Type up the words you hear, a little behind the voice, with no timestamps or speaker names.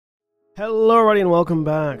Hello, everybody, and welcome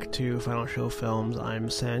back to Final Show Films. I'm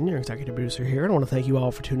Sen, your executive producer here, and I want to thank you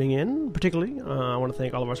all for tuning in. Particularly, I want to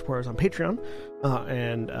thank all of our supporters on Patreon,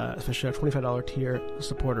 and especially our $25 tier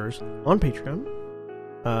supporters on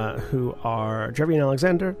Patreon, who are Jeremy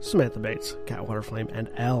Alexander, Samantha Bates, Cat Waterflame, and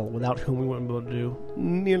Elle, without whom we wouldn't be able to do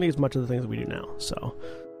nearly as much of the things that we do now. So,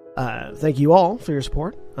 thank you all for your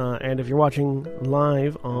support, and if you're watching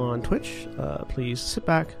live on Twitch, please sit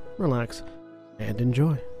back, relax, and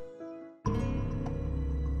enjoy.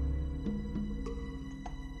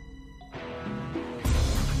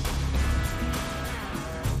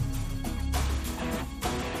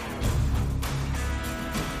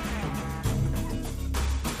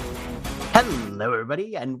 Hello,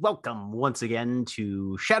 everybody, and welcome once again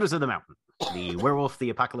to Shadows of the Mountain, the Werewolf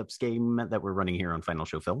the Apocalypse game that we're running here on Final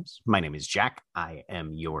Show Films. My name is Jack. I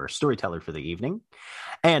am your storyteller for the evening,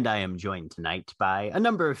 and I am joined tonight by a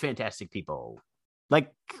number of fantastic people,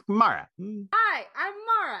 like Mara. Hi, I'm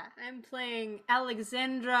Mara. I'm playing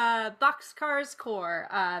Alexandra Boxcar's Core,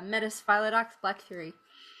 Metis Philodox Black Fury.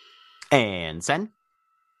 And Sen.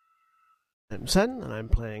 I'm Sen, and I'm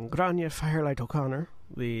playing Grania Firelight O'Connor,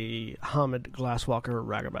 the Hamid Glasswalker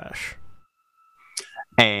Ragabash.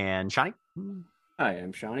 And Shani. Hi,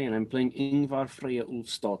 I'm Shani, and I'm playing Ingvar Freya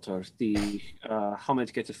Ulfsdotter, the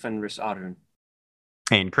Hamid Geta Fenris Arun.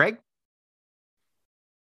 And Craig.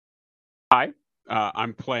 Hi,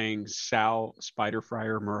 I'm playing Sal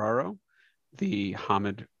Spiderfryer Moraro, the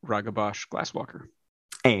Hamid Ragabash Glasswalker.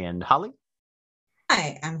 And Holly.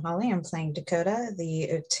 Hi, I'm Holly. I'm playing Dakota, the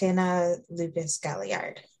Utena Lupus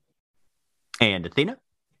Galliard. And Athena.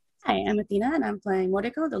 Hi, I'm Athena, and I'm playing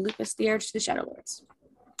Mordecai, the Lupus the Urge to the Shadow Lords.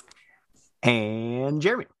 And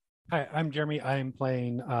Jeremy. Hi, I'm Jeremy. I'm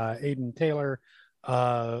playing Aiden Taylor,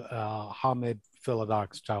 Hamid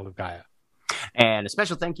Philodox, Child of Gaia. And a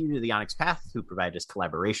special thank you to the Onyx Path, who provided us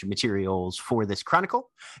collaboration materials for this chronicle.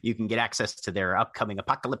 You can get access to their upcoming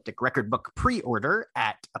Apocalyptic Record Book pre-order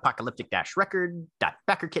at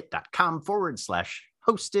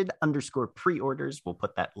apocalyptic-record.backerkit.com/hosted_pre-orders. We'll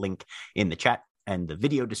put that link in the chat and the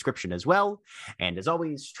video description as well. And as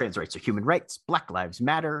always, trans rights are human rights, Black Lives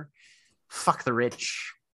Matter, fuck the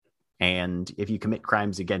rich, and if you commit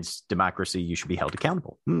crimes against democracy, you should be held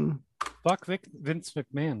accountable. Fuck Vince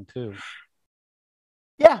McMahon, too.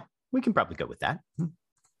 Yeah, we can probably go with that.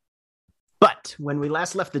 But when we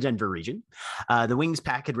last left the Denver region, the Wings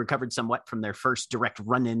Pack had recovered somewhat from their first direct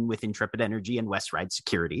run-in with Intrepid Energy and West Ride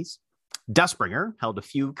Securities. Dustbringer held a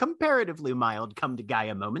few comparatively mild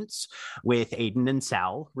come-to-Gaia moments with Aiden and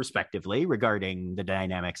Sal, respectively, regarding the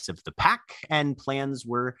dynamics of the pack, and plans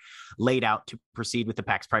were laid out to proceed with the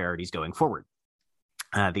pack's priorities going forward.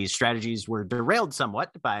 These strategies were derailed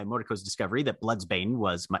somewhat by Mordecai's discovery that Bloodsbane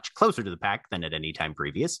was much closer to the pack than at any time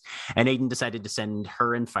previous, and Aiden decided to send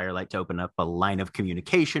her and Firelight to open up a line of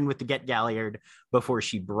communication with the Get Galliard before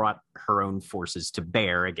she brought her own forces to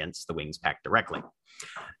bear against the Wings Pack directly.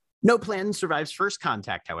 No plan survives first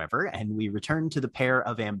contact, however, and we return to the pair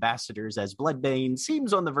of ambassadors as Bloodbane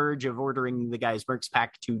seems on the verge of ordering the guys Mercs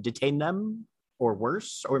Pack to detain them, or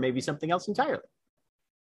worse, or maybe something else entirely.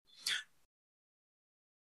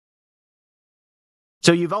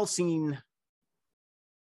 So you've all seen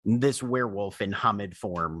this werewolf in Hamid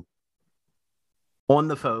form on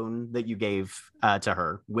the phone that you gave to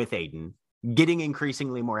her with Aiden, getting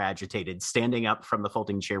increasingly more agitated, standing up from the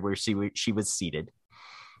folding chair where she was seated,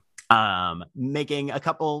 making a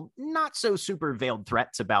couple not so super veiled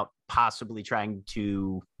threats about possibly trying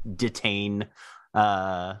to detain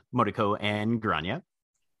Mordecai and Grania.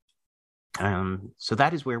 So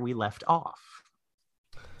that is where we left off.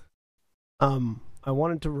 I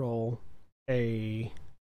wanted to roll I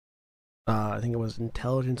think it was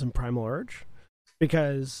Intelligence and Primal Urge,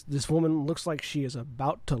 because this woman looks like she is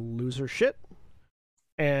about to lose her shit,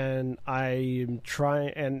 and I am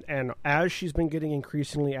trying, and as she's been getting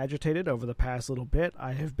increasingly agitated over the past little bit,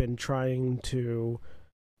 I have been trying to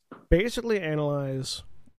basically analyze,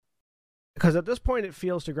 because at this point it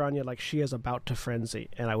feels to Grania like she is about to frenzy,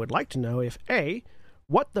 and I would like to know if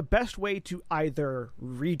what the best way to either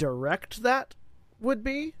redirect that would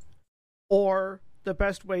be, or the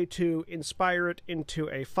best way to inspire it into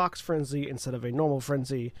a fox frenzy instead of a normal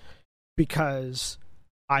frenzy, because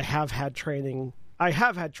I have had training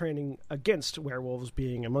against werewolves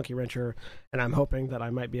being a monkey wrencher, and I'm hoping that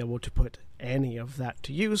I might be able to put any of that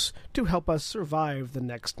to use to help us survive the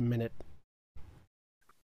next minute.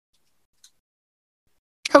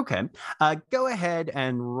 Okay. Go ahead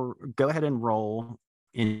and roll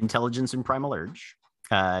Intelligence and Primal Urge.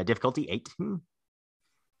 Difficulty 8.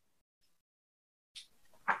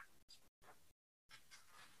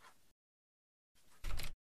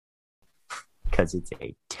 because it's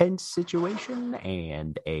a tense situation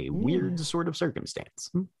and a weird sort of circumstance.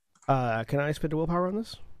 Can I spend a willpower on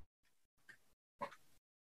this?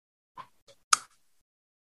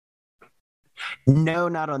 No,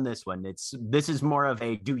 not on this one. This is more of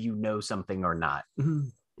a do you know something or not.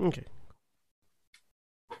 Okay.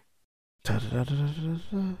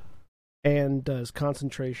 Da-da-da-da-da-da. And does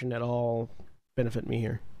concentration at all benefit me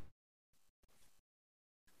here?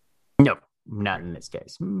 No, not in this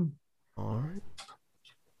case. All right.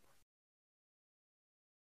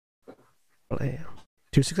 Blam.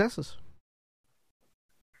 2 successes.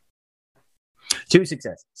 2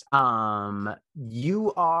 successes.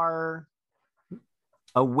 You are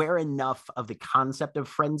aware enough of the concept of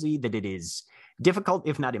frenzy that it is difficult,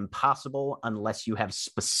 if not impossible, unless you have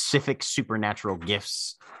specific supernatural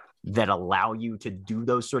gifts that allow you to do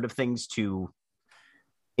those sort of things, to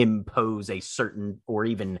impose a certain or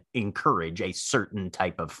even encourage a certain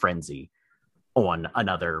type of frenzy on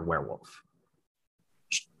another werewolf.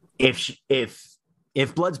 If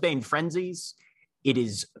Bloodsbane frenzies, it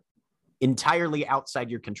is entirely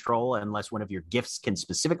outside your control unless one of your gifts can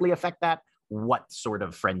specifically affect that, what sort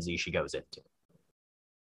of frenzy she goes into.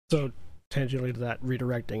 So tangentially to that,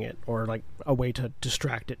 redirecting it, or like a way to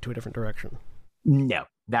distract it to a different direction. No,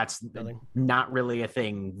 that's Nothing. not really a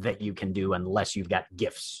thing that you can do unless you've got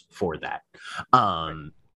gifts for that.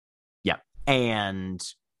 Yeah. And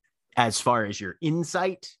as far as your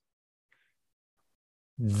insight,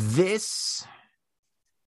 this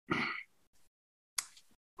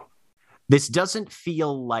doesn't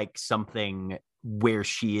feel like something where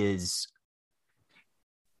she is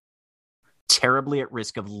terribly at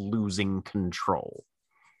risk of losing control.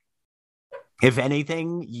 If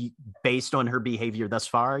anything, based on her behavior thus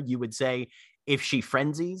far, you would say if she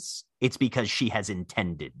frenzies, it's because she has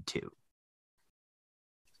intended to.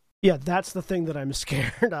 Yeah, that's the thing that I'm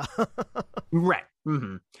scared of. Right.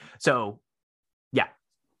 Mm-hmm. So, yeah,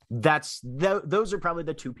 those are probably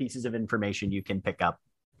the 2 pieces of information you can pick up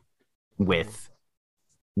with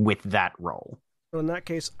that role. So in that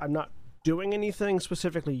case, I'm not doing anything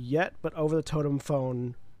specifically yet, but over the totem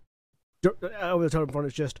phone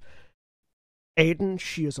is just, Aiden,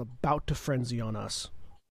 she is about to frenzy on us.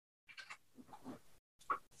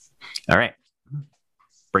 All right.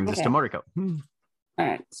 Brings us Okay. to Moriko. All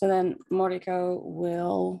right. So then Moriko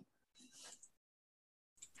will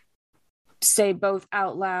say both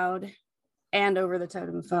out loud and over the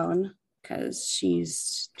totem phone, because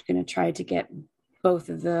she's going to try to get both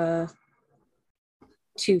of the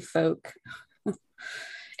 2 folk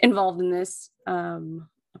involved in this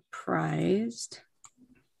apprised.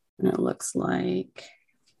 And it looks like...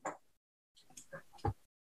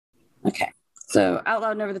 Okay. So out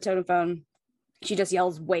loud and over the totem phone, she just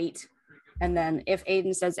yells, wait. And then if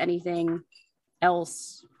Aiden says anything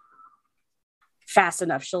else fast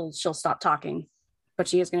enough, she'll stop talking. But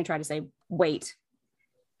she is going to try to say, wait.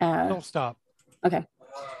 Don't stop. Okay.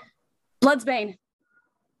 Bloodsbane,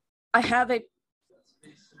 I have a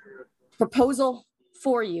proposal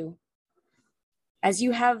for you. As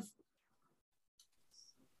you have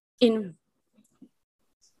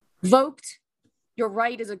invoked your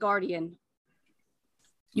right as a guardian,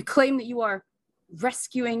 you claim that you are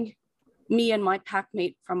rescuing me and my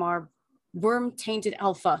packmate from our worm-tainted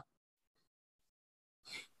alpha.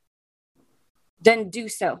 Then do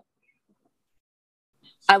so.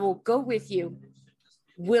 I will go with you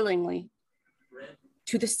willingly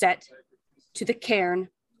to the set, to the cairn,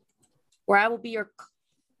 where I will be your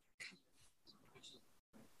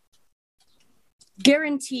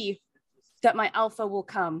guarantee that my alpha will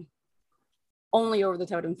come only over the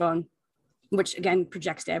totem phone, which again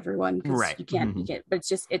projects to everyone. Right. You can't, but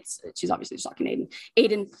she's obviously just talking to Aiden.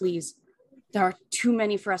 Aiden, please. There are too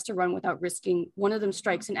many for us to run without risking one of them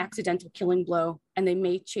strikes an accidental killing blow, and they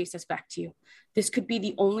may chase us back to you. This could be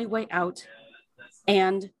the only way out,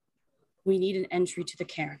 and we need an entry to the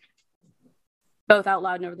cairn. Both out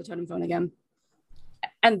loud and over the totem phone again.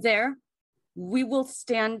 And there, we will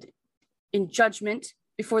stand in judgment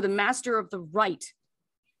before the master of the right,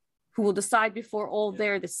 who will decide before all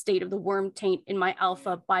there the state of the worm taint in my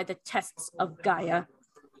alpha by the tests of Gaia.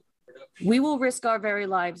 We will risk our very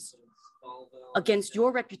lives against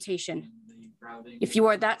your reputation. If you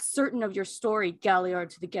are that certain of your story, Galliard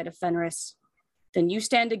to the Get of Fenris, then you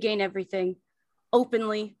stand to gain everything,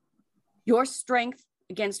 openly, your strength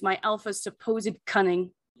against my alpha's supposed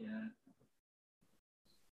cunning.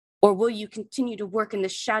 Or will you continue to work in the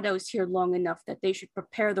shadows here long enough that they should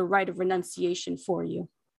prepare the rite of renunciation for you?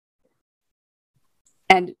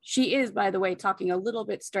 And she is, by the way, talking a little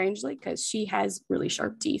bit strangely because she has really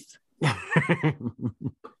sharp teeth.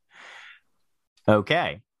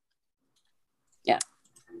 Okay.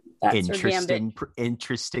 That's her gambit.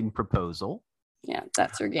 Interesting proposal. Yeah,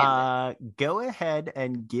 that's her gambit. Go ahead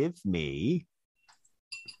and give me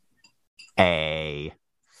a.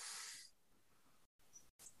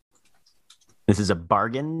 This is a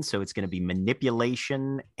bargain, so it's going to be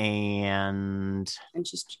manipulation and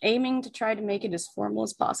just aiming to try to make it as formal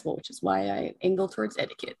as possible, which is why I angle towards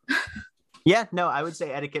etiquette. Yeah, no, I would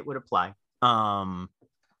say etiquette would apply.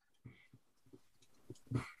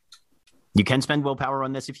 You can spend willpower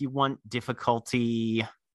on this if you want. Difficulty.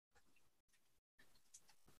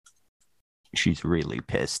 She's really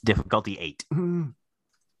pissed. Difficulty 8. Yeah,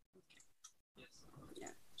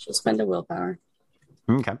 she'll spend a willpower.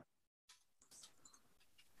 Okay.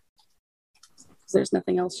 There's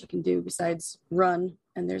nothing else she can do besides run,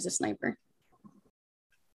 and there's a sniper.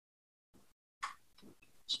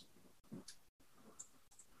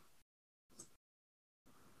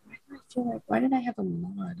 Why did I have a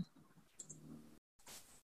mod?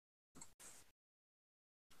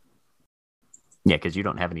 Yeah, because you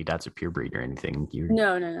don't have any dots of pure breed or anything.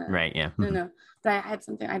 No. Right, yeah. No. But I had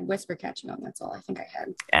something. I had whisper catching on. That's all I think I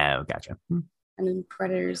had. Oh, gotcha. And then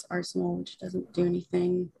Predator's Arsenal, which doesn't do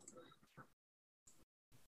anything.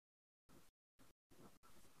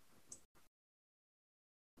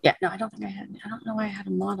 Yeah, no, I don't know why I had a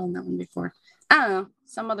mod on that one before. I don't know.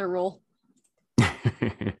 Some other role.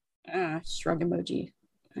 Shrug emoji.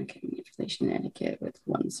 Okay, manipulation etiquette with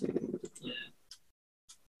 1 suit.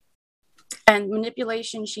 And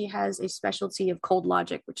manipulation, she has a specialty of cold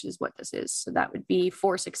logic, which is what this is. So that would be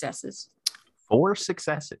 4 successes. 4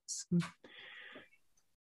 successes.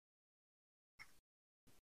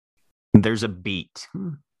 There's a beat.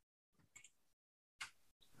 And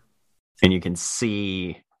you can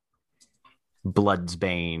see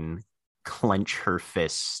Bloodsbane clench her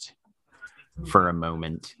fist for a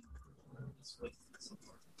moment.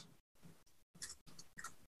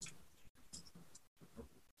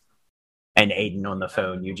 And Aiden on the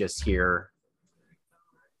phone, you just hear,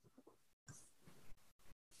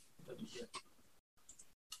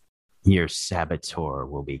 your saboteur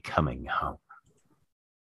will be coming home.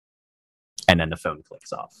 And then the phone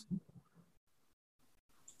clicks off.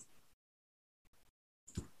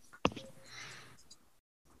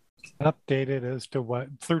 Updated as to what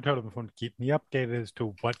through totem phone to keep me updated as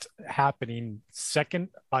to what's happening second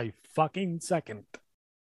by fucking second.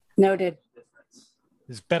 Noted.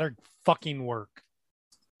 This better fucking work.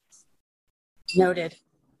 Noted.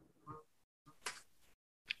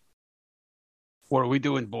 What are we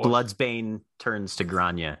doing, boys? Bloodsbane turns to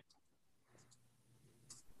Grania.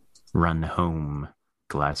 Run home,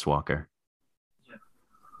 Glasswalker.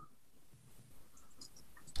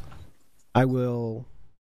 I will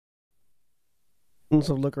sort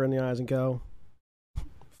of look her in the eyes and go,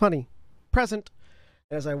 funny, present.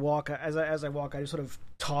 As I walk, I just sort of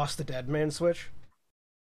toss the dead man switch,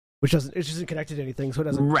 which doesn't, it isn't connected to anything, so it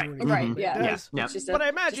doesn't do anything. Right, yeah. But I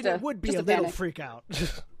imagine it would be a little panic. freak out.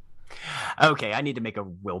 Okay, I need to make a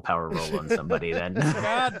willpower roll on somebody then.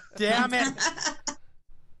 God damn it!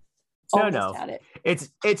 No.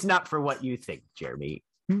 It's not for what you think, Jeremy.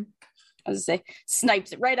 I was gonna say,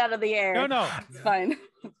 snipes it right out of the air. No. It's fine.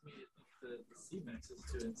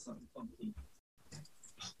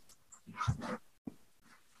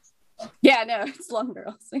 Yeah, no, it's long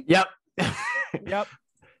barrels. Yep. Yep.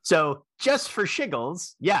 So just for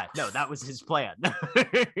shiggles, that was his plan.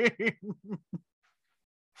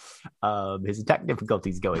 His attack difficulty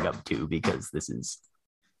is going up too because this is.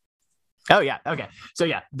 Oh yeah, okay. So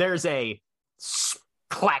yeah, there's a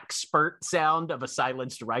clack spurt sound of a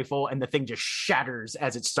silenced rifle, and the thing just shatters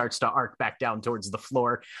as it starts to arc back down towards the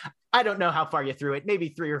floor. I don't know how far you threw it, maybe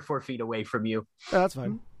 3 or 4 feet away from you. Oh, that's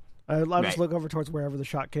fine. I'll just look over towards wherever the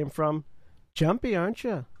shot came from. Jumpy, aren't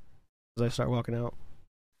you? As I start walking out.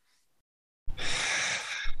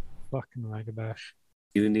 Fucking Ragabash.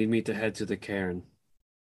 You need me to head to the cairn.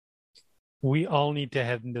 We all need to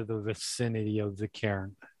head into the vicinity of the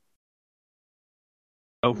cairn.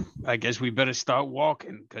 Oh, I guess we better start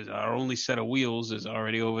walking because our only set of wheels is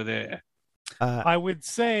already over there. I would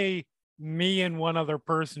say me and one other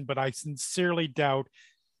person, but I sincerely doubt,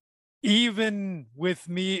 even with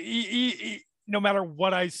me, no matter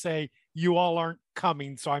what I say, you all aren't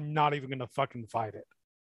coming, so I'm not even going to fucking fight it.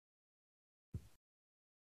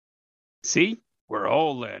 See? We're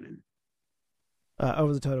all learning.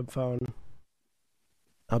 Over the totem phone.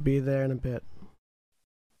 I'll be there in a bit.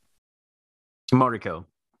 Moriko.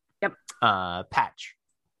 Yep. Patch,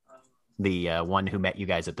 the one who met you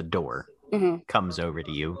guys at the door, comes over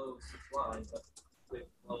to you.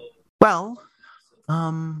 Well,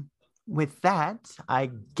 with that,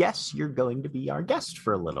 I guess you're going to be our guest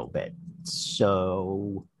for a little bit.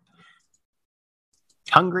 So,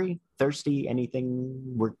 Hungry, thirsty,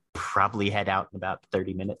 anything? We're probably head out in about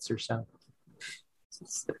 30 minutes or so.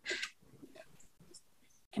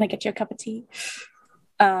 Can I get you a cup of tea?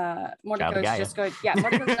 Mordecai's Gaia. just going. Yeah,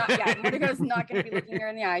 Mordecai's not going to be looking her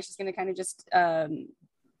in the eye. She's going to kind of just. I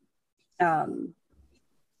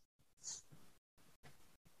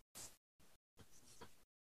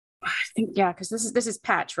think because this is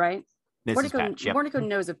Patch, right? Mordecai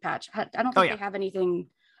knows of Patch. I don't think they have anything.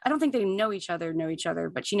 I don't think they know each other,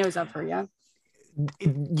 but she knows of her. Yeah.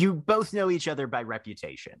 You both know each other by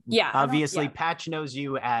reputation. Yeah. Obviously, Patch knows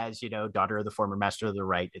you as, daughter of the former master of the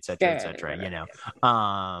right, etc., etc. I know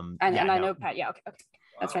Pat. Yeah. Okay.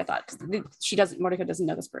 That's what I thought. Mordecai doesn't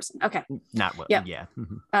know this person. Okay. Not well. Yep. Yeah.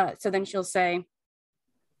 So then she'll say,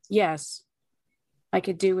 yes, I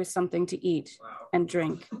could do with something to eat and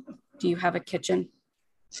drink. Do you have a kitchen?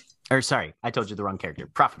 Or sorry, I told you the wrong character.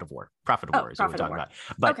 Prophet of War. Prophet of War is what we're talking about.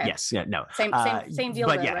 But yes, no. Same deal.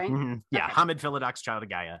 But though, right? Yeah. Okay. Hamid Philodox, child of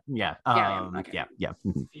Gaia. Yeah. Okay. Yeah.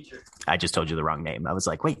 I just told you the wrong name. I was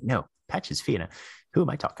like, wait, no, Patch is Fiona. Who am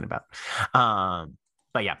I talking about?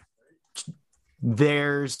 But yeah,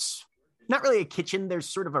 there's not really a kitchen. There's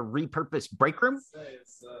sort of a repurposed break room.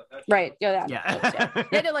 Right. Yeah. Yeah.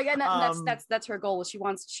 That's her goal. She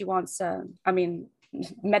wants.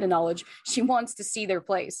 Meta knowledge. She wants to see their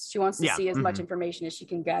place. She wants to see as much information as she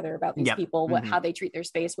can gather about these people, how they treat their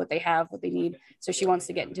space, what they have, what they need. So she wants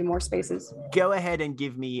to get into more spaces. Go ahead and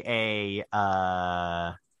give me a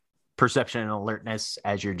perception and alertness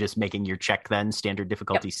as you're just making your check. Then standard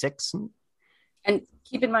difficulty 6. And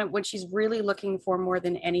keep in mind, what she's really looking for more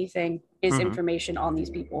than anything is information on these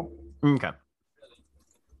people. Okay.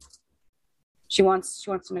 She wants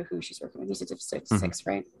to know who she's working with. You said six,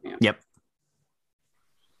 right? Yeah. Yep.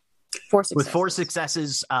 4 successes. With 4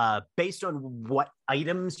 successes, based on what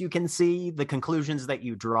items you can see, the conclusions that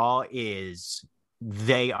you draw is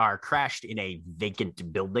they are crashed in a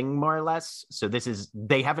vacant building, more or less. So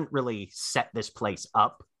they haven't really set this place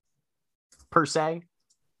up per se.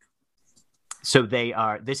 So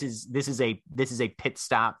this is a pit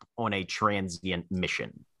stop on a transient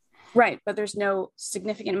mission. Right, but there's no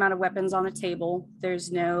significant amount of weapons on a table.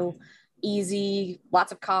 There's no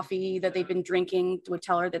lots of coffee that they've been drinking would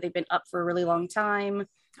tell her that they've been up for a really long time.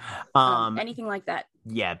 Anything like that.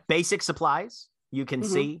 Yeah, basic supplies you can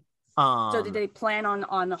see. So did they plan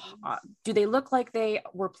on do they look like they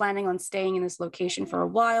were planning on staying in this location for a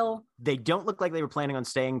while? They don't look like they were planning on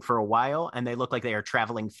staying for a while, and they look like they are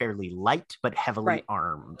traveling fairly light but heavily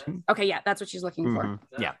armed. Okay, yeah, that's what she's looking for.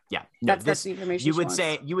 Yeah. No, that's the information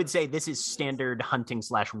you would say this is standard hunting /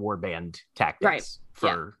 warband tactics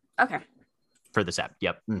for the set.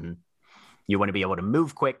 Yep. You want to be able to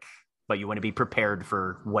move quick, but you want to be prepared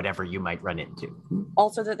for whatever you might run into.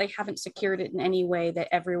 Also, that they haven't secured it in any way that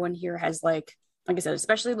everyone here has, like I said,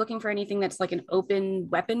 especially looking for anything that's like an open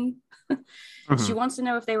weapon. She wants to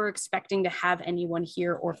know if they were expecting to have anyone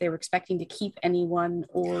here, or if they were expecting to keep anyone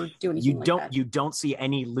or do anything You don't see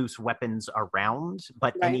any loose weapons around,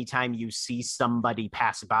 but anytime you see somebody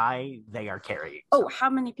pass by, they are carrying. Oh, how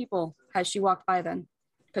many people has she walked by then?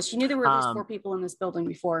 Because she knew there were at least 4 people in this building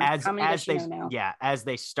before. How many does she know now? Yeah, as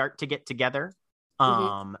they start to get together,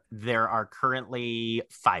 there are currently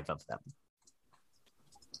 5 of them.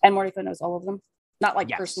 And Mordecai knows all of them? Not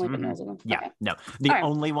personally, but knows of them? Yeah, okay. No. The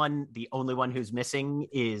only one who's missing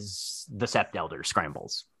is the Sept Elder,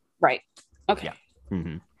 Scrambles. Right. Okay.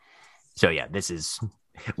 Yeah. So yeah,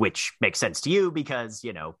 which makes sense to you because,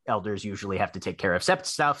 elders usually have to take care of Sept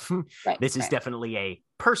stuff. This is definitely a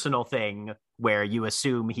personal thing where you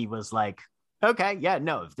assume he was like, okay, yeah,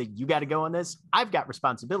 no, if you got to go on this, I've got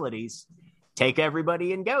responsibilities. Take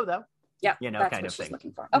everybody and go, though. Yeah, that's kind what of she's thing.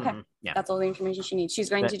 Looking for. Okay, that's all the information she needs.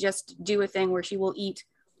 She's going to just do a thing where she will eat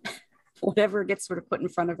whatever gets sort of put in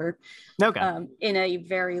front of her. Okay. In a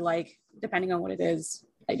very depending on what it is,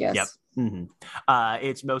 I guess. Yep.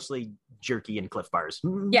 It's mostly jerky and Cliff Bars.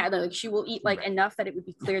 Yeah, she will eat enough that it would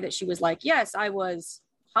be clear that she was like, yes, I was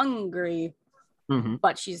hungry.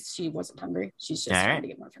 But she wasn't hungry. She's just trying to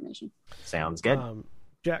get more information. Sounds good.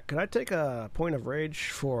 Jack, could I take a point of rage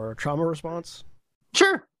for trauma response?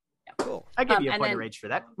 Sure. Yeah, cool. I give you a point of rage for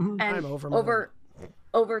that. And I'm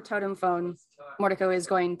over totem phone, Mordecai is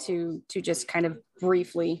going to just kind of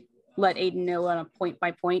briefly let Aiden know on a point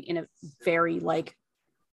by point in a very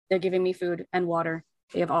they're giving me food and water.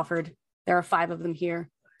 They have offered. There are 5 of them here.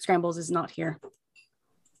 Scrambles is not here.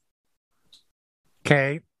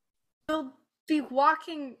 Okay. We'll be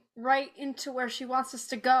walking right into where she wants us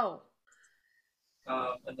to go.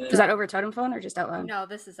 Is that over totem phone or just out loud? No,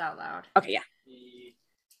 this is out loud. Okay, yeah.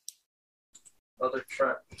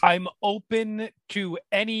 I'm open to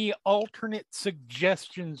any alternate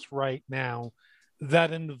suggestions right now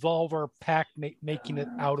that involve our pack making it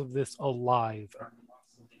out of this alive.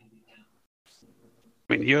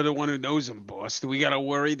 I mean, you're the one who knows them, boss. Do we got to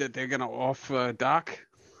worry that they're going to off dock?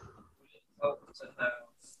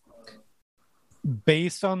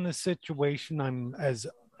 Based on the situation, I'm as...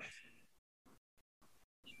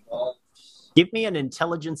 Give me an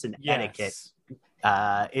intelligence and Yes.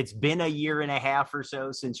 etiquette. It's been a year and a half or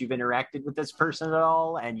so since you've interacted with this person at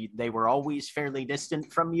all, and they were always fairly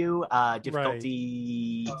distant from you.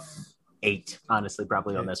 Difficulty 8, honestly,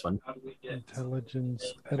 probably on this one. Intelligence,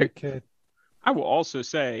 etiquette. I will also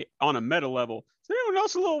say, on a meta level, is anyone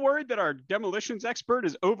else a little worried that our demolitions expert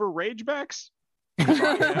is over ragebacks?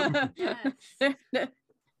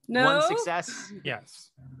 No. One success.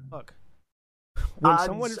 Yes. Look, when Odds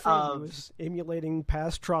someone in front of you of- is emulating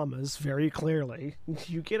past traumas very clearly,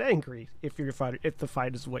 you get angry if the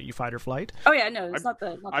fight is what you fight or flight. Oh yeah, no, it's not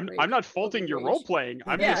the. I'm not faulting your role playing.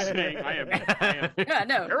 I'm Yeah. just saying I am Yeah,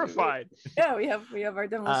 no. terrified. Yeah, we have our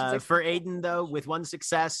demolitions. For Aiden, though, with one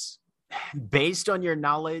success, based on your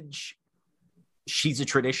knowledge, she's a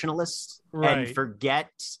traditionalist, and Right.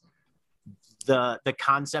 forget the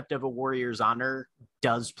concept of a warrior's honor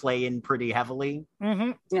does play in pretty heavily.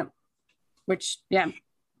 Mm-hmm. Which, yeah,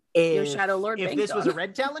 your If, Shadow Lord if banked this was on. a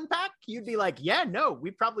Red Talon pack, you'd be like, yeah, no,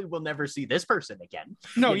 we probably will never see this person again.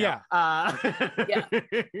 No, You know? yeah. Yeah.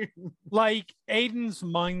 Like, Aiden's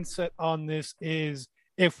mindset on this is,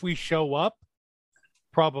 if we show up,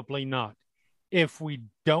 probably not. If we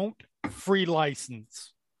don't, free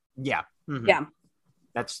license. Yeah. Mhm. Yeah.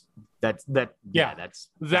 That's Yeah.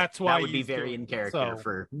 That's why that would be he's very doing in it. character So-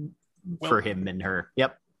 for Well- him and her.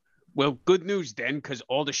 Yep. Well, good news then, because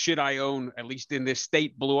all the shit I own, at least in this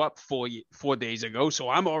state, blew up 4 days ago, so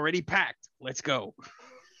I'm already packed. Let's go.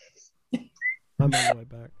 I'm on the way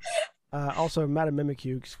back. Also, Madam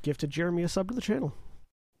Mimikyu gifted Jeremy a sub to the channel.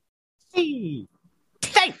 Hey,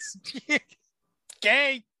 thanks.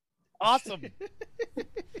 Gay. Awesome.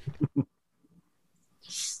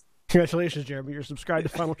 Congratulations, Jeremy. You're subscribed to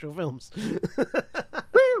Final Show Films.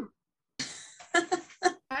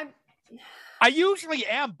 I usually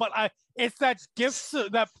am, but it's that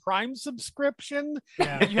that Prime subscription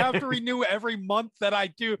that you have to renew every month that I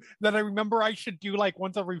do, that I remember I should do like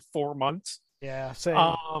once every 4 months. Yeah, same.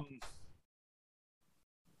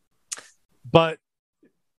 But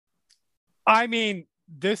I mean,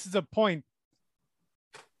 this is a point.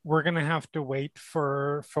 We're gonna have to wait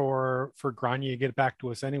for Grania to get back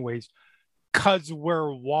to us anyways, because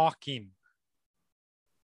we're walking.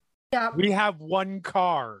 Yeah. We have one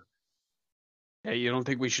car. Hey, you don't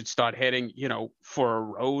think we should start heading, for a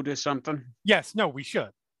road or something? Yes, no, we should.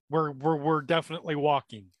 We're definitely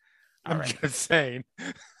walking. All I'm right. just saying.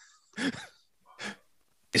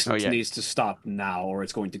 This Oh, yeah. needs to stop now, or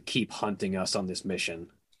it's going to keep hunting us on this mission.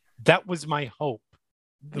 That was my hope.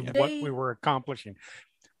 Yeah. What we were accomplishing.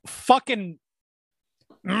 Fucking.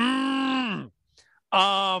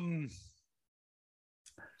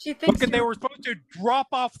 She thinks Fucking, they you're- were supposed to drop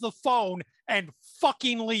off the phone and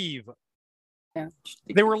fucking leave. Yeah.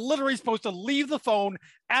 They were literally supposed to leave the phone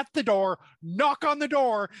at the door, knock on the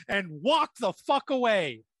door, and walk the fuck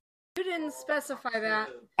away. You didn't specify that.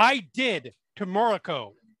 I did to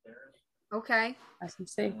Moriko. Okay. I was gonna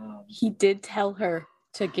say he did tell her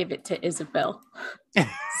to give it to Isabel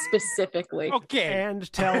specifically. Okay.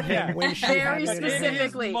 And tell him Yeah. when she Very had it in specific. her.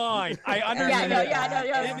 Specifically. In his mind. I Yeah, understand. no, yeah, no,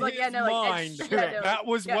 yeah. In Like, yeah, his no, like, mind, yeah, no, that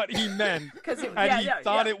was yeah. what he meant. Because And he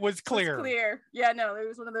thought it was clear. It's clear. Yeah, no, it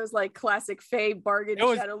was one of those like classic Fae bargain It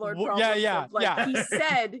was- Shadow Lord yeah, problems. yeah, of, like, yeah. He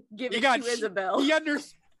said, "Give He it got to sh- Isabel." He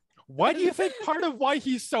Why do you think part of why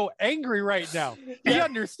he's so angry right now? He Yeah.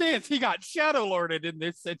 understands he got shadow lorded in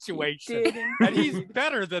this situation. Did And he's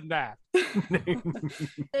better than that.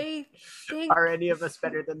 They think Are any of us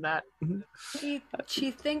better than that?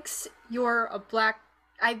 she thinks you're a black.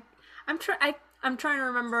 I'm trying to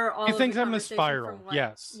remember all. She of thinks the I'm a conversation spiral, from what-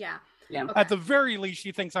 yes. Yeah. Yeah. Okay. At the very least,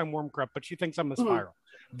 she thinks I'm Wormcrep, but she thinks I'm a Mhm. spiral.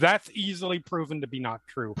 That's easily proven to be not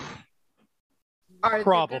true. Are they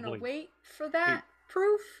probably. gonna wait for that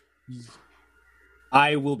proof?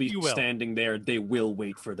 I will be You will. standing there. They will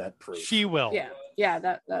wait for that proof. She will. Yeah.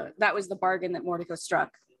 That was the bargain that Mordecai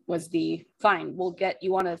struck. Was the fine? We'll get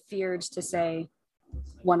you on a Theurge to say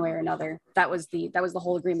one way or another. That was the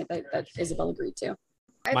whole agreement that Isabel agreed to.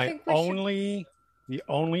 I think we should. The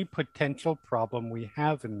only potential problem we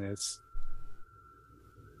have in this,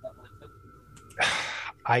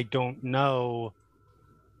 I don't know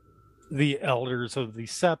the elders of the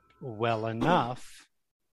Sept well enough,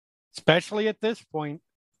 especially at this point,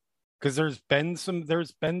 because there's been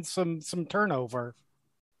some turnover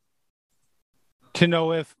to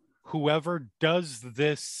know if whoever does the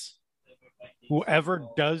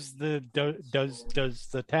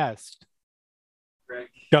test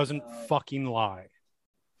doesn't fucking lie.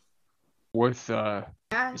 Is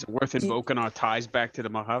it worth invoking our ties back to the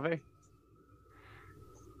Mojave?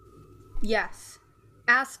 Yes.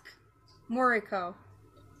 Ask Moriko.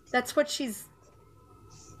 That's what she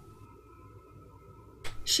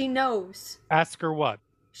knows. Ask her what?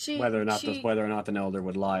 Whether or not an elder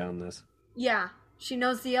would lie on this. Yeah, she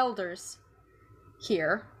knows the elders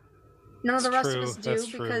here. None of the rest of us do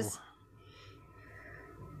because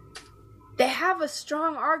they have a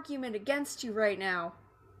strong argument against you right now.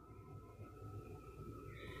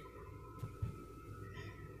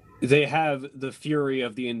 They have the fury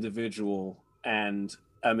of the individual and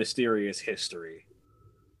a mysterious history.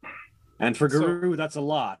 And for Guru, that's a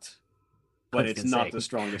lot. But it's not the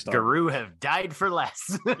strongest argument. Guru have died for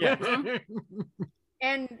less. Yeah.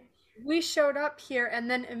 And we showed up here and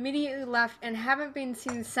then immediately left and haven't been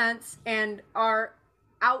seen since and are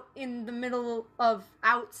out in the middle of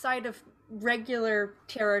outside of regular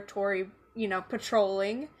territory,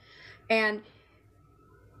 patrolling. And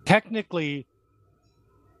technically,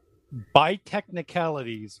 by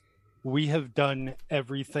technicalities, we have done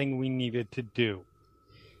everything we needed to do.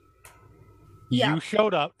 Yeah. You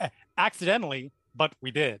showed up accidentally, but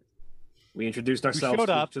we did. We introduced ourselves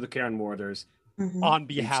to the Cairn Warders. Mhm. On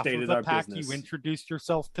behalf of the pack, business. you introduced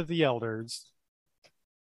yourself to the elders.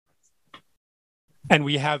 And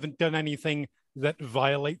we haven't done anything that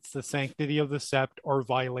violates the sanctity of the sept or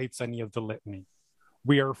violates any of the litany.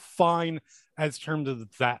 We are fine as terms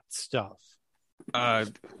of that stuff.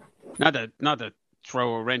 Not to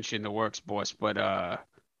throw a wrench in the works, boss, but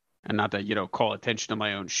and not to call attention to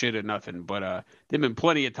my own shit or nothing, but there've been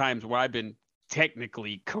plenty of times where I've been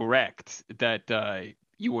technically correct that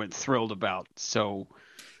you weren't thrilled about. So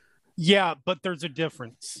yeah, but there's a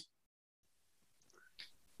difference.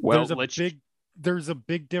 Well, there's a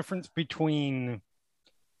big difference between.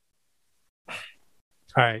 All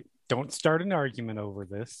right, don't start an argument over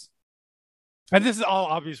this. And this is all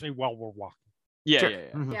obviously while we're walking. Yeah, Sure.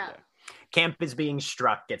 yeah. Mhm. yeah. Camp is being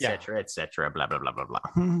struck, etc., etc., blah, blah, blah, blah,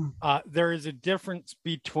 blah. There is a difference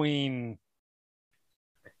between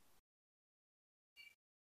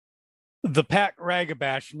the pack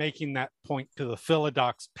Ragabash making that point to the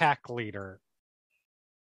Philodox pack leader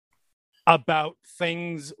about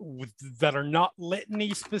things that are not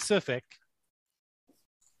litany specific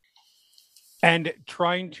and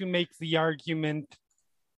trying to make the argument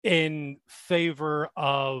in favor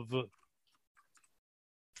of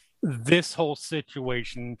this whole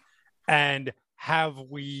situation, and have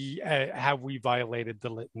we violated the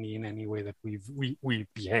litany in any way that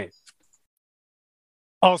we've behaved?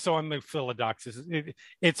 Also, I'm a Philodox.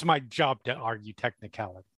 It's my job to argue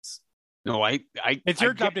technicalities. No, it's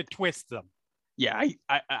your job to twist them. Yeah,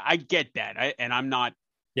 I get that, and I'm not.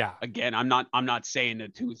 Yeah. Again, I'm not saying the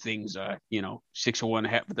two things are 6 of one,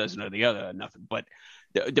 half a dozen of the other, or nothing. But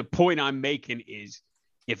the point I'm making is,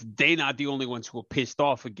 if they're not the only ones who are pissed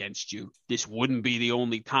off against you, this wouldn't be the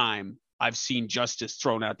only time I've seen justice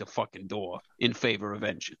thrown out the fucking door in favor of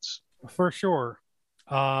vengeance. For sure.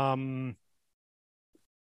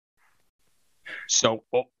 So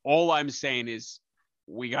all I'm saying is,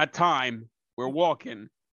 we got time. We're walking.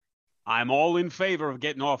 I'm all in favor of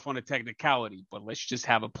getting off on a technicality, but let's just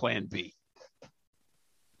have a plan B.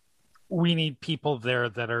 We need people there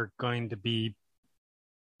that are going to be...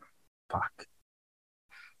 Fuck.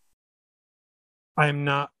 I'm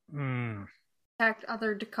not... Protect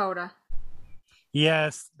other Dakota.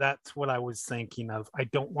 Yes, that's what I was thinking of. I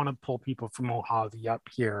don't want to pull people from Mojave up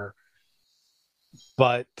here.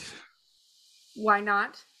 But... Why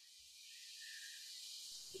not?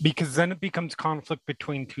 Because then it becomes conflict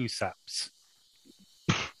between two septs.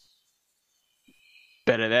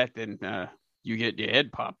 Better that than you get your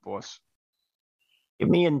head popped, boss. Give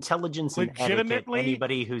me intelligence and etiquette. Legitimately-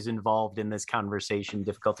 Anybody who's involved in this conversation,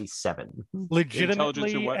 difficulty 7.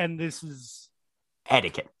 Legitimately, what? and this is...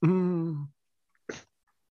 Etiquette.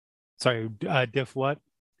 Sorry, diff what?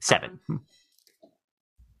 7.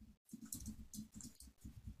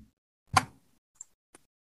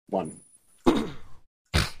 One.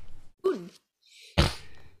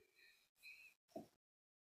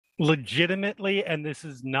 Legitimately, and this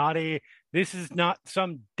is not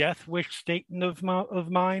some death wish statement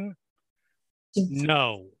of mine.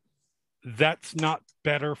 No, that's not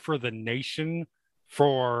better for the nation,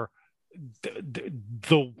 for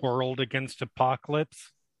the world against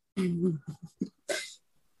apocalypse.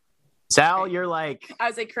 Sal, you're like, I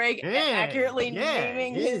was like, Craig accurately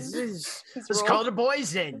naming his Let's role. call the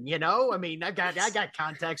boys in. You know, I mean, I got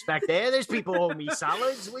contacts back there. There's people who owe me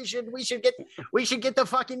solids. We should get the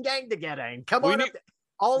fucking gang together and come on up.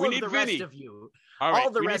 All of the rest of you,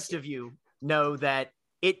 all the rest of you know that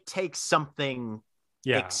it takes something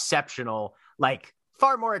exceptional, like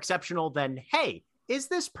far more exceptional than, hey, is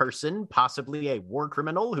this person possibly a war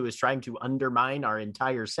criminal who is trying to undermine our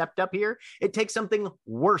entire sept up here? It takes something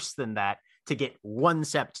worse than that to get one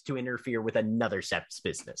sept to interfere with another sept's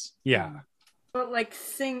business. Yeah. But like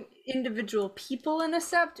individual people in a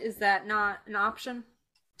sept, is that not an option?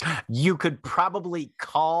 You could probably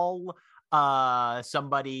call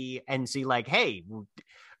somebody and see like, hey,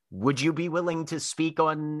 would you be willing to speak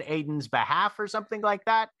on Aiden's behalf or something like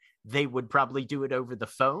that? They would probably do it over the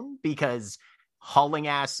phone, because hauling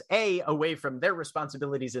ass away from their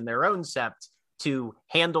responsibilities in their own sept to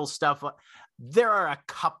handle stuff. There are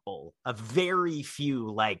a very few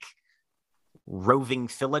like roving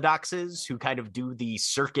philodoxes who kind of do the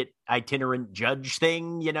circuit itinerant judge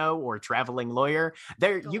thing, you know, or traveling lawyer.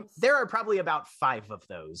 There are probably about 5 of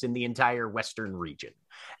those in the entire Western region,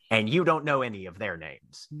 and you don't know any of their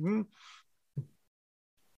names. Mm-hmm.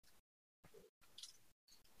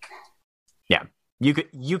 Yeah. You could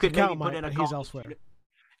maybe put in a call. Elsewhere.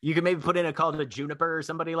 You could maybe put in a call to Juniper or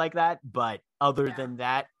somebody like that, but other than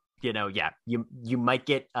that, you know, you might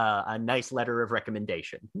get a nice letter of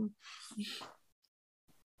recommendation.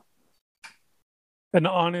 And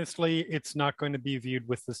honestly, it's not going to be viewed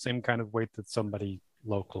with the same kind of weight that somebody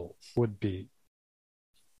local would be.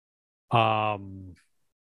 You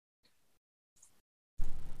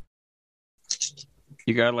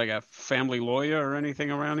got like a family lawyer or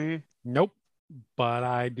anything around here? Nope. But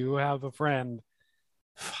I do have a friend.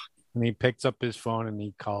 And he picks up his phone and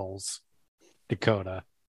he calls Dakota.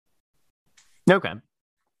 Okay.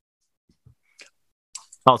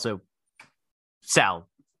 Also, Sal,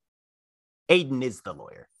 Aiden is the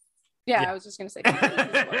lawyer. Yeah, I was just going to say.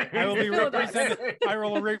 I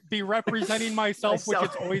will be representing myself, which is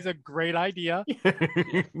always a great idea. That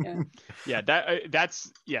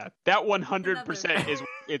 100%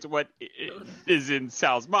 is what is in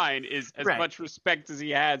Sal's mind, is as much respect as he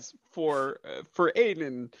has for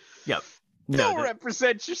Aiden. Yep. Don't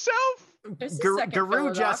represent yourself.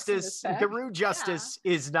 Guru justice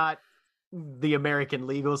is not the American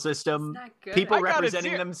legal system. People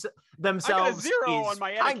representing themselves is on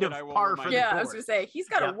my kind of par for the course. I was gonna say he's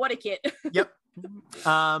got a what-a-kit. Yep.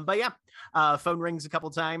 But phone rings a couple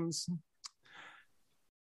times.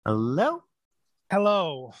 Hello.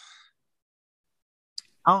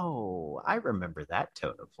 Oh, I remember that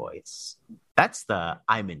tone of voice. That's the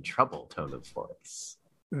I'm in trouble tone of voice.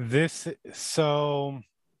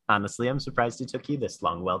 Honestly, I'm surprised it took you this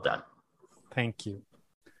long. Well done. Thank you.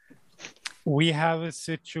 We have a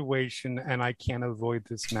situation, and I can't avoid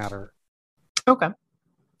this matter. Okay.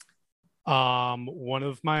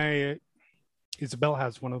 Isabel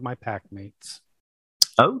has one of my pack mates.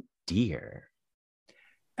 Oh dear.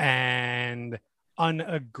 And an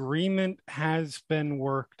agreement has been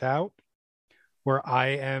worked out where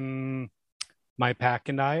my pack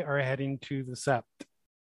and I are heading to the sept.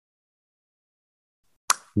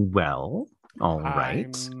 Well, all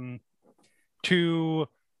right. To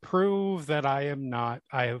prove that I have not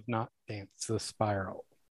danced the spiral.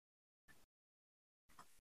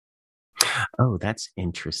 Oh, that's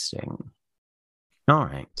interesting. All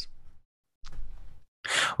right.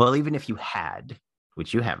 Well, even if you had,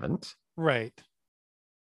 which you haven't. Right.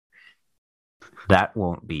 That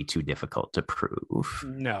won't be too difficult to prove.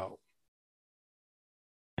 No.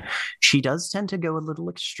 She does tend to go a little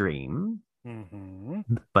extreme,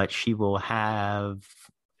 but she will have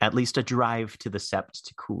at least a drive to the sept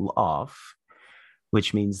to cool off,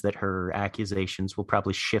 which means that her accusations will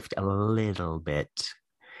probably shift a little bit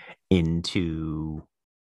into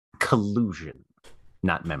collusion,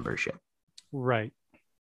 not membership. Right.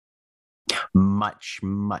 Much,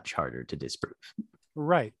 much harder to disprove.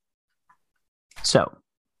 Right. So,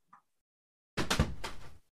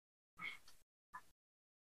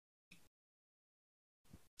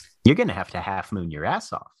 you're going to have half moon your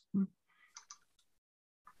ass off.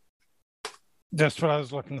 That's what I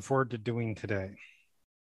was looking forward to doing today.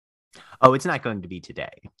 Oh, it's not going to be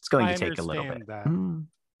today. It's going to take a little bit. That.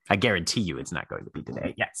 I guarantee you it's not going to be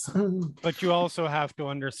today. Yes. But you also have to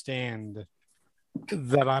understand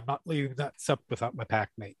that I'm not leaving that sept without my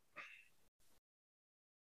pack mate.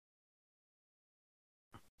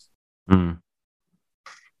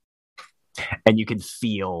 And you can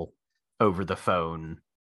feel over the phone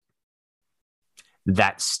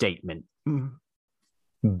that statement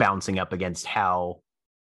bouncing up against how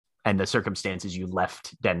and the circumstances you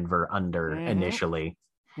left Denver under initially.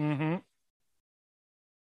 Mm-hmm.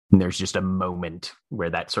 And there's just a moment where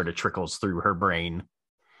that sort of trickles through her brain.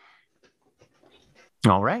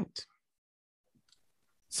 All right.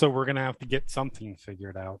 So we're going to have to get something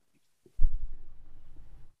figured out.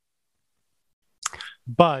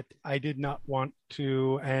 But I did not want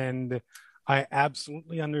to, and I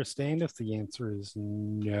absolutely understand if the answer is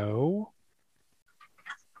no.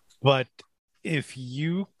 But if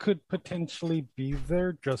you could potentially be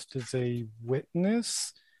there just as a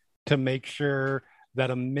witness to make sure that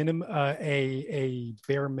a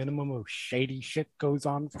bare minimum of shady shit goes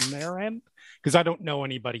on from their end, because I don't know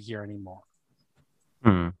anybody here anymore.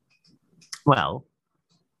 Well,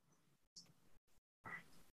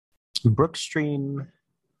 Brookstream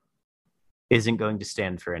isn't going to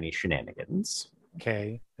stand for any shenanigans.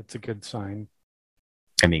 Okay, that's a good sign.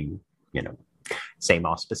 I mean, same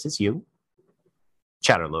auspice as you,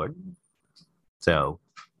 Shadowlord. So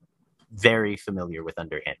very familiar with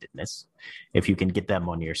underhandedness. If you can get them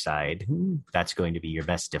on your side, that's going to be your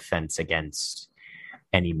best defense against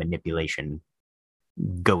any manipulation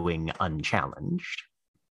going unchallenged.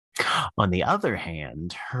 On the other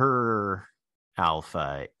hand, her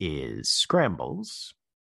alpha is Scrambles,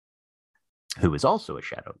 who is also a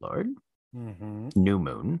Shadow Lord, New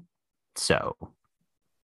Moon. So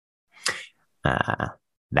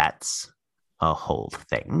that's a whole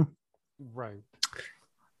thing. Right.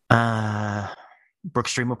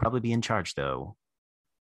 Brookstream will probably be in charge, though.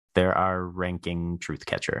 They're our ranking truth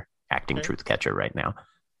catcher, acting truth catcher right now.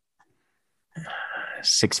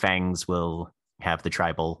 Six Fangs will have the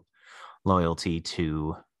tribal loyalty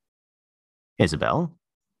to Isabel.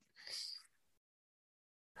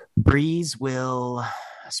 Breeze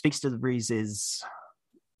speaks to the Breeze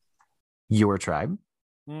your tribe.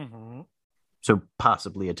 So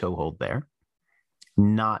possibly a toehold there.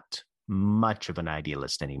 Not much of an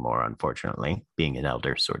idealist anymore, unfortunately. Being an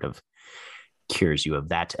elder sort of cures you of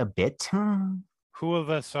that a bit. Who of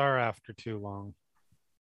us are after too long?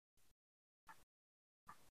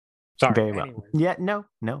 Sorry. Very well. Anyways. Yeah, no,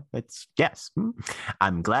 it's yes.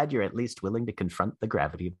 I'm glad you're at least willing to confront the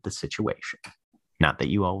gravity of the situation. Not that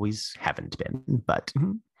you always haven't been, but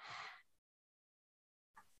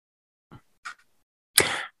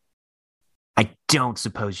I don't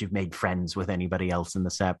suppose you've made friends with anybody else in the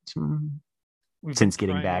Sept since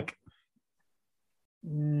getting back.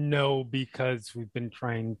 No, because we've been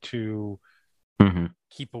trying to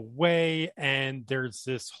keep away, and there's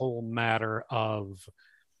this whole matter of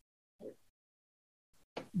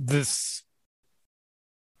this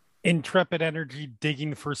intrepid energy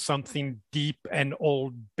digging for something deep and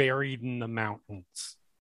old buried in the mountains.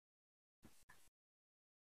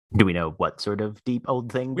 Do we know what sort of deep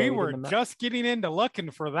old thing? We were just getting into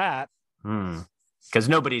looking for that. Because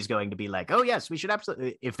nobody's going to be like, oh, yes, we should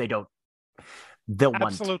absolutely. If they don't, they'll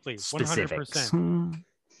absolutely, want specifics. 100%.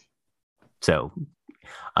 So,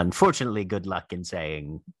 unfortunately, good luck in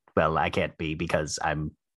saying, well, I can't be because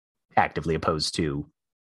I'm actively opposed to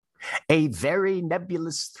a very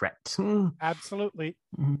nebulous threat. Absolutely.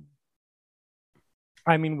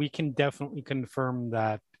 I mean, we can definitely confirm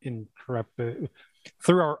that intrepid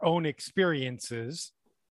through our own experiences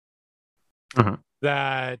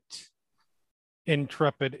that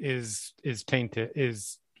intrepid is tainted,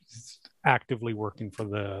 is actively working for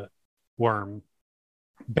the worm.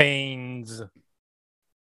 Banes.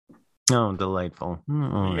 Oh, delightful.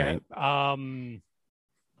 All right.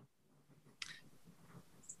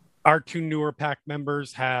 Our two newer pack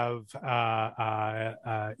members have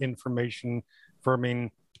information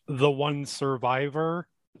affirming the one surviving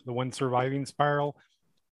spiral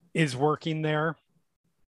is working there.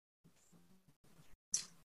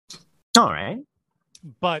 All right.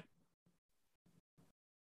 But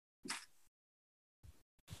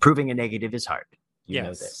proving a negative is hard. You know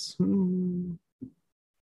this.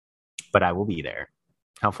 But I will be there.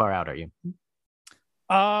 How far out are you?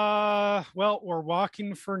 Well, we're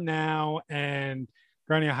walking for now, and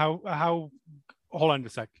Grania, how hold on a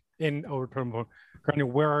sec. Grania,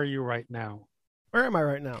 where are you right now? Where am I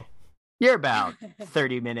right now? You're about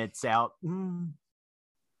 30 minutes out.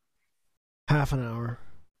 Half an hour.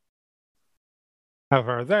 Half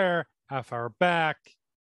hour there, half hour back.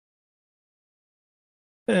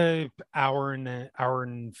 Hour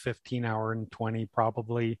and 15, hour and 20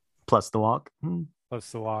 probably. Plus the walk.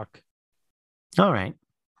 Plus the walk. All right.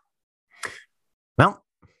 Well,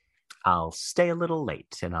 I'll stay a little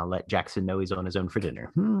late, and I'll let Jackson know he's on his own for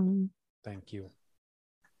dinner. Thank you.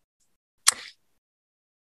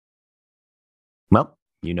 Well,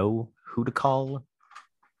 you know who to call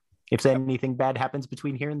if anything bad happens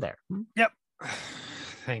between here and there. Yep.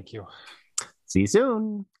 Thank you. See you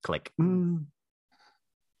soon. Click.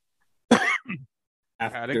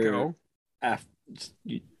 How'd it go?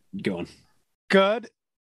 Go on. Good.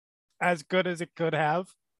 As good as it could have.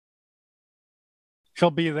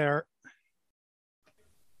 She'll be there.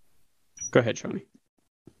 Go ahead, Shawnee.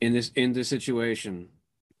 In this situation,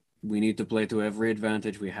 we need to play to every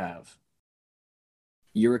advantage we have.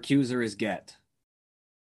 Your accuser is Get.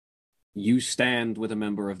 You stand with a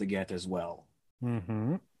member of the Get as well.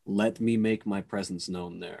 Mm-hmm. Let me make my presence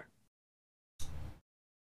known there.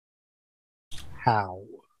 How?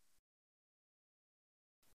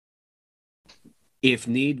 If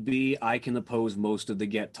need be, I can oppose most of the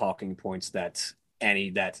Get talking points that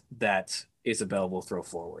Isabel will throw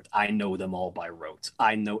forward. I know them all by rote.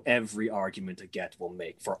 I know every argument a Get will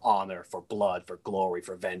make for honor, for blood, for glory,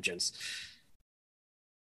 for vengeance.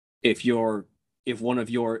 If one of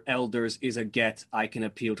your elders is a Get, I can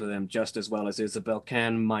appeal to them just as well as Isabel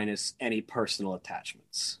can, minus any personal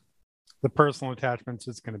attachments. The personal attachments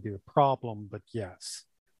is going to be the problem, but yes.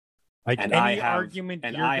 Like And any I have, argument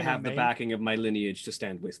and you're I gonna have the make- backing of my lineage to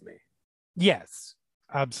stand with me. Yes,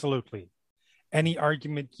 absolutely. Any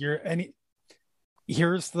argument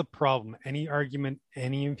here's the problem. Any argument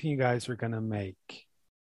any of you guys are going to make,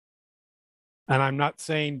 and I'm not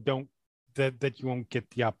saying that you won't get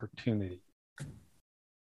the opportunity,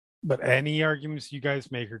 but any arguments you guys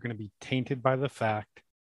make are going to be tainted by the fact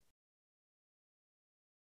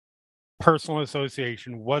personal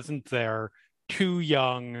association wasn't there, too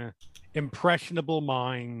young, impressionable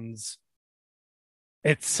minds,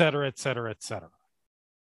 etc., etc., etc.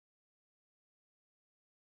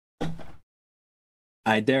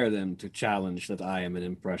 I dare them to challenge that I am an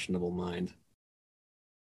impressionable mind.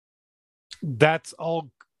 That's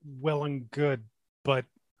all well and good, but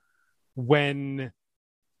when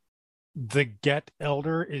the Get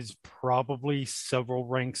Elder is probably several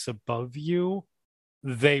ranks above you,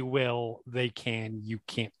 you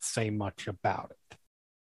can't say much about it.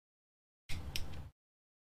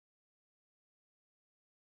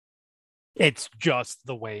 It's just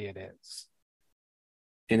the way it is.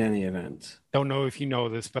 In any event, Don't know if you know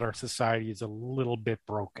this, but our society is a little bit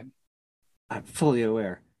broken. I'm fully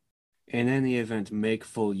aware. In any event, make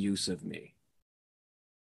full use of me.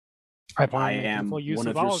 I am one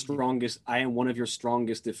of your strongest. I am one of your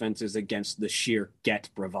strongest defenses against the sheer Get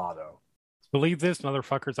bravado. Believe this,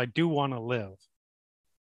 motherfuckers, I do want to live.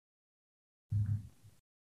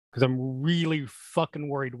 Because I'm really fucking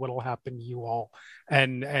worried what'll happen to you all.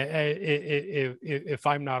 And if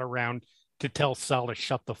I'm not around to tell Sal to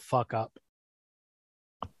shut the fuck up.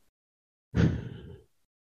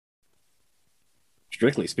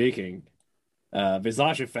 Strictly speaking,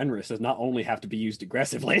 Visage of Fenris does not only have to be used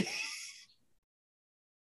aggressively.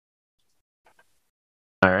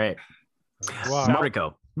 All right. Wow.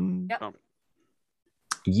 Mariko. Yep.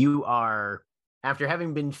 You are, after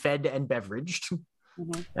having been fed and beveraged,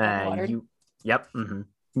 Watered.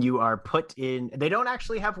 you are put in. They don't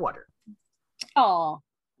actually have water. Oh,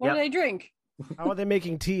 what Yep. do they drink? How are they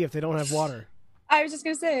making tea if they don't have water? I was just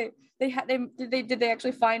gonna say did they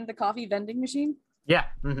actually find the coffee vending machine? Yeah.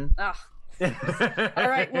 Ah. All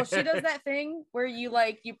right. Well, she does that thing where you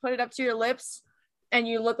put it up to your lips and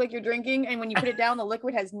you look like you're drinking, and when you put it down, the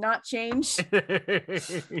liquid has not changed.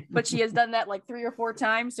 But she has done that like 3 or 4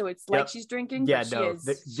 times, so it's like she's drinking. Yeah, but no.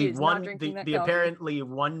 she is not drinking that the coffee. apparently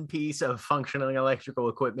one piece of functioning electrical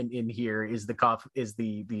equipment in here is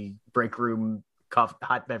the break room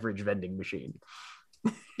hot beverage vending machine.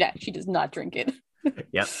 Yeah, she does not drink it.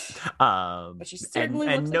 Yep. But she certainly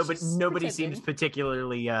and looks like she's nobody pretending. seems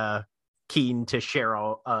particularly keen to share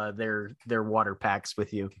all their water packs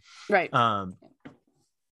with you. Right.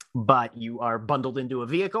 But you are bundled into a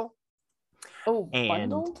vehicle. Oh, and-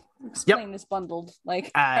 bundled? Explain this bundled.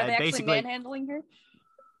 Like, are they actually basically- manhandling her?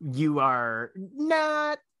 You are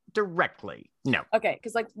not directly. No. Okay,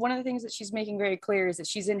 because like one of the things that she's making very clear is that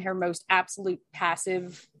she's in her most absolute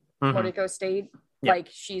passive Mhm. Mordico state. Yep. Like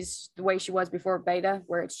she's the way she was before beta,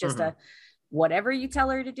 where it's just a whatever you tell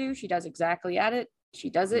her to do, she does exactly at it. She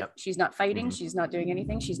does it. Yep. She's not fighting. Mhm. She's not doing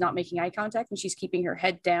anything. She's not making eye contact, and she's keeping her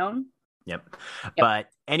head down. Yep. But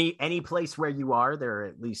any place where you are, there are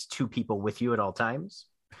at least 2 people with you at all times.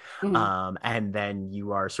 Mhm. And then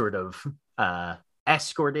you are sort of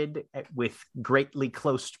escorted with greatly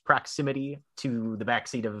close proximity to the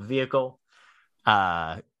backseat of a vehicle.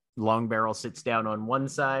 Long Barrel sits down on one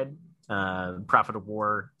side. Prophet of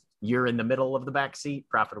War, you're in the middle of the backseat.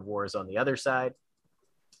 Prophet of War is on the other side.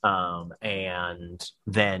 And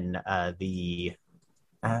then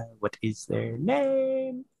what is their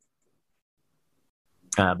name?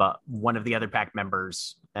 But one of the other pack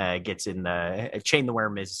members gets in the Chain the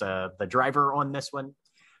Worm is the driver on this one,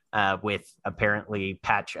 with apparently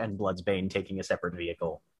Patch and Bloodsbane taking a separate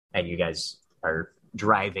vehicle, and you guys are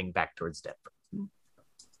driving back towards Denver.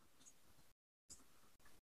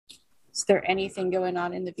 Is there anything going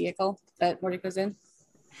on in the vehicle that Mordecai's in?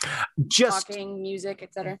 Just talking, music,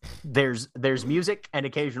 etc. There's music and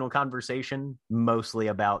occasional conversation, mostly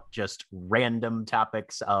about just random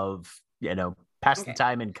topics of, pass the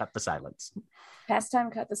time and cut the silence. Pass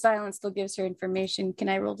time, cut the silence still gives her information. Can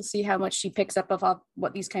I roll to see how much she picks up of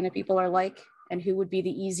what these kind of people are like, and who would be the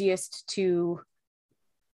easiest to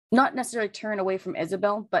not necessarily turn away from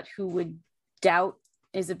Isabel, but who would doubt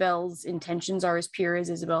Isabel's intentions are as pure as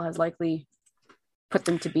Isabel has likely put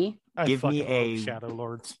them to be? Give me a Shadow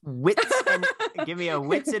Lords. Give me a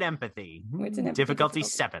wits and empathy. Difficulty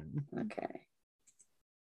 7. Okay.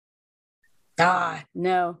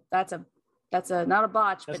 No, that's not a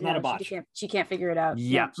botch. That's but not no, a botch. She can't figure it out.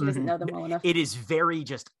 Yeah, she doesn't know them well enough. It is very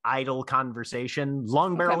just idle conversation.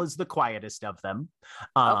 Long Barrel is the quietest of them.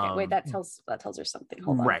 Okay, wait, that tells her something.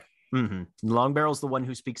 Hold on. Right. Mm-hmm. Long Barrel's the one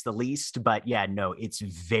who speaks the least, but yeah, no, it's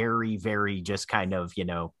very, very just kind of,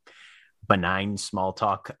 benign small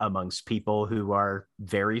talk amongst people who are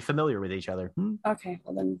very familiar with each other. Okay,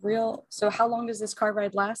 well then so how long does this car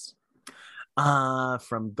ride last?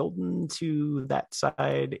 From Golden to that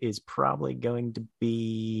side is probably going to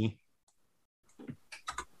be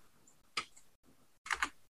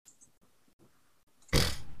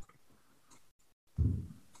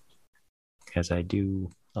because I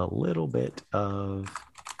do a little bit of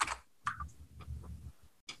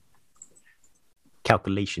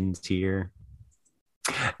calculations here.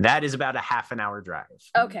 That is about a half an hour drive.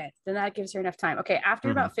 Okay, then that gives her enough time. Okay, after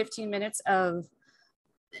about 15 minutes of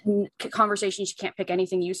conversation she can't pick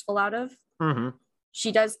anything useful out of,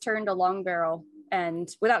 she does turn to Long Barrel, and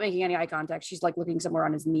without making any eye contact, she's like looking somewhere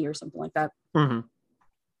on his knee or something like that.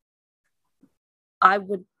 I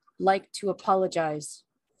would like to apologize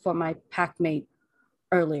for my packmate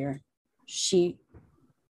earlier. She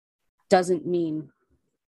doesn't mean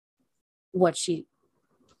what she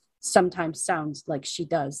sometimes sounds like she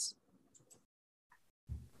does.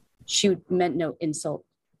 She meant no insult.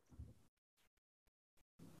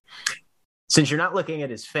 Since you're not looking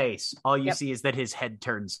at his face, all you see is that his head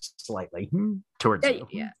turns slightly towards you.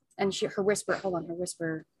 Yeah, and her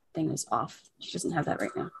whisper thing is off. She doesn't have that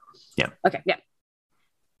right now. Yeah. Okay, yeah.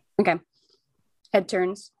 Okay. Head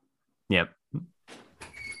turns. Yep.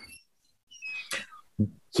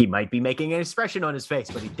 He might be making an expression on his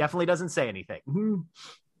face, but he definitely doesn't say anything.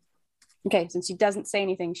 Okay, since she doesn't say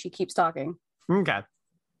anything, she keeps talking. Okay.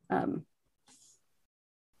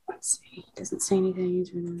 Let's see. Doesn't say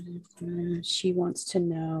anything. She wants to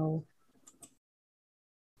know.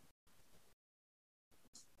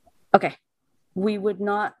 Okay. We would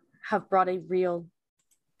not have brought a real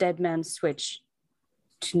dead man's switch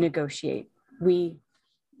to negotiate. We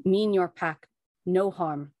mean your pack no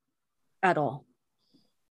harm at all.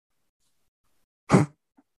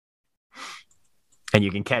 And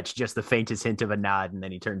you can catch just the faintest hint of a nod, and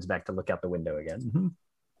then he turns back to look out the window again.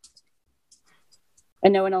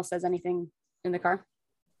 And no one else says anything in the car?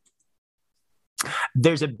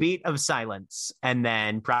 There's a beat of silence, and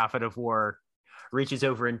then Prophet of War reaches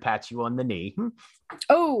over and pats you on the knee.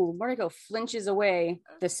 Oh, Mordecai flinches away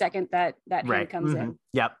the second that hand comes in.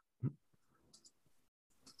 Yep.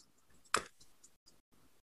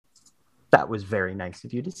 That was very nice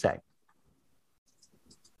of you to say.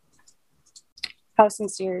 How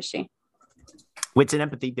sincere is she? Wits and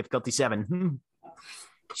empathy, difficulty 7.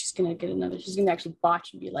 She's gonna get another. She's gonna actually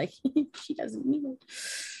botch and be like, she doesn't mean it.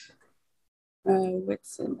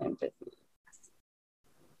 Wits and empathy.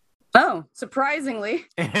 Oh, surprisingly,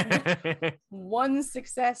 1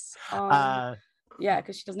 success. Because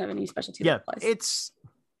she doesn't have any specialty. Yeah,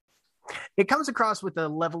 it comes across with a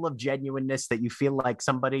level of genuineness that you feel like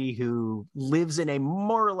somebody who lives in a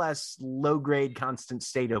more or less low-grade constant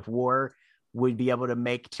state of war would be able to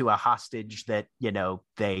make to a hostage that,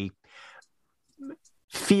 they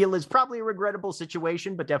feel is probably a regrettable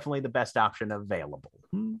situation, but definitely the best option available.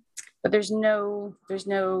 But there's no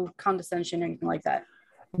condescension or anything like that.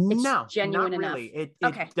 It's no, genuine not enough. Really.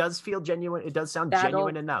 It does feel genuine. It does sound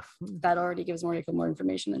genuine enough. That already gives Mordecai more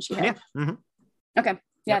information than she had. Yeah. Okay.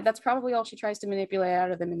 Yeah, that's probably all she tries to manipulate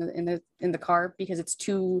out of them in the car, because it's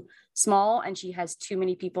too small and she has too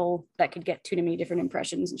many people that could get too many different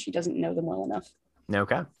impressions, and she doesn't know them well enough.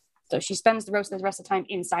 Okay. So she spends the rest of the time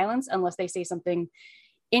in silence unless they say something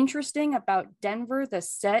interesting about Denver, the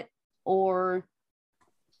set, or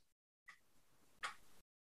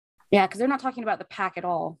because they're not talking about the pack at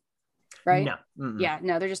all. right? No. Mm-mm. Yeah,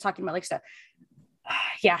 no, they're just talking about like stuff.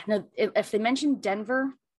 Yeah, no, if they mention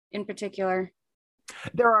Denver in particular.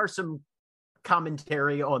 There are some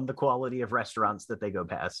commentary on the quality of restaurants that they go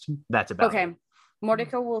past. That's about Okay. it.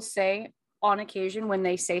 Mordecai will say on occasion when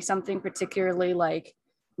they say something particularly like,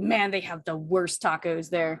 man, they have the worst tacos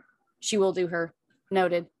there. She will do her.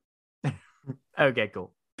 Noted. Okay,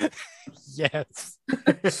 cool. Yes.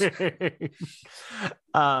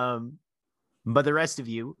 But the rest of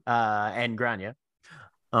you, and Grania,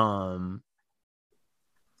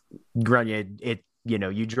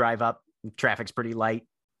 you drive up, traffic's pretty light,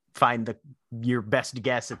 find your best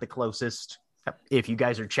guess at the closest. If you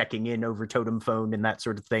guys are checking in over totem phone and that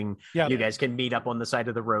sort of thing, you guys can meet up on the side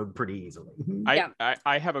of the road pretty easily.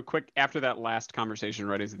 I have a quick, after that last conversation,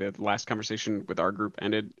 right as the last conversation with our group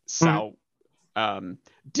ended, Sal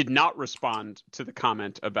did not respond to the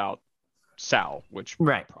comment about Sal, which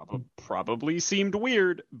probably seemed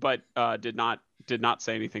weird, but did not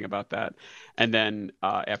say anything about that. And then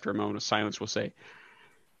after a moment of silence, we'll say,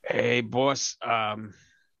 "Hey, boss, I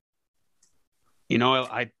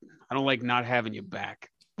don't like not having you back,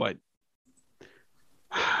 but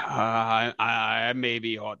I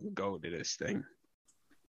maybe oughtn't go to this thing."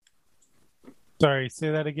 Sorry,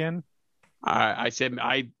 say that again. I said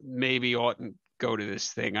I maybe oughtn't go to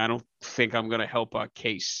this thing. I don't think I'm going to help our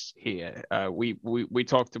case here. We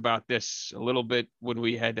talked about this a little bit when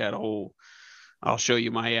we had that whole "I'll show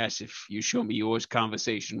you my ass if you show me yours"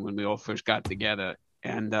 conversation when we all first got together.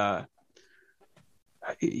 And I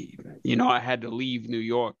had to leave New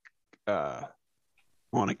York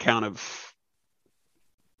on account of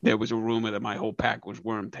there was a rumor that my whole pack was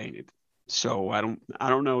worm tainted. So I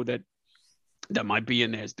don't know that my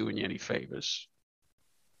being there is doing you any favors.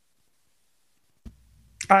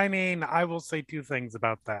 I mean, I will say two things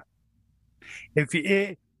about that. If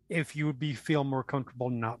you would feel more comfortable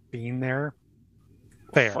not being there,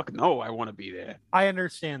 fair. Fuck no, I want to be there. I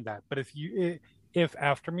understand that, but if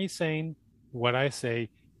after me saying what I say,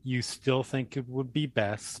 you still think it would be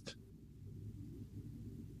best,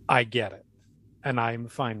 I get it, and I'm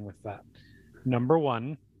fine with that. Number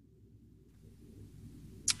one,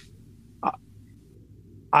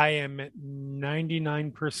 I am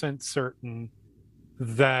 99% certain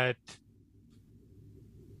that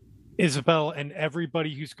Isabel and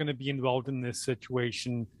everybody who's going to be involved in this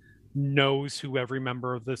situation knows who every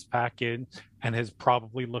member of this pack is and has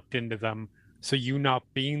probably looked into them. So you not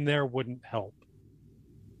being there wouldn't help.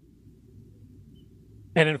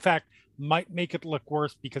 And in fact, might make it look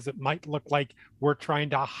worse because it might look like we're trying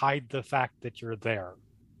to hide the fact that you're there.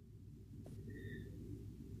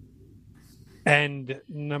 And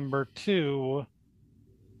number two,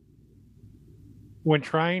 when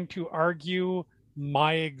trying to argue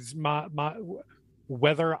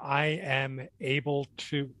whether I am able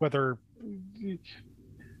to, whether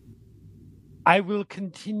I will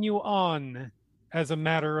continue on as a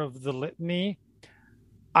matter of the litany,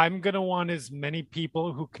 I'm going to want as many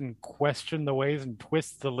people who can question the ways and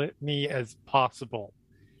twist the litany as possible.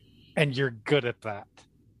 And you're good at that.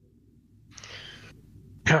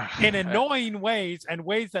 In annoying ways and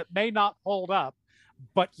ways that may not hold up.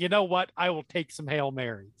 But you know what? I will take some Hail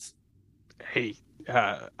Marys. Hey,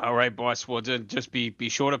 all right, boss. Well, just be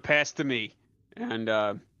sure to pass to me.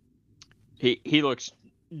 And he looks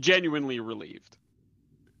genuinely relieved.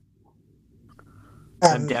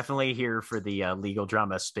 I'm definitely here for the legal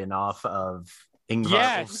drama spin-off of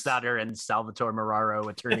Ingvar Ulfstadter and Salvatore Marraro,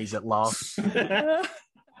 attorneys at law.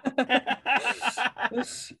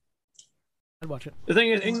 I'd watch it. The thing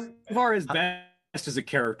is, Ingvar is best as a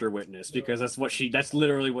character witness because that's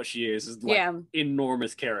literally what she is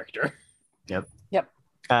enormous character. Yep.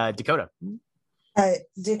 Dakota.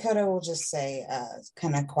 Dakota will just say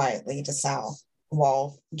kind of quietly to Sal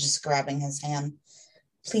while just grabbing his hand,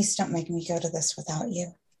 "Please don't make me go to this without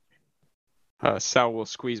you." Sal will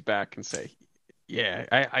squeeze back and say, "Yeah,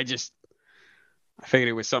 I figured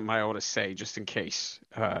it was something I ought to say just in case.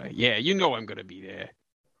 Yeah, you know I'm going to be there.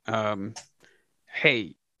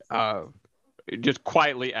 Hey, just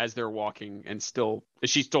quietly as they're walking and still, is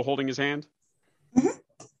she still holding his hand?"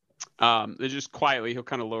 Mm-hmm. Just quietly, he'll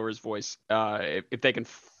kind of lower his voice. If they can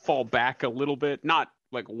fall back a little bit, not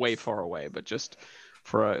like way far away, but just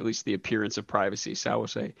for at least the appearance of privacy, Sal will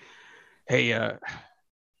say, "Hey,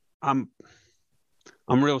 I'm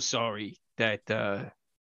real sorry that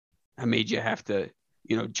I made you have to,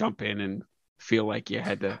 jump in and feel like you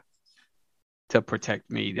had to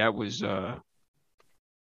protect me. That was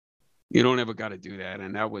you don't ever got to do that,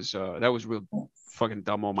 and that was real fucking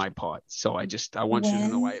dumb on my part. So I want you to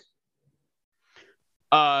know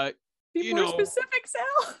Be more specific,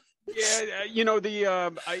 Sal. Yeah,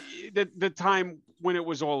 the time when it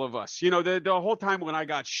was all of us. The whole time when I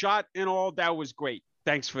got shot and all, that was great.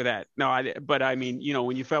 Thanks for that. No, but I mean,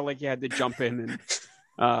 when you felt like you had to jump in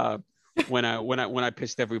and when I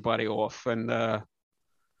pissed everybody off, and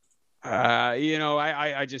I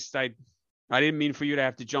didn't mean for you to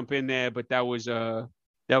have to jump in there, but that was a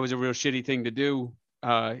real shitty thing to do,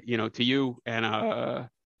 to you, and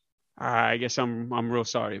I guess I'm real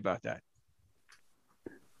sorry about that.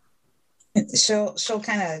 She'll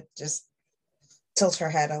kind of just tilt her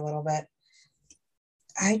head a little bit.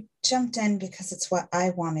 I jumped in because it's what I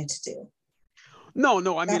wanted to do. No,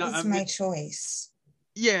 I that mean, was my choice.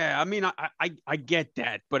 Yeah, I mean, I get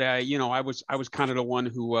that, but I was kind of the one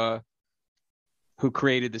who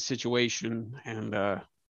created the situation, and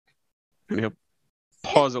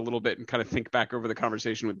pause a little bit and kind of think back over the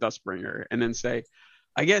conversation with Dustbringer, and then say,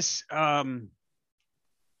 I guess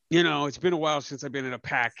it's been a while since I've been in a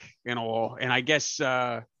pack and all, and I guess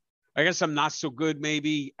I'm not so good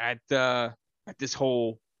maybe at this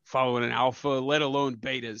whole following an alpha, let alone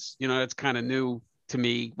betas. That's kind of new to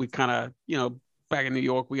me. We kind of, back in New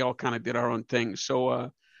York, we all kind of did our own thing.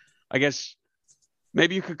 So I guess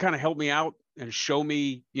maybe you could kind of help me out and show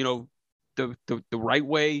me, the right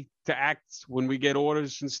way to act when we get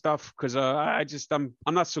orders and stuff. Because I'm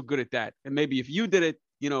not so good at that. And maybe if you did it,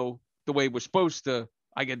 the way we're supposed to,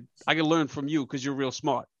 I could learn from you because you're real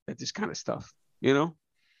smart at this kind of stuff.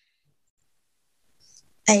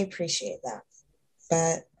 I appreciate that,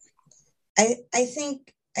 but I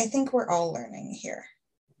think we're all learning here.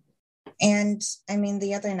 And I mean,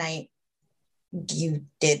 the other night you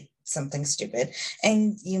did something stupid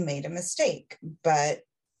and you made a mistake, but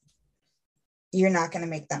you're not going to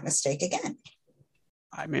make that mistake again.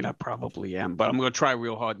 I mean, I probably am, but I'm going to try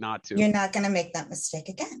real hard not to. You're not going to make that mistake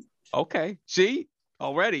again. Okay. See,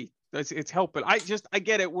 already it's helping. I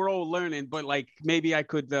get it. We're all learning, but like maybe I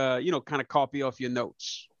could, kind of copy off your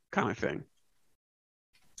notes kind of thing.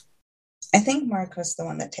 I think Mark was the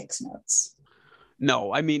one that takes notes.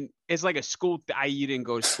 No, I mean, it's like a school. You didn't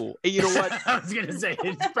go to school. You know what? I was going to say,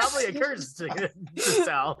 it's probably a curse to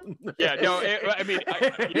Sal. Yeah, no, I mean.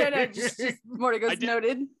 Just Morty goes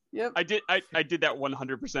noted. Yep. I did that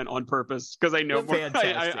 100% on purpose because I know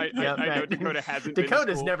Fantastic. I know Dakota hasn't.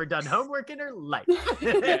 Dakota's never done homework in her life.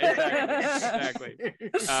 Exactly.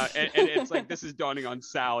 And it's like this is dawning on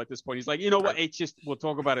Sal at this point. He's like, what? It's just we'll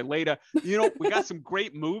talk about it later. We got some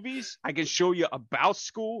great movies I can show you about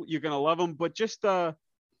school. You're gonna love them, but just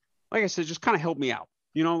like I said, just kind of help me out.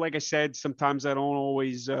 Like I said, sometimes I don't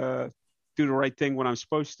always do the right thing when I'm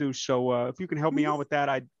supposed to. So if you can help me out with that,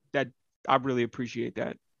 I really appreciate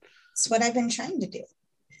that. It's what I've been trying to do.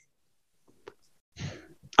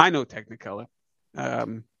 I know Technicolor.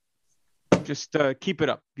 Just keep it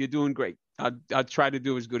up. You're doing great. I'll try to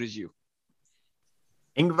do as good as you.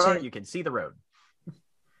 Ingvar, you can see the road.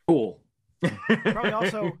 Cool. Probably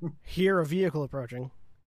also hear a vehicle approaching.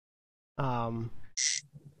 Unlike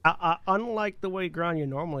the way Grania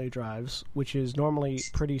normally drives, which is normally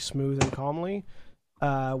pretty smooth and calmly,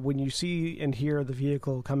 when you see and hear the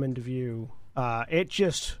vehicle come into view, it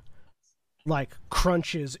just like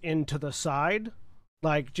crunches into the side,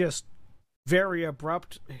 like just very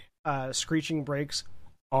abrupt screeching brakes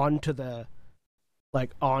onto the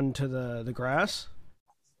grass.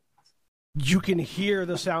 You can hear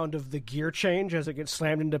the sound of the gear change as it gets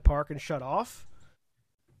slammed into park and shut off.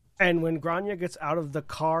 And when Grania gets out of the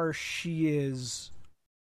car, she is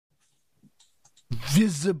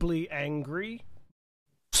visibly angry,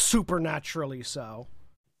 supernaturally so,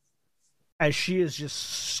 as she is just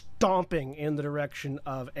stomping in the direction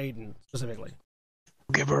of Aiden, specifically.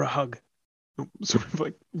 Give her a hug. Sort of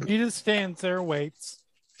like He just stands there, waits.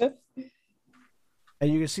 And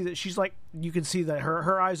you can see that she's like, you can see that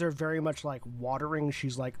her eyes are very much like watering.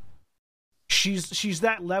 She's like, she's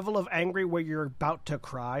that level of angry where you're about to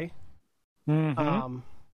cry. Mm-hmm.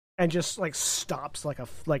 And just like stops like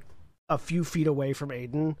a few feet away from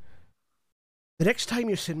Aiden. The next time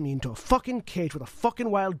you send me into a fucking cage with a fucking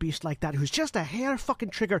wild beast like that who's just a hair fucking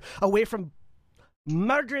trigger away from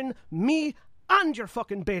murdering me and your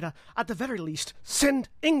fucking beta, at the very least, send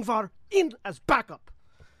Ingvar in as backup.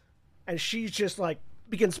 And she's just like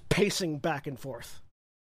begins pacing back and forth.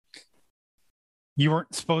 You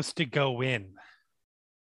weren't supposed to go in.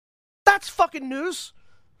 That's fucking news.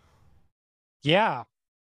 Yeah.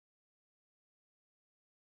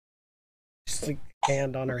 Just like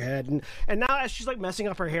hand on her head, and now as she's like messing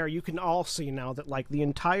up her hair, you can all see now that like the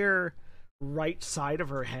entire right side of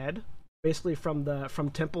her head, basically from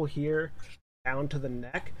temple here down to the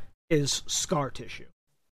neck, is scar tissue,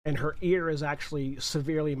 and her ear is actually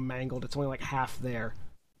severely mangled. It's only like half there.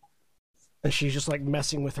 And she's just like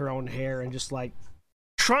messing with her own hair and just like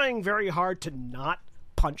trying very hard to not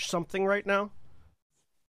punch something right now.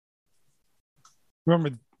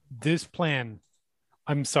 Remember, this plan,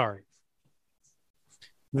 I'm sorry.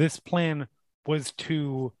 This plan was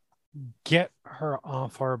to get her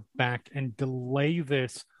off our back and delay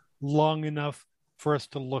this long enough for us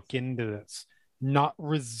to look into this, not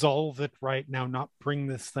resolve it right now, not bring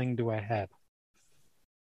this thing to a head.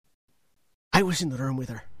 I was in the room with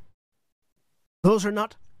her. Those are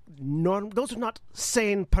not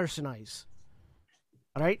sane person eyes.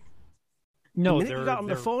 All right? No, the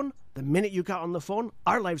minute you got on the phone,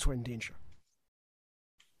 our lives were in danger.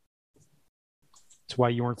 That's why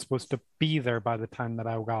you weren't supposed to be there by the time that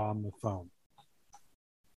I got on the phone.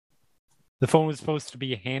 The phone was supposed to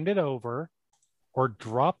be handed over or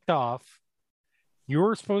dropped off. You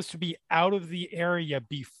were supposed to be out of the area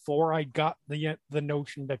before I got the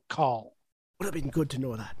notion to call. Would have been good to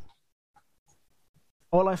know that.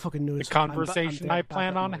 All I fucking knew is the conversation I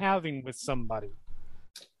plan on having with somebody.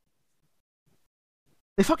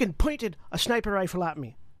 They fucking pointed a sniper rifle at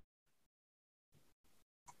me.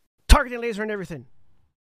 Targeting laser and everything.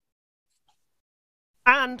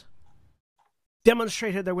 And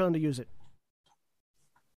demonstrated they're willing to use it.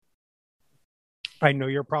 I know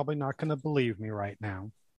you're probably not going to believe me right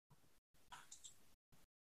now.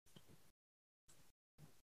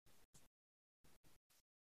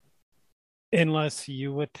 Unless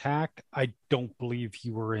you attacked, I don't believe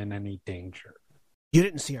you were in any danger. You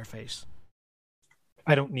didn't see her face.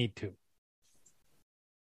 I don't need to.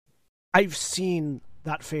 I've seen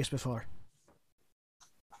that face before.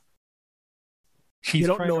 She's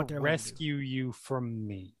don't trying know what to they're rescue you from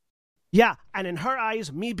me. Yeah, and in her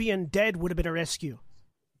eyes, me being dead would have been a rescue.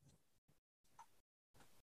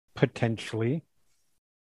 Potentially.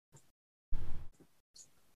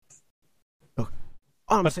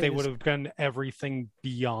 But they would have done everything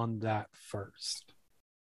beyond that first.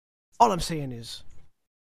 All I'm saying is,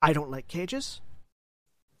 I don't like cages.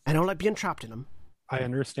 I don't like being trapped in them. I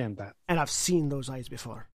understand that. And I've seen those eyes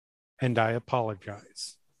before. And I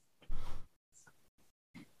apologize.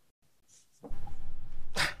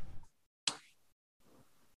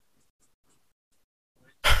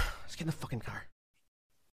 Let's get in the fucking car.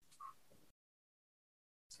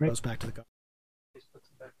 Goes back to the car.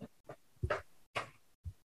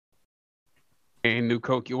 Hey, New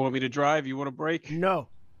Coke, you want me to drive? You want a break? No.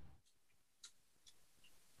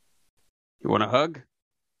 You want a hug?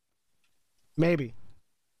 Maybe.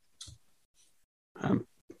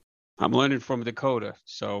 I'm learning from Dakota,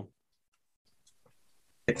 so.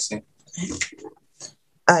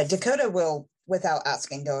 Dakota will, without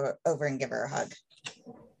asking, go over and give her a hug.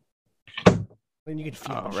 And you can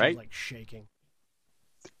feel All she's right. like shaking.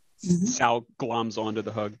 Sal gloms onto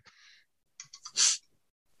the hug.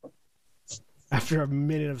 After a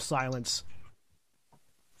minute of silence,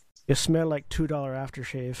 you smell like $2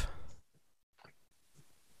 aftershave.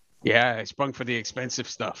 Yeah, I sprung for the expensive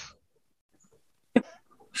stuff.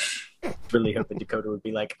 Really hoping Dakota would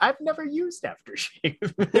be like, I've never used aftershave.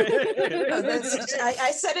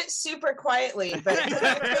 I said it super quietly, but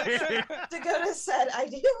Dakota said, I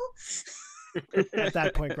do. At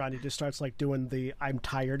that point, Granny just starts like doing the I'm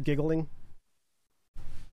tired giggling.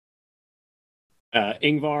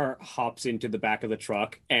 Ingvar hops into the back of the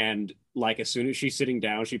truck, and like as soon as she's sitting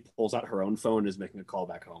down, she pulls out her own phone and is making a call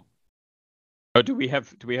back home. Oh, do we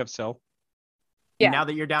have cell? Yeah. Now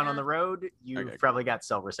that you're down on the road, you've Okay, probably got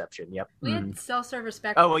cell reception. Yep. We had cell service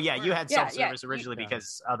back. Oh, well, yeah, you had Yeah, cell service yeah. originally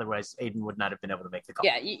because otherwise Aiden would not have been able to make the call.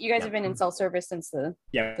 Yeah, you guys have been in cell service since the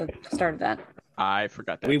start of that. I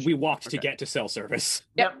forgot that. We walked to Okay. get to cell service.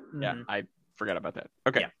 Yep. Yeah, I forgot about that.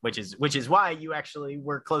 Okay. Yeah, which is why you actually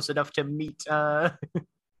were close enough to meet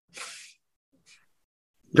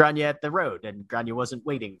Grania at the road, and Grania wasn't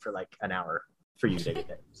waiting for like an hour for you to get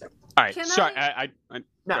there. So. All right. Can Sorry. I- No,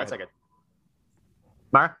 go it's ahead. okay.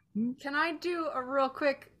 Mara? Can I do a real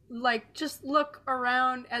quick, like, just look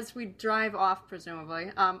around as we drive off,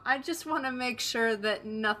 presumably? I just want to make sure that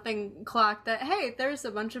nothing clocked that, hey, there's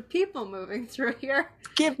a bunch of people moving through here.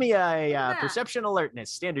 Give me a Yeah. perception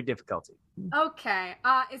alertness, standard difficulty. Okay,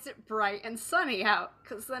 is it bright and sunny out?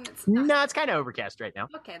 Because then it's not. No, it's kind of overcast right now.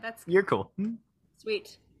 Okay, that's You're cool.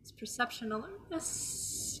 sweet. It's perception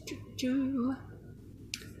alertness. Doo-doo.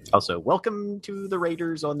 Also, welcome to the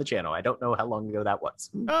Raiders on the channel. I don't know how long ago that was.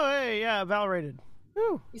 Oh, hey, yeah, Val rated.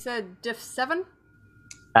 Woo. You said diff 7?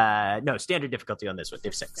 No, standard difficulty on this one,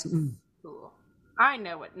 diff 6. Cool. I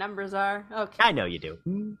know what numbers are. Okay. I know you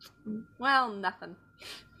do. Well, nothing.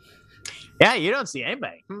 Yeah, you don't see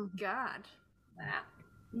anybody. God. Ah.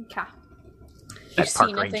 Okay. You That see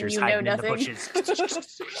park nothing, ranger's you know hiding in the nothing.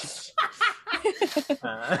 bushes.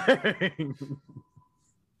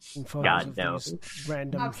 And photos God, of no. these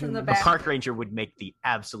random Cops in the humans. A back. park ranger would make the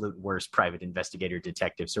absolute worst private investigator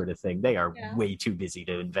detective sort of thing. They are Yeah. way too busy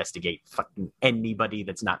to investigate fucking anybody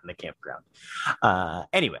that's not in the campground.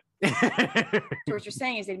 Anyway. So what you're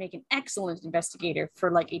saying is they'd make an excellent investigator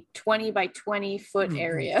for like a 20 by 20 foot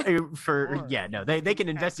area. They can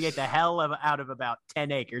investigate the hell out of about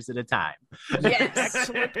 10 acres at a time. Yes.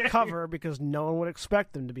 Excellent cover because no one would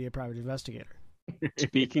expect them to be a private investigator.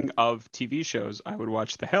 Speaking of TV shows, I would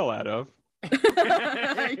watch the hell out of.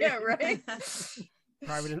 Yeah, right.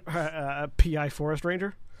 Private PI forest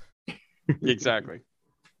ranger. Exactly.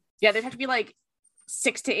 Yeah, there'd have to be like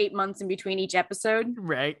 6 to 8 months in between each episode,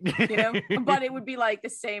 Right. you know, but it would be like the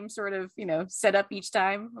same sort of, you know, setup each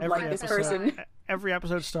time. Of like this person. Every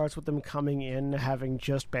episode starts with them coming in, having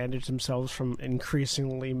just bandaged themselves from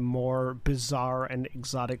increasingly more bizarre and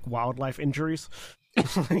exotic wildlife injuries.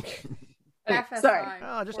 Like, Okay, sorry.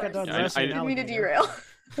 oh, I just got done Yeah, wrestling. I an Didn't mean to alligator. derail.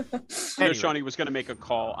 I know Anyway. Shawnee was going to make a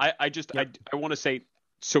call. I want to say,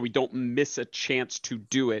 so we don't miss a chance to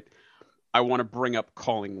do it, I want to bring up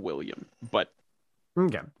calling William. But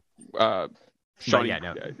Okay. Shawnee, yeah,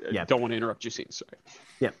 no. Yeah. don't want to interrupt your scene.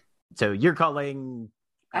 Sorry. So you're calling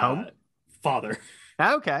home? Father.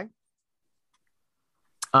 Okay.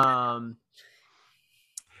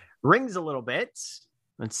 Rings a little bit.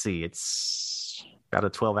 Let's see. It's about a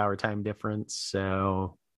 12-hour time difference.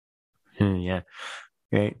 So, yeah.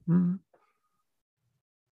 Okay.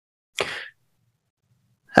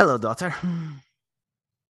 Hello, daughter.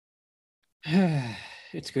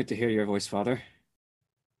 It's good to hear your voice, Father.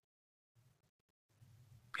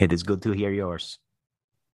 It is good to hear yours.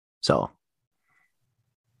 So,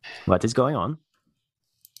 what is going on?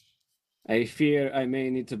 I fear I may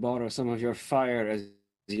need to borrow some of your fire as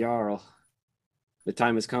Jarl. The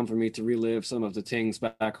time has come for me to relive some of the things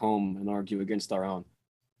back home and argue against our own.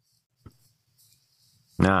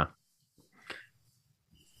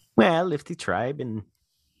 Well, if the tribe in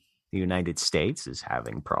the United States is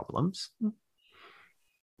having problems,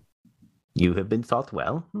 you have been taught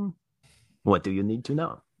well. What do you need to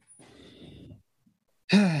know?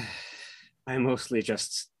 I mostly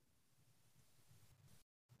just...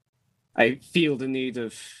 I feel the need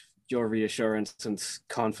of your reassurance and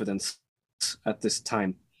confidence at this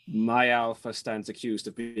time. My alpha stands accused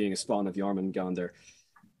of being a spawn of Jormungandr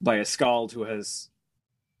by a skald who has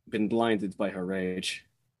been blinded by her rage.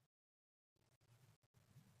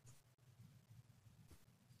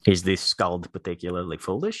 Is this skald particularly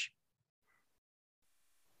foolish?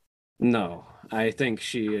 No, I think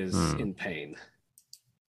she is in pain.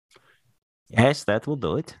 Yes, that will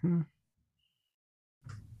do it.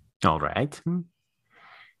 All right.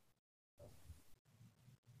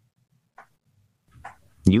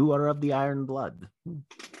 You are of the iron blood.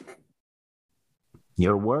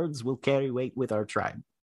 Your words will carry weight with our tribe.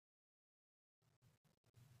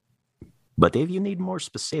 But if you need more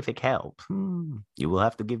specific help, you will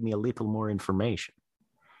have to give me a little more information.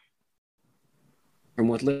 From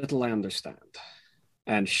what little I understand,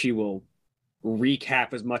 and she will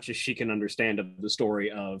recap as much as she can understand of the story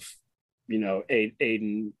of, you know,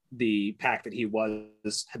 Aiden, the pack that he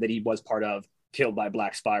was part of, killed by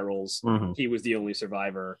black spirals. He was the only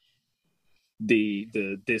survivor.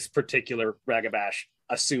 This particular Ragabash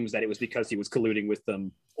assumes that it was because he was colluding with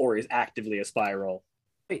them or is actively a spiral.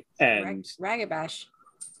 Wait, And Ragabash.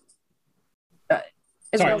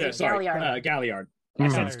 Galliard.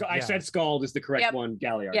 I said Scald is the correct one.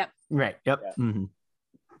 Galliard. Yep. Right. Yep.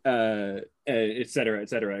 Yeah. Et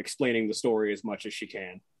cetera, explaining the story as much as she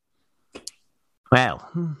can.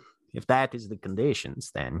 Well, if that is the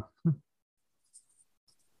conditions, then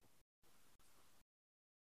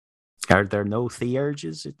are there no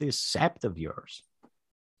theurges at this sept of yours?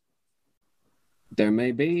 There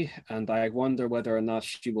may be, and I wonder whether or not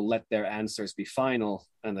she will let their answers be final,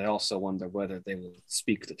 and I also wonder whether they will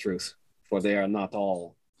speak the truth, for they are not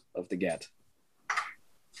all of the Get.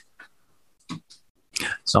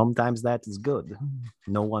 Sometimes that is good.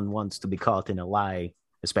 No one wants to be caught in a lie,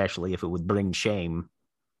 especially if it would bring shame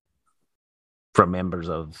from members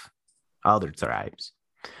of other tribes.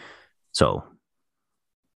 So,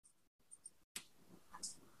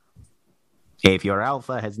 if your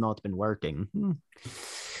alpha has not been working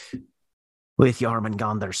with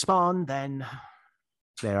Jormungandr spawn, then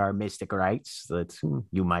there are mystic rites that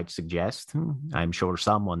you might suggest. I'm sure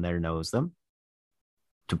someone there knows them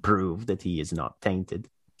to prove that he is not tainted.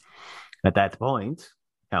 At that point,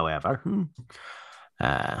 however,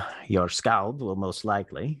 your skald will most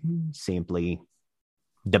likely simply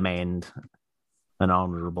demand an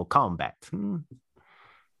honorable combat.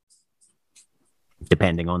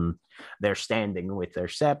 Depending on their standing with their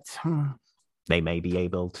sept, they may be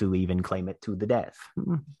able to even claim it to the death.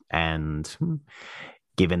 And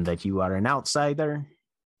given that you are an outsider,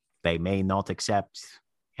 they may not accept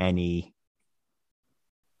any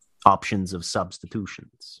options of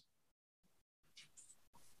substitutions.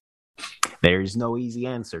 There is no easy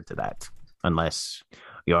answer to that, unless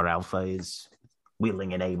your alpha is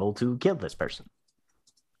willing and able to kill this person.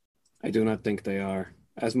 I do not think they are.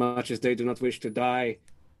 As much as they do not wish to die,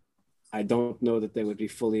 I don't know that they would be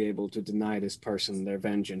fully able to deny this person their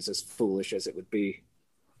vengeance, as foolish as it would be.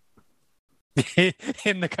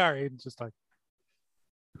 In the car, Aiden's just like,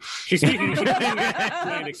 She's speaking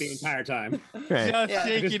Icelandic the entire time. Right. just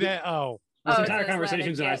shaking it. Oh, This Oh, entire it's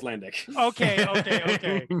conversation's in Icelandic, Icelandic.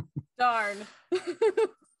 okay. Darn.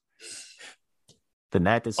 Then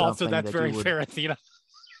that is something Also, that's that very you would, fair, Athena.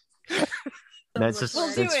 That's just, We'll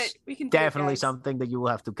do that's it. We can do it, definitely guys. something that you will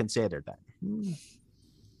have to consider. Then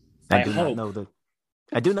I I do hope. not know the.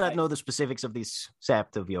 I do not know the specifics of this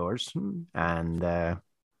sept of yours, and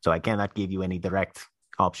so I cannot give you any direct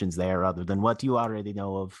options there, other than what you already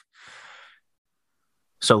know of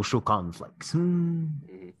social conflicts.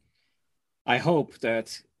 I hope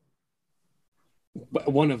that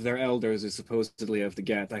one of their elders is supposedly of the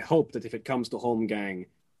Get. I hope that if it comes to Holmgang,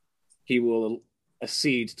 he will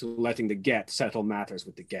accede to letting the Get settle matters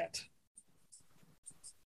with the Get.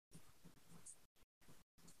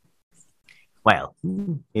 Well,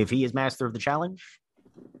 if he is master of the challenge,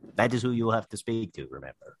 that is who you will have to speak to,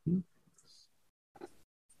 remember.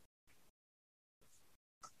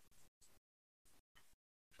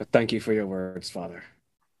 But thank you for your words, Father.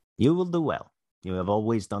 You will do well. You have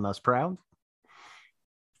always done us proud.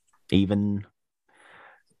 Even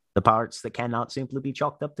the parts that cannot simply be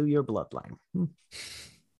chalked up to your bloodline.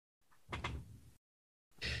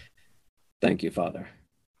 Thank you, Father.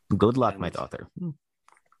 Good luck, my And- daughter.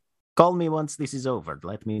 Call me once this is over.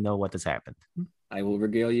 Let me know what has happened. I will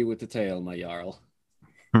regale you with the tale, my Jarl.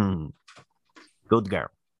 Good girl.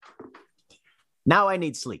 Now I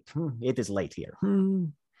need sleep. It is late here.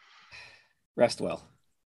 Rest well.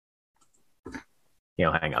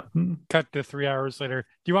 Hang up. Cut to 3 hours later.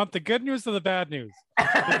 Do you want the good news or the bad news?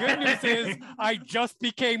 The good news is I just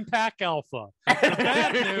became Pack Alpha. The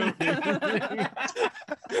bad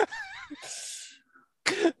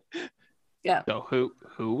news. Yeah. So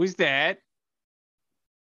who was that?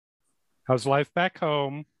 How's life back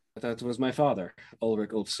home? That was my father, Ulrich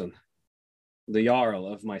Ulfsson, the Jarl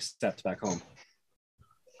of my sept back home.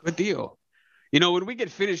 Good deal. You know, when we get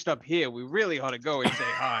finished up here, we really ought to go and say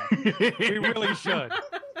hi. We really should.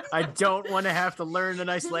 I don't want to have to learn an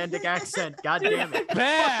Icelandic accent. God damn it.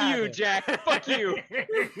 Bad. Fuck you, Jack. Fuck you.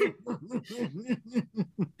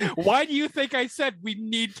 Why do you think I said we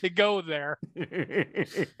need to go there?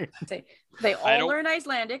 They I all don't- learn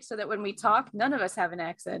Icelandic so that when we talk, none of us have an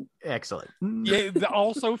accent. Excellent. Yeah,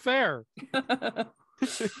 also fair.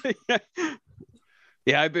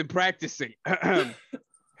 Yeah, I've been practicing.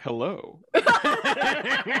 Hello.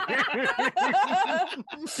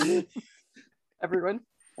 Everyone.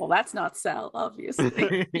 Well, that's not Sal,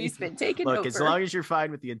 obviously. He's been taken Look, over. as long as you're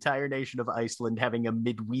fine with the entire nation of Iceland having a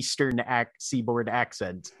Midwestern seaboard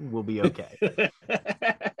accent, we'll be okay.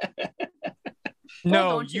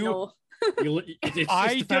 No, don't you know?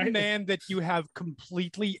 I demand that you have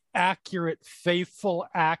completely accurate, faithful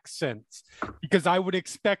accents because I would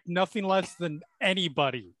expect nothing less than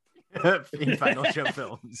anybody. In Final Show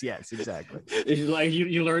films. Yes, exactly. It's like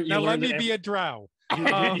you learn. Now let me be a drow. You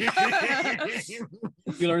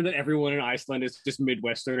learn that everyone in Iceland is just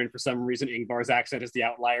Midwestern, and for some reason, Ingvar's accent is the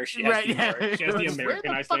outlier. She has the American Where the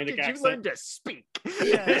Icelandic fuck did accent. you learn to speak?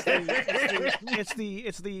 Yeah,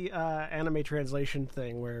 it's the anime translation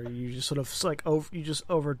thing where you just sort of you just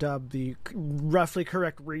overdub the roughly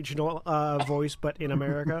correct regional voice, but in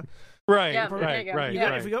America. Right, Yeah, there right, you go. right, You Yeah.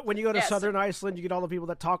 get- right. if you go, when you go to Yes. Southern Iceland, you get all the people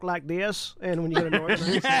that talk like this, and when you go to Northern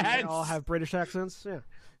Iceland, they all have British accents. Yeah.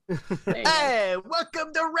 There you go. Hey,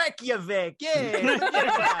 welcome to Reykjavik. Yeah.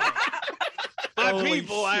 My Holy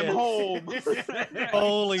people, I'm shit. home.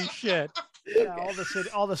 Holy shit. Yeah,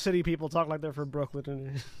 all the city people talk like they're from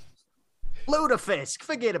Brooklyn. Ludafisk,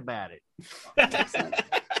 forget about it.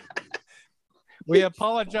 We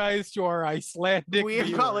apologize to our Icelandic We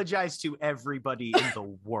viewers. apologize to everybody in the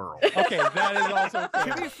world. Okay, that is also To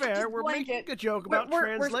fair. be fair, we're Blanket. making a joke about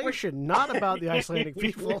We're- translation, not about the Icelandic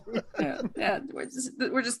people. Yeah,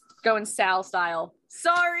 we're just going Sal style.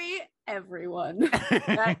 Sorry, everyone.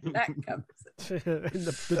 that covers it. In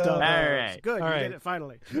the dub. All right. Good, All you right. did it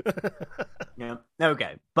finally. Yeah.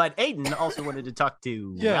 Okay. But Aiden also wanted to talk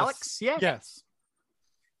to Yes. Alex. Yeah. Yes.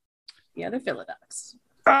 The other Philodox.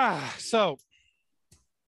 So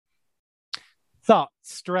thoughts,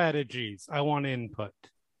 strategies. I want input.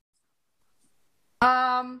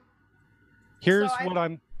 Here's So what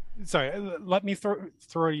I'm sorry, let me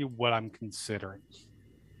throw you what I'm considering.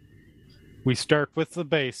 We start with the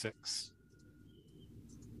basics.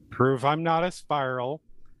 Prove I'm not a spiral.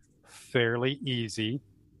 Fairly easy.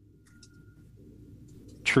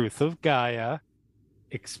 Truth of Gaia.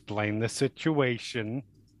 Explain the situation.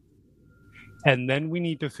 And then we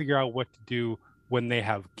need to figure out what to do when they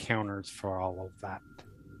have counters for all of that.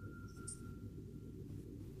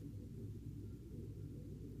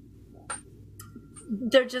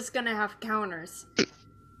 They're just gonna have counters.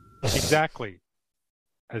 Exactly.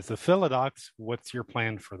 As the Philodox, what's your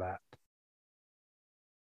plan for that?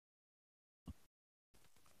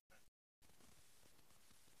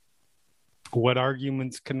 What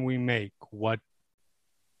arguments can we make? What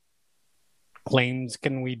claims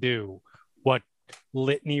can we do? What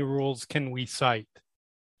litany rules can we cite?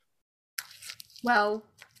 Well,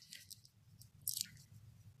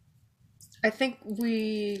 I think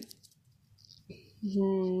we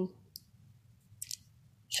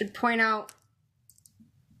should point out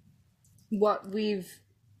what we've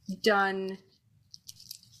done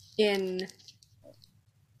in...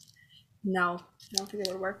 No, I don't think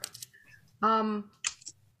it would work.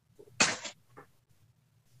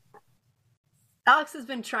 Alex has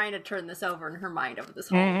been trying to turn this over in her mind over this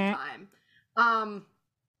whole time.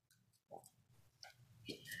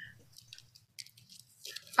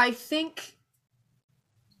 I think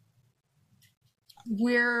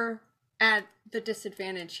we're at the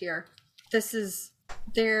disadvantage here. This is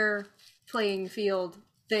their playing field.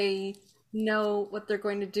 They know what they're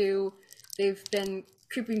going to do. They've been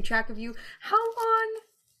keeping track of you. How long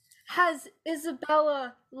has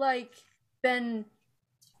Isabella, been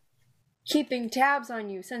keeping tabs on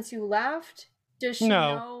you since you left? Does she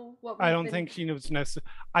know what we've I don't think she knows necessarily.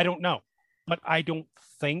 I don't know. But I don't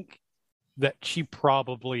think that she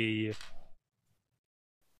probably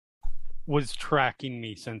was tracking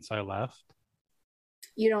me since I left.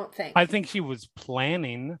 You don't think? I think she was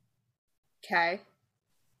planning. Okay.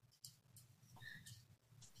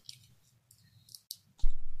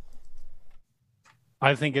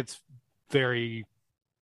 I think it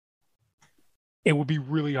would be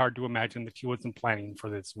really hard to imagine that she wasn't planning for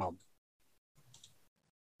this moment.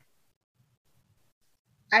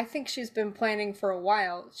 I think she's been planning for a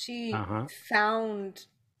while. She found,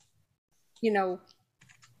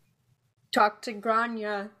 talked to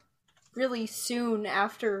Grania really soon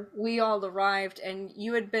after we all arrived, and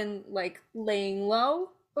you had been, laying low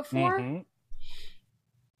before?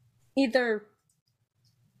 Either...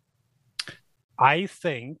 I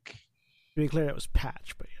think... To be clear, it was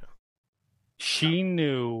Patch, but yeah. She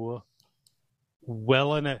knew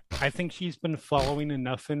well enough. I think she's been following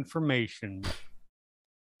enough information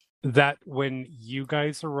that when you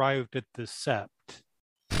guys arrived at the Sept,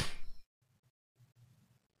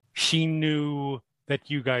 she knew that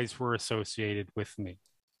you guys were associated with me.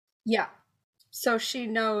 Yeah. So she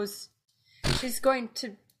knows she's going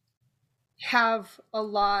to have a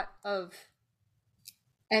lot of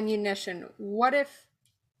ammunition. What if...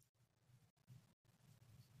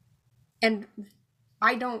 And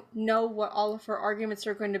I don't know what all of her arguments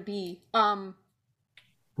are going to be.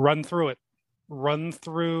 Run through it. Run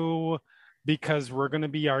through, because we're going to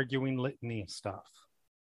be arguing litany stuff.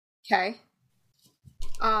 Okay.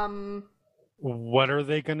 What are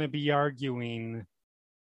they going to be arguing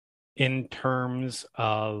in terms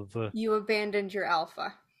of... You abandoned your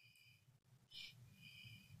alpha.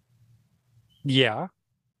 Yeah.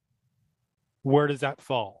 Where does that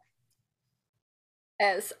fall?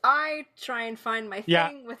 As I try and find my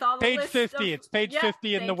thing with all the page list 50. It's page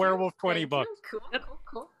 50 in the Werewolf 20 book.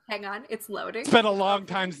 Cool. Hang on, it's loading. It's been a long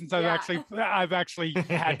time since I've actually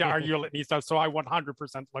had to argue litany stuff, so I 100%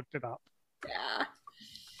 looked it up. Yeah.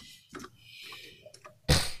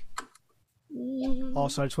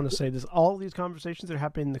 Also, I just want to say this: all these conversations that are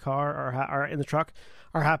happening in the car are in the truck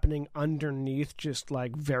are happening underneath just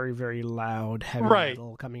very, very loud heavy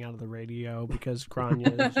metal coming out of the radio, because Grania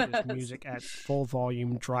is just music at full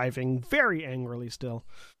volume, driving very angrily still.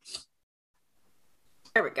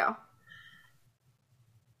 There we go.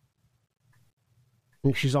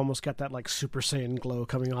 And she's almost got that Super Saiyan glow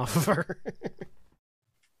coming off of her.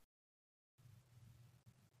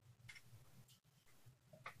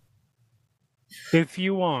 If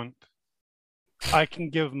you want, I can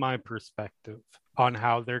give my perspective on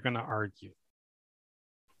how they're going to argue.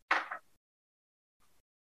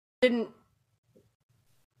 Didn't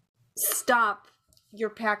stop your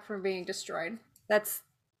pack from being destroyed. That's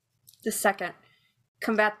the second.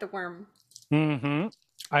 combat the worm. Mm-hmm.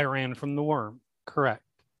 I ran from the worm. Correct.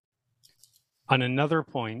 On another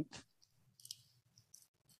point,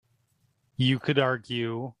 you could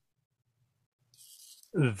argue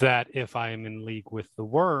that if I am in league with the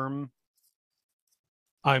worm,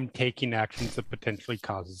 I'm taking actions that potentially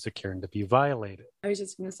causes a cairn to be violated. I was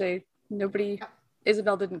just going to say,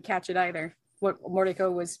 Isabel didn't catch it either. What Mordecai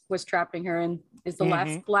was trapping her in is the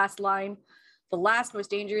last line. The last most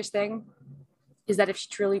dangerous thing is that if she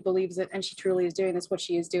truly believes it and she truly is doing this, what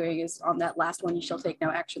she is doing is on that last one, you shall take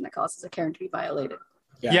no action that causes a cairn to be violated.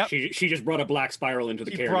 Yeah, she just brought a black spiral into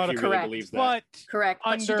the cairn. If she really believes that. But correct.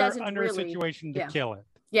 But she doesn't under really, a situation to kill it.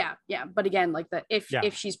 Yeah. But again, like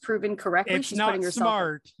if she's proven correctly, it's she's not putting herself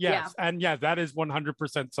smart. Yes, and that is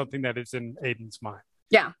 100% something that is in Aiden's mind.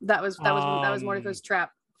 Yeah, that was Mordecai's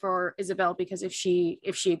trap for Isabel, because if she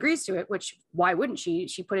agrees to it, which why wouldn't she?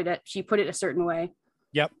 She put it a certain way.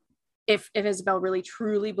 Yep. If Isabel really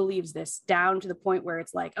truly believes this down to the point where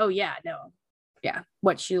it's like, oh yeah, no, yeah,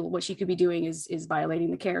 what she could be doing is violating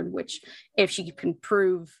the cairn, which if she can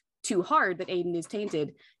prove too hard that Aiden is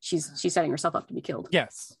tainted, she's setting herself up to be killed.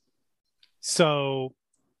 Yes. So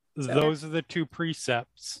those are the two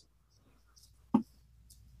precepts.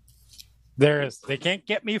 They can't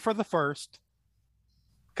get me for the first,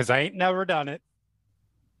 because I ain't never done it.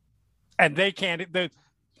 And they can't,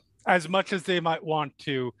 as much as they might want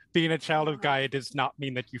to, being a child of Gaia does not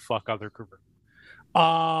mean that you fuck other Kuru.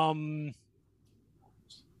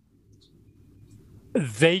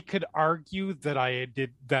 They could argue that I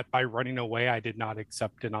did that by running away. I did not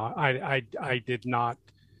accept I did not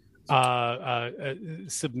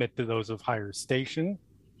submit to those of higher station.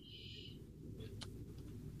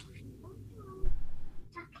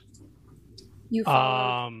 You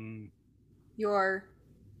followed your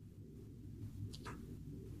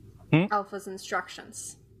Alpha's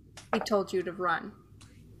instructions. He told you to run.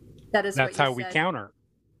 That's what how you we said. counter.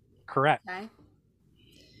 Correct. Okay.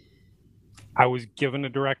 I was given a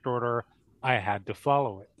direct order. I had to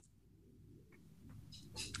follow it.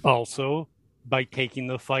 Also, by taking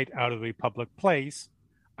the fight out of a public place,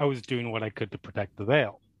 I was doing what I could to protect the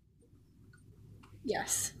veil.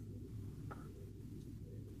 Yes.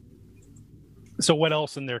 So what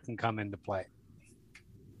else in there can come into play?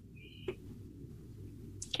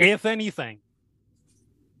 If anything,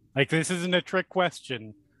 like, this isn't a trick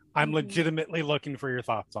question. I'm legitimately looking for your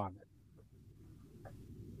thoughts on it.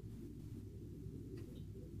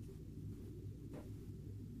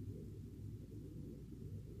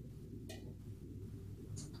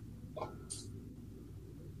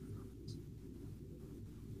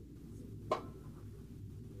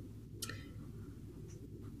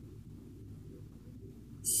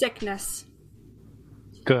 Sickness.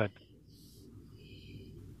 Good.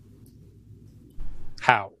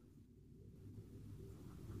 How?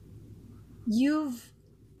 You've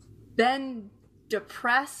been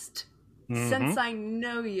depressed since I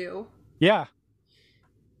know you. Yeah.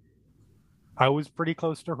 I was pretty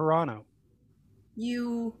close to Hirano.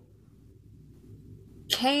 You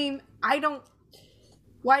came...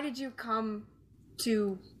 Why did you come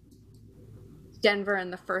to Denver in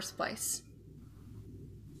the first place?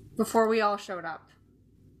 Before we all showed up.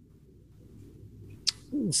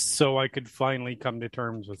 So I could finally come to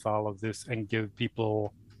terms with all of this and give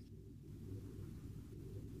people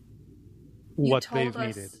what they've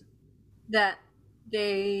needed. That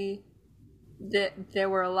there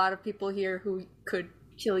were a lot of people here who could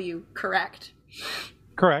kill you, correct?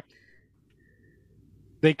 Correct.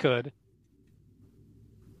 They could.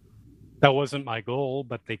 That wasn't my goal,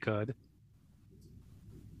 but they could.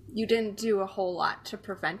 You didn't do a whole lot to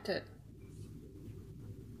prevent it.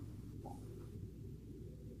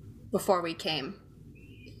 Before we came.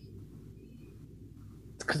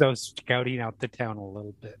 It's because I was scouting out the town a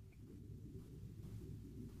little bit.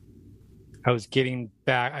 I was getting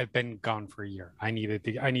back. I've been gone for a year. I need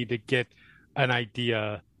to get an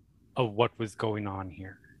idea of what was going on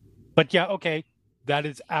here. But yeah, okay. That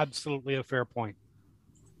is absolutely a fair point.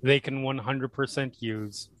 They can 100%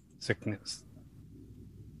 use sickness.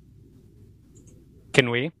 Can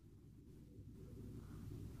we?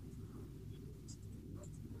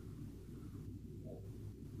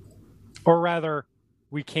 Or rather,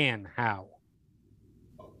 we can. How?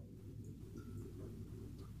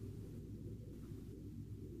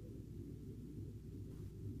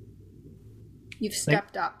 You've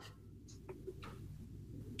stepped up.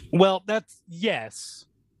 Well, yes.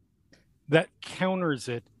 That counters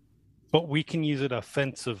it, but we can use it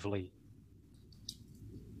offensively.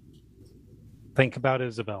 Think about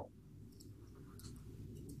Isabel.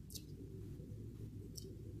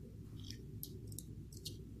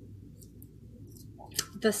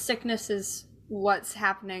 the sickness is what's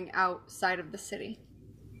happening outside of the city.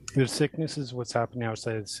 The sickness is what's happening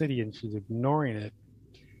outside of the city, and she's ignoring it,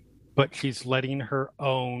 but she's letting her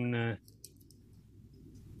own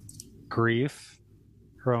grief,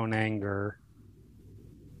 her own anger,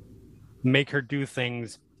 make her do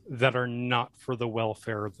things that are not for the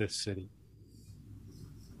welfare of this city.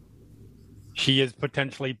 She is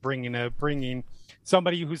potentially bringing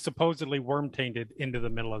somebody who's supposedly worm-tainted into the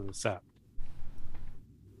middle of the set.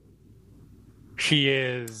 She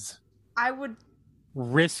is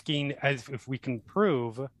risking, as if we can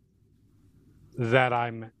prove that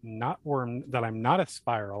I'm not a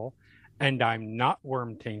spiral, and I'm not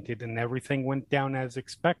worm-tainted, and everything went down as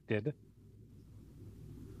expected.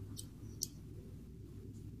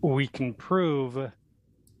 We can prove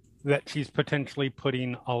that she's potentially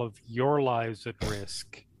putting all of your lives at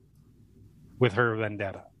risk with her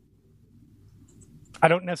vendetta. I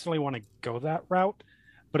don't necessarily want to go that route,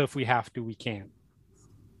 but if we have to, we can.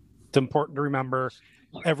 It's important to remember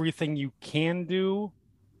everything you can do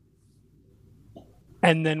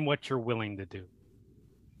and then what you're willing to do.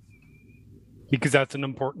 Because that's an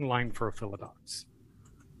important line for a Philodox.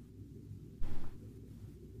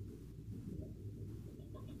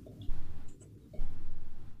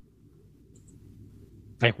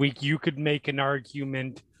 Like you could make an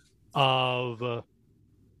argument of,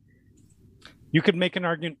 you could make an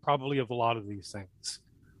argument probably of a lot of these things,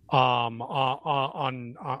 on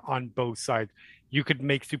both sides. You could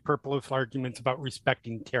make superfluous arguments about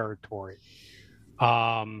respecting territory,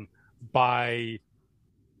 by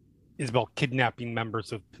Isabel kidnapping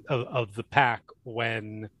members of the pack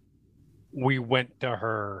when we went to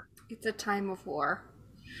her. It's a time of war.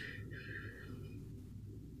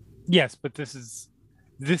 Yes, but this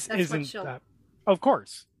isn't that. Of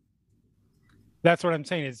course. That's what I'm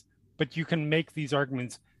saying is, but you can make these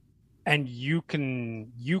arguments and you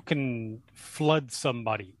can flood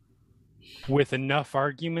somebody with enough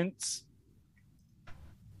arguments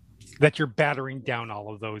that you're battering down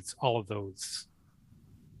all of those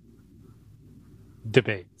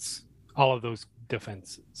debates, all of those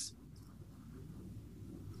defenses.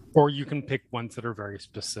 Or you can pick ones that are very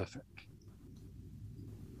specific.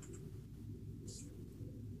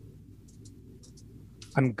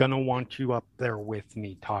 I'm gonna want you up there with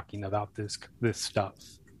me talking about this stuff.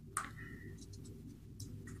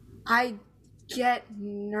 I get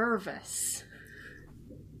nervous.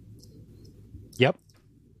 Yep.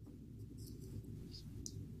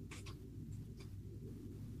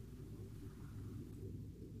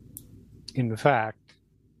 In fact,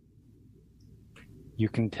 you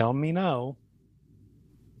can tell me no.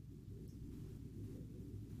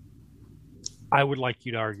 I would like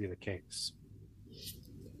you to argue the case.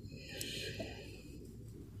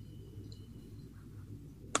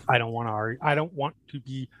 I don't want to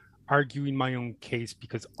be arguing my own case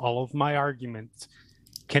because all of my arguments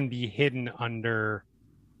can be hidden under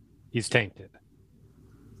he's tainted.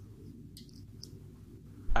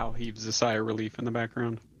 Al heaves a sigh of relief in the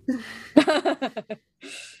background.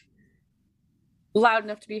 Loud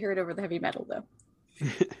enough to be heard over the heavy metal, though.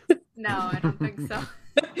 No, I don't think so.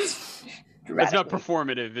 It's not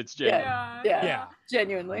performative. It's genuine. Yeah.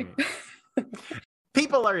 Genuinely.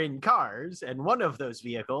 People are in cars, and one of those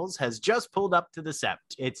vehicles has just pulled up to the Sept.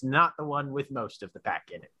 It's not the one with most of the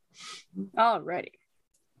pack in it. Alrighty.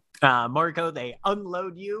 Mariko, they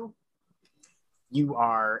unload you. You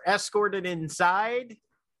are escorted inside.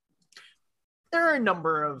 There are a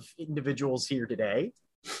number of individuals here today,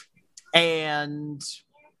 and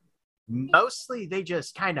mostly they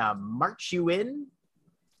just kind of march you in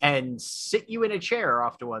and sit you in a chair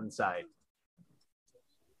off to one side.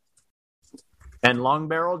 And Long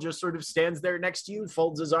Barrel just sort of stands there next to you,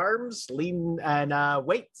 folds his arms,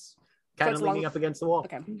 waits, kind of leaning up against the wall.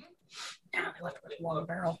 Okay. Yeah, they left with Long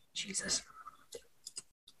Barrel. Jesus.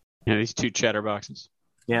 Yeah, these two chatterboxes.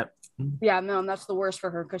 Yep. Yeah, no, that's the worst for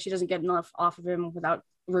her because she doesn't get enough off of him without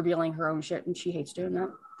revealing her own shit, and she hates doing that.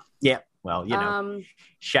 Yeah, well, you know,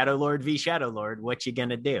 Shadow Lord v. Shadow Lord, what you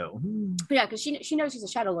gonna do? Yeah, because she knows he's a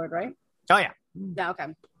Shadow Lord, right? Oh, yeah. Yeah, okay.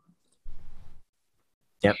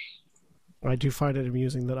 Yep. I do find it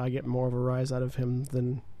amusing that I get more of a rise out of him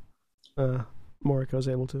than Moriko's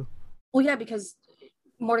able to. Well, yeah, because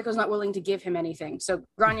Mordecai's not willing to give him anything. So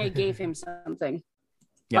Grania gave him something.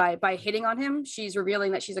 Yep. By hitting on him, she's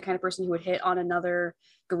revealing that she's the kind of person who would hit on another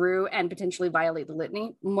guru and potentially violate the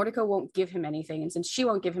litany. Mordecai won't give him anything, and since she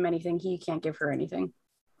won't give him anything, he can't give her anything.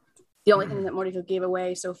 The only thing that Mordecai gave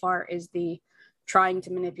away so far is the trying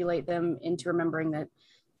to manipulate them into remembering that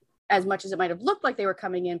as much as it might have looked like they were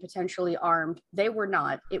coming in potentially armed, they were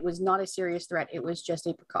not. It was not a serious threat. It was just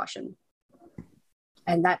a precaution.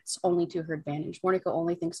 And that's only to her advantage. Monica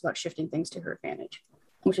only thinks about shifting things to her advantage,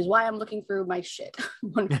 which is why I'm looking through my shit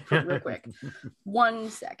real quick. 1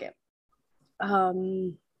 second.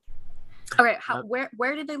 Okay,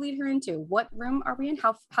 where did they lead her into? What room are we in?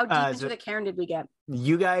 How deep into the cairn did we get?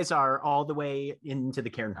 You guys are all the way into the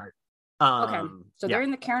cairn heart. Okay, so they're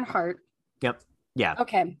in the cairn heart. Yep. Yeah.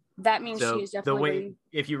 Okay, that means So she is definitely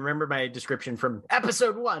if you remember my description from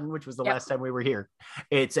episode 1, which was the last time we were here,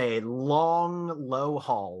 it's a long, low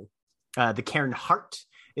hall. The cairn heart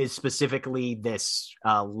is specifically this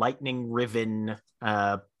lightning riven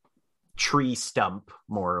tree stump,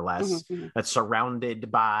 more or less, that's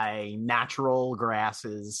surrounded by natural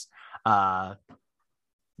grasses,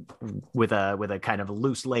 with a kind of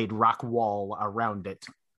loose laid rock wall around it.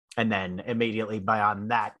 And then immediately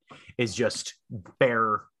beyond that is just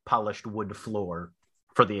bare polished wood floor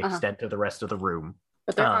for the extent of the rest of the room.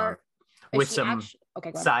 But there are with some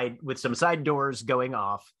side doors going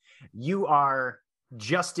off. You are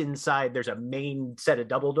just inside. There's a main set of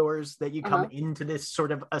double doors that you come into this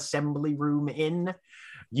sort of assembly room in.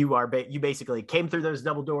 You basically came through those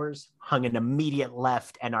double doors, hung an immediate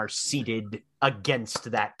left, and are seated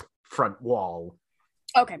against that front wall.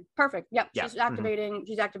 Okay, perfect. Yep. Yeah. She's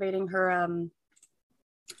activating her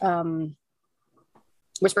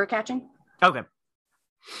whisper catching. Okay.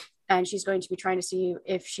 And she's going to be trying to see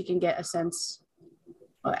if she can get a sense.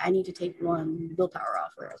 Oh, I need to take 1 willpower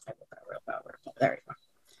off. Where is my willpower? There we go.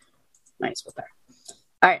 Nice willpower.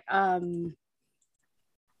 All right.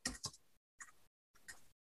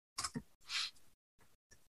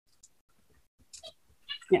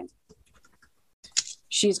 Yeah.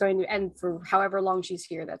 She's going to, and for however long she's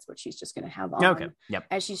here, that's what she's just going to have on. Okay. Yep.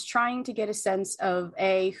 As she's trying to get a sense of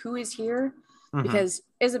who is here, because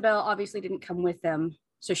Isabel obviously didn't come with them,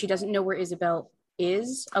 so she doesn't know where Isabel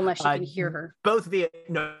is unless she can hear her. Both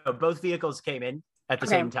vehicles came in at the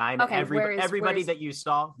same time. Okay. Everybody that you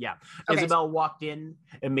saw, okay. Isabel walked in,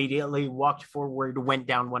 immediately walked forward, went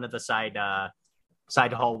down one of the side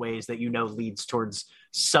hallways that leads towards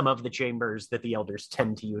some of the chambers that the elders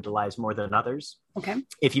tend to utilize more than others. Okay.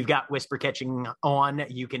 If you've got whisper catching on,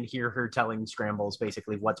 you can hear her telling Scrambles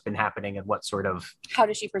basically what's been happening and what sort of... How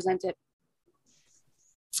does she present it?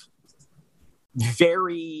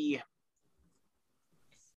 Very,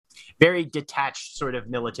 very detached sort of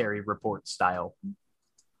military report style.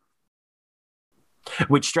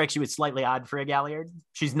 Which strikes you as slightly odd for a Galliard.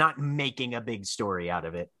 She's not making a big story out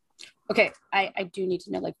of it. Okay, I do need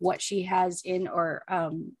to know like what she has in or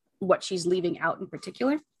what she's leaving out in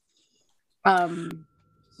particular.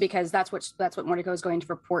 Because that's what Mordecai is going to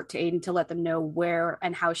report to Aiden to let them know where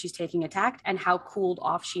and how she's taking attack and how cooled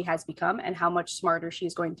off she has become and how much smarter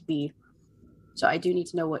she's going to be. So I do need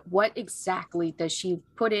to know what exactly does she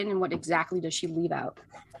put in and what exactly does she leave out?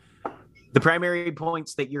 The primary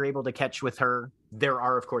points that you're able to catch with her, there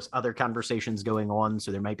are, of course, other conversations going on, so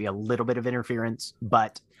there might be a little bit of interference,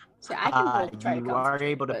 but so I can try you are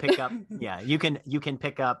able to pick up, you can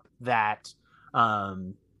pick up that,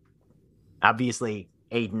 obviously,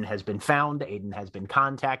 Aiden has been found. Aiden has been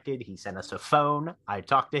contacted. He sent us a phone. I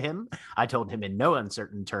talked to him. I told him in no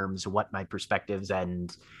uncertain terms what my perspectives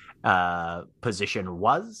and position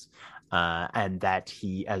was, and that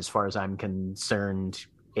he, as far as I'm concerned,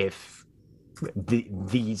 if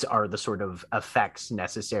these are the sort of effects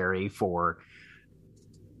necessary for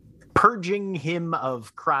purging him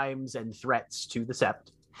of crimes and threats to the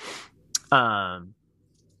Sept,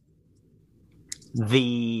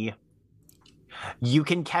 you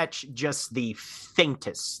can catch just the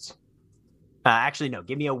faintest. Actually, no.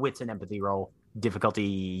 Give me a wits and empathy roll.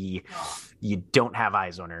 Difficulty. You don't have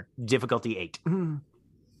eyes on her. Difficulty 8.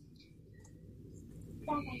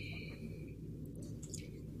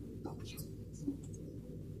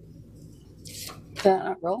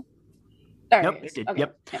 Roll. Nope, it did. Okay.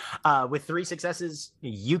 Yep. With 3 successes,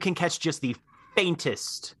 you can catch just the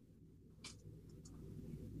faintest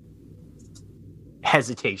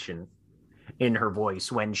hesitation in her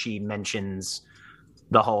voice when she mentions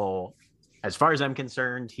the whole, as far as I'm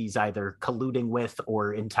concerned, he's either colluding with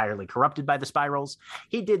or entirely corrupted by the spirals.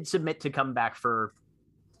 He did submit to come back for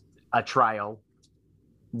a trial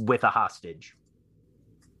with a hostage.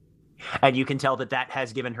 And you can tell that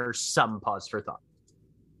has given her some pause for thought.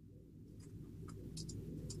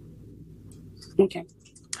 Okay.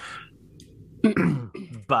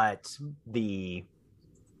 But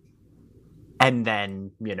and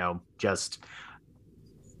then, just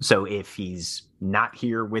so if he's not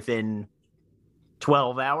here within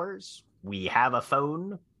 12 hours, we have a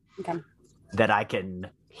phone that I can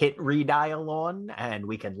hit redial on, and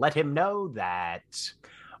we can let him know that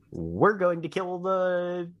we're going to kill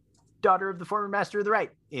the daughter of the former master of the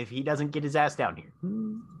right if he doesn't get his ass down here.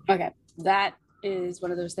 Okay, that is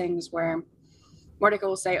one of those things where Mordecai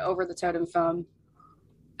will say over the totem phone,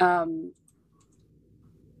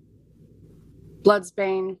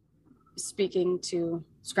 Bloodsbane is speaking to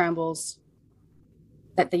Scrambles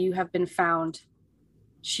that you have been found.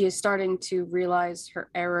 She is starting to realize her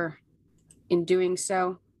error in doing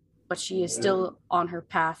so, but she is still on her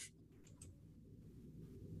path.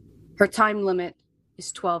 Her time limit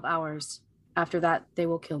is 12 hours. After that, they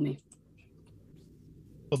will kill me.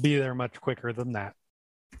 We'll be there much quicker than that.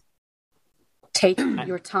 Take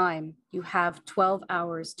your time. You have 12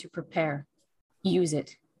 hours to prepare. Use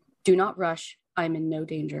it. Do not rush. I'm in no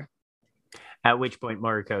danger. At which point,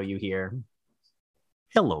 Moriko, you hear,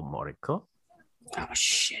 "Hello, Moriko." Oh,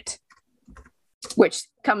 shit. Which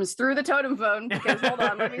comes through the totem phone because, hold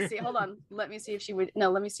on, let me see. Hold on. Let me see if she would. No,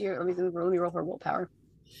 let me see her. Let me roll her willpower.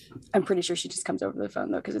 I'm pretty sure she just comes over the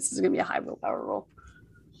phone, though, because this is going to be a high willpower roll.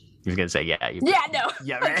 He was going to say, yeah. No.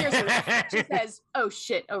 Yeah, right. She says, oh,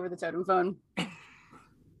 shit, over the totem phone.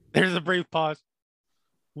 There's a brief pause.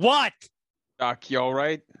 What? Doc, you all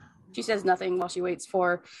right? She says nothing while she waits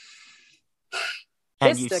for...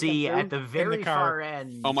 And you see at the very far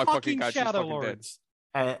end... Oh, my fucking God, she's Shadow fucking Lords.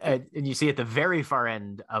 And you see at the very far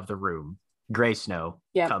end of the room, Grey Snow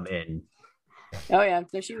come in. Oh, yeah.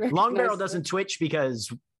 No, she Long Barrel doesn't twitch because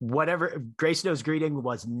whatever Grey Snow's greeting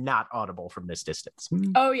was not audible from this distance.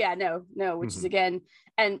 Oh, yeah. No, which is again,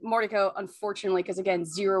 and Mordecai, unfortunately, because again,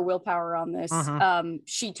 0 willpower on this,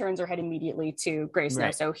 she turns her head immediately to Grey Snow.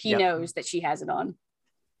 Right. So he knows that she has it on.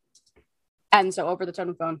 And so over the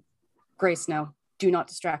totem phone, Grey Snow, do not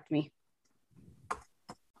distract me.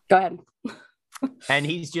 Go ahead. And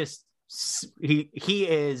he's just, he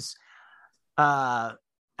is at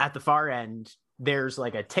the far end. There's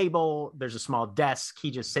like a table, there's a small desk. He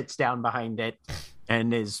just sits down behind it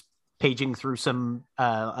and is paging through some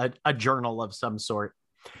a journal of some sort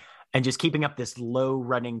and just keeping up this low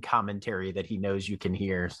running commentary that he knows you can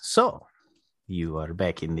hear. So you are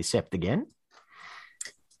back in the Sept again.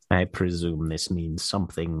 I presume this means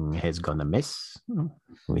something has gone amiss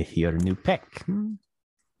with your new pack.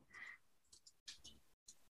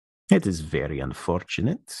 It is very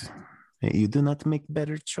unfortunate. You do not make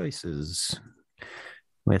better choices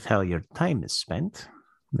with how your time is spent.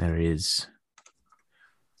 There is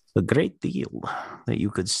a great deal that you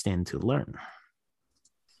could stand to learn.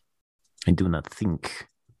 I do not think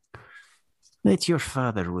that your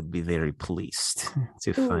father would be very pleased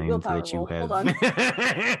to find that you have... Hold on.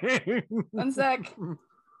 1 sec.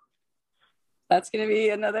 That's going to be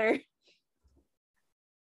another...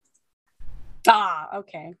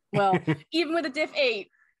 okay. Well, even with a diff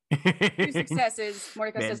 8, 2 successes,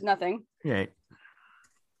 Mordecai says nothing. Right.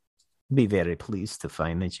 Be very pleased to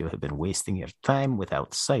find that you have been wasting your time with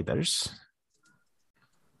outsiders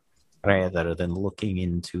rather than looking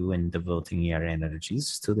into and devoting your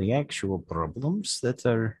energies to the actual problems that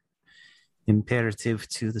are imperative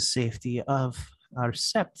to the safety of our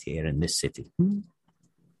sept here in this city.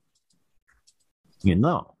 You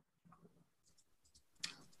know,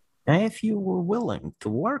 if you were willing to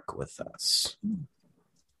work with us,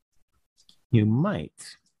 you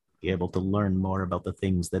might be able to learn more about the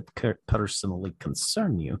things that personally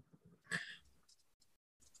concern you.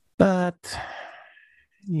 But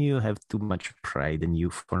you have too much pride in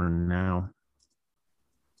you for now.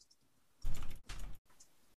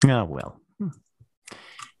 Ah, well.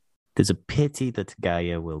 It is a pity that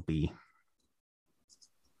Gaia will be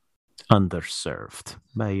underserved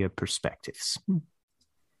by your perspectives.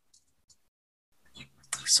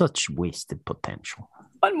 Such wasted potential.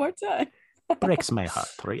 One more time. Breaks my heart,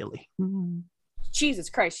 really. Jesus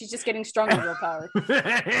Christ, she's just getting stronger willpower.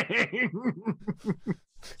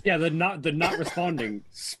 Yeah, the not responding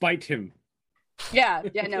spite him. Yeah,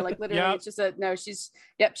 no, like literally, it's just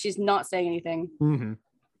she's not saying anything. Mm-hmm.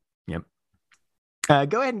 Yep.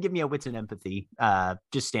 Go ahead and give me a wits and empathy.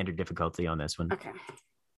 Just standard difficulty on this one. Okay.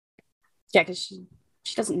 Yeah, because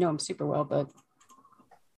she doesn't know him super well, but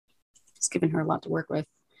it's given her a lot to work with.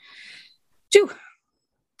 2.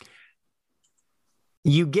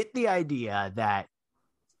 You get the idea that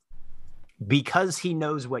because he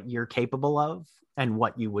knows what you're capable of and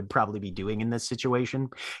what you would probably be doing in this situation,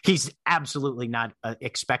 he's absolutely not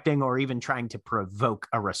expecting or even trying to provoke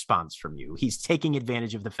a response from you. He's taking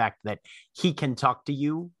advantage of the fact that he can talk to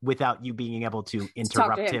you without you being able to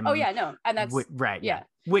interrupt him. Oh, yeah, no. And that's... right. Yeah.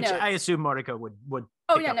 Which I assume Mordecai would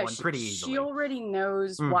pick up on pretty easily. She already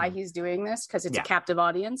knows why he's doing this because it's a captive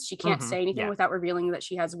audience. She can't say anything without revealing that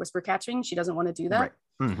she has whisper catching. She doesn't want to do that.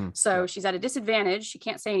 Right. So she's at a disadvantage. She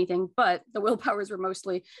can't say anything, but the willpowers were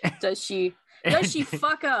mostly, does she does she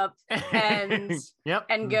fuck up and Yep.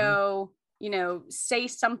 go, say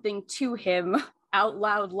something to him out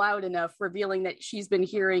loud enough, revealing that she's been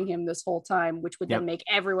hearing him this whole time, which would then make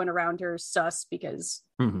everyone around her sus because,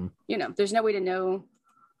 there's no way to know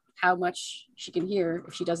how much she can hear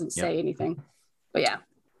if she doesn't say anything. But yeah.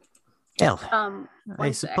 Well,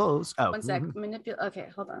 I suppose. Oh, one sec. Okay,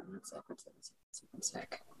 hold on. One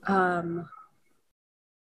sec.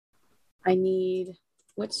 I need.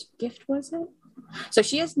 Which gift was it? So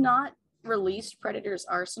she has not released Predator's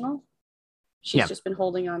Arsenal. She's just been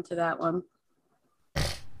holding on to that one.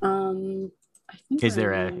 I think is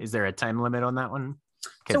there a time limit on that one?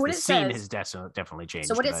 Because the scene has definitely changed.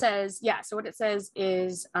 So what it says,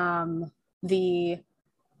 is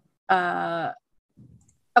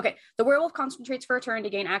okay, the werewolf concentrates for a turn to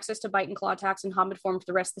gain access to bite and claw attacks in hominid form for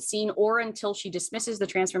the rest of the scene or until she dismisses the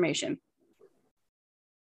transformation.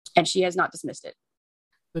 And she has not dismissed it.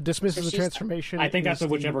 The dismisses the transformation. I think that's the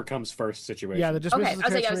whichever comes first situation. Yeah, the dismisses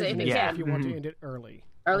the transformation if you want to end it early.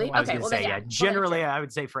 Okay, well then, generally I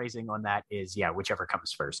would say phrasing on that is whichever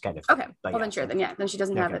comes first kind of thing. Okay, well then sure, then she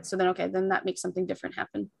doesn't have it. So then then that makes something different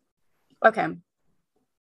happen. Okay.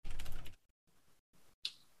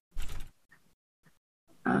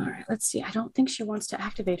 All right, let's see. I don't think she wants to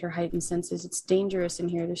activate her heightened senses. It's dangerous in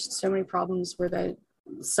here. There's so many problems where the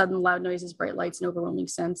sudden loud noises, bright lights, and overwhelming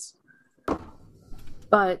sense.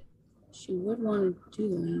 But she would want to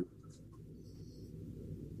do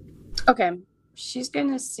that. Okay. She's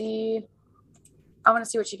going to see... I want to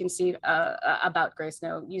see what she can see about Gray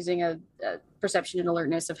Snow using a perception and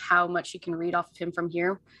alertness of how much she can read off of him from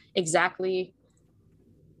here. Exactly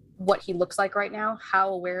what he looks like right now, how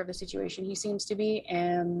aware of the situation he seems to be,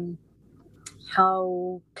 and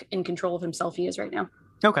how in control of himself he is right now.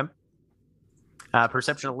 Okay.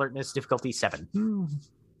 Perception alertness difficulty 7.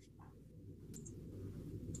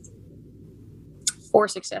 4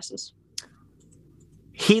 successes.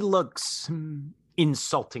 He looks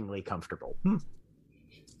insultingly comfortable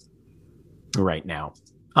right now.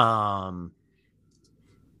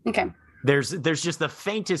 Okay. There's just the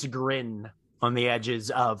faintest grin on the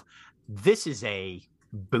edges of, this is a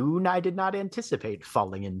boon I did not anticipate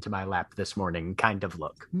falling into my lap this morning kind of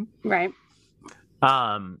look. Right.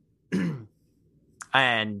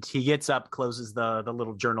 And he gets up, closes the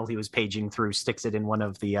little journal he was paging through, sticks it in one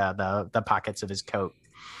of the pockets of his coat,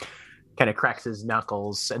 kind of cracks his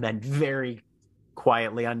knuckles, and then very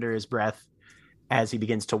quietly under his breath, as he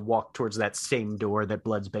begins to walk towards that same door that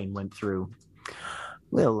Bloodsbane went through.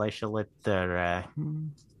 Well, I shall let their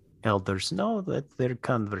elders know that their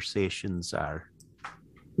conversations are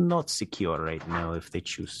not secure right now if they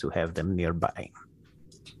choose to have them nearby.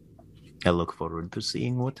 I look forward to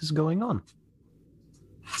seeing what is going on.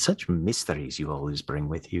 Such mysteries you always bring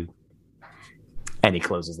with you. And he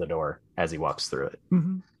closes the door as he walks through it.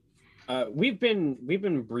 We've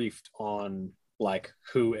been briefed on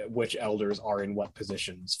which elders are in what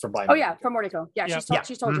positions for by. Oh yeah, from Mordico. Yeah,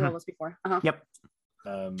 she's told you all this before. Yep.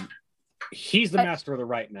 He's the master of the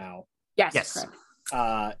right now. Yes.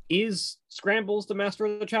 Correct. Is Scrambles the master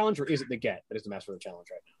of the challenge, or is it the Get that is the master of the challenge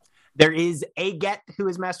right now? There is a Get who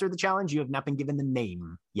is master of the challenge. You have not been given the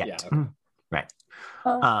name yet. Yeah, okay. Right.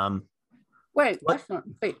 Wait.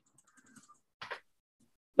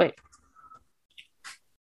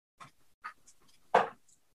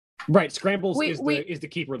 Right, Scrambles is the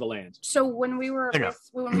keeper of the land. So when we were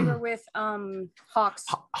with Hawks,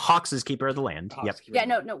 Hawks is keeper of the land. Hawks, yep.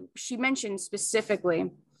 No. She mentioned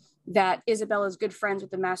specifically that Isabella's good friends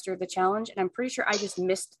with the master of the challenge, and I'm pretty sure I just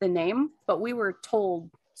missed the name, but we were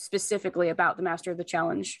told specifically about the master of the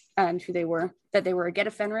challenge and who they were, that they were a Get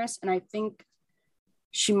of Fenris, and I think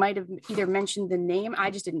she might have either mentioned the name.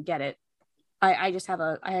 I just didn't get it. I just have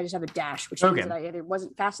a dash, which means that I either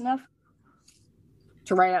wasn't fast enough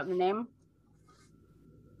to write out the name,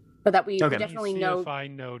 but that we definitely know. If I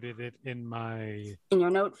noted it in your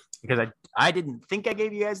note, because I didn't think I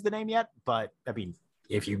gave you guys the name yet, but I mean,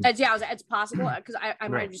 if you it's possible because I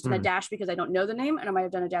might have just done a dash because I don't know the name, and I might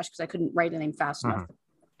have done a dash because I couldn't write the name fast enough.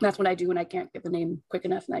 That's what I do when I can't get the name quick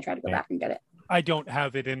enough, and I try to go back and get it. I don't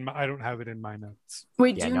have it in my notes.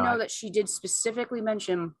 We do know that she did specifically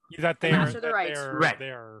mention that they are the rights. Right.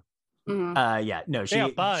 They're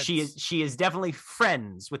she is definitely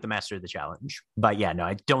friends with the master of the challenge, but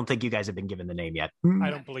I don't think you guys have been given the name yet. I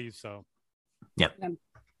don't believe so. Yep.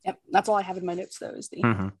 That's all I have in my notes though, is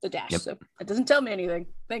the dash. So it doesn't tell me anything.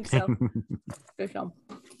 Thanks, so. Good film.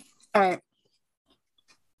 All right.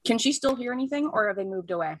 Can she still hear anything, or have they moved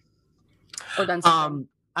away or done something?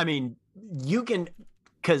 I mean, you can,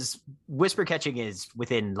 because whisper catching is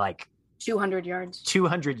within 200 yards.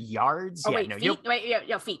 200 yards? Oh, yeah, wait, no, feet? Wait,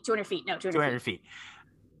 no, feet. 200 feet. No, 200 feet.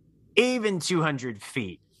 Even 200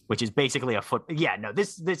 feet, which is basically a foot. Yeah, no,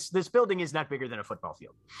 this building is not bigger than a football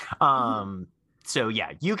field. So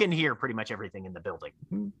yeah, you can hear pretty much everything in the building.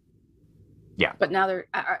 Yeah. But now they're,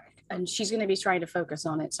 and she's going to be trying to focus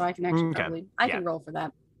on it, so I can actually probably, I can roll for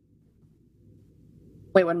that.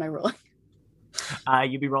 Wait, what am I rolling?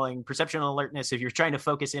 You'd be rolling perception and alertness if you're trying to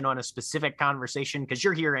focus in on a specific conversation, because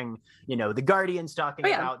you're hearing, the Guardians talking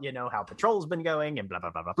about, how patrol's been going and blah, blah,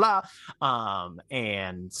 blah, blah, blah,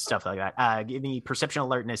 and stuff like that. Give me perception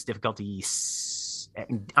alertness difficulty,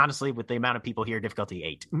 honestly, with the amount of people here, difficulty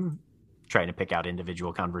 8. Trying to pick out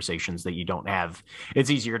individual conversations that you don't have. It's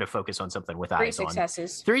easier to focus on something with eyes on. 3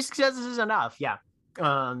 successes. 3 successes is enough, yeah.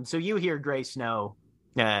 So you hear Gray Snow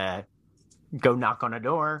go knock on a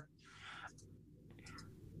door.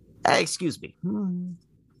 Excuse me.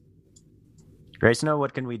 Gray Snow,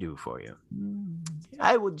 what can we do for you?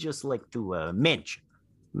 I would just like to mention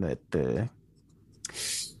that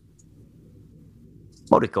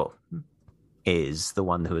Moriko is the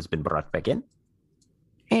one who has been brought back in.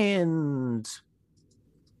 And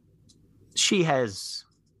she has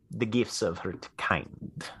the gifts of her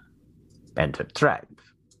kind and her tribe.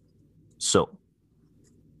 So,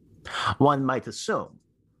 one might assume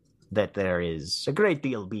that there is a great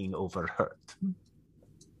deal being overheard.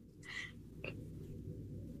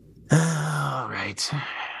 All right.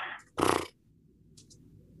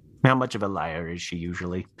 How much of a liar is she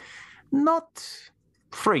usually? Not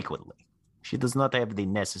frequently. She does not have the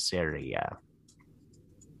necessary...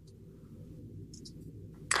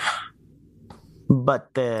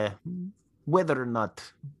 But whether or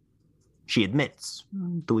not she admits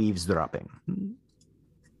to eavesdropping,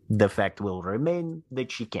 the fact will remain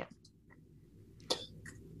that she can.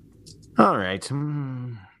 All right.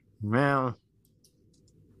 Well,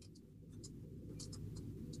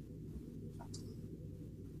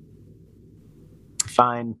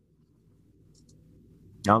 fine.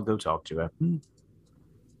 I'll go talk to her.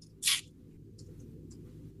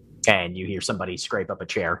 And you hear somebody scrape up a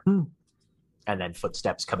chair. And then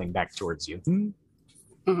footsteps coming back towards you.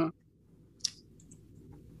 Mm-hmm.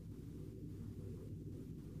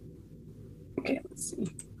 Okay, let's see.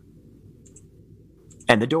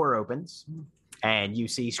 And the door opens, and you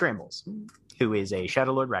see Scrambles, who is a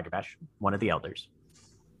Shadow Lord Ragabash, one of the elders,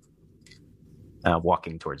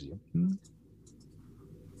 walking towards you.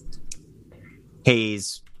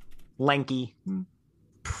 He's lanky,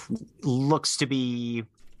 looks to be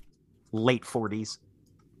late 40s.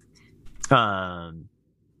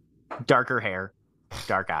 Darker hair,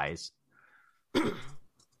 dark eyes,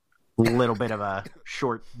 little bit of a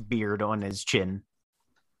short beard on his chin,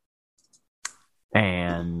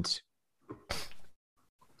 and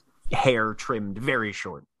hair trimmed very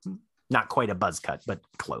short. Not quite a buzz cut, but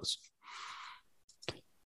close.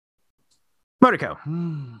 Moriko.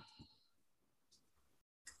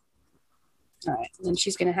 All right, then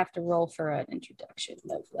she's going to have to roll for an introduction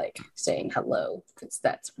of saying hello, because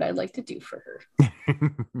that's what I like to do for her.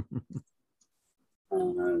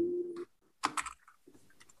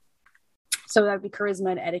 So that would be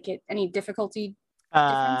charisma and etiquette. Any difficulty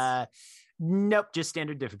difference? Nope, just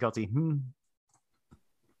standard difficulty.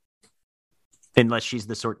 Unless she's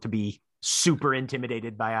the sort to be super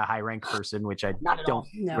intimidated by a high rank person, which I Not at don't. all.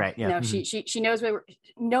 No, right? Yeah. No, she knows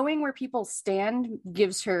knowing where people stand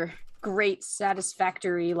gives her great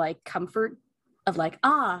satisfactory comfort of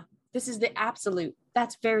this is the absolute.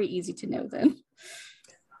 That's very easy to know then.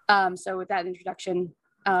 So with that introduction,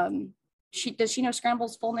 does she know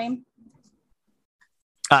Scramble's full name?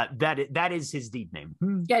 That is his deed name.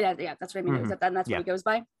 Yeah, that's what I mean. Mm-hmm. That's what he goes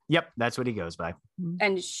by. Yep, that's what he goes by.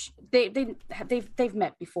 And they've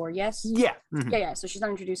met before, yes. Yeah. Mm-hmm. Yeah. So she's not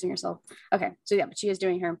introducing herself. Okay. So yeah, but she is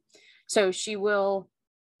doing her. So she will.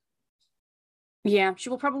 Yeah, she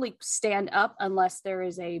will probably stand up unless there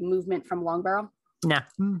is a movement from Longbarrow. Nah.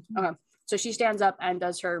 Okay. So she stands up and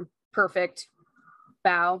does her perfect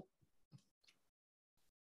bow.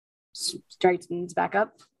 Straightens back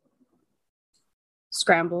up.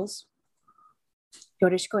 Scrambles.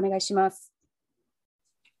 Yorishiku onegaishimasu.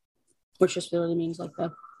 Which just really means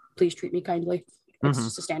please treat me kindly. It's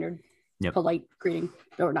just a standard polite greeting.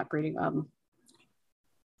 Or not greeting. I don't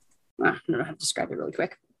know how to describe it really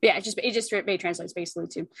quick. Yeah, it just translates basically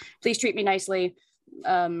to please treat me nicely.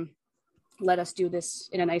 Let us do this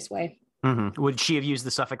in a nice way. Mm-hmm. Would she have used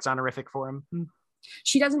the suffix honorific for him?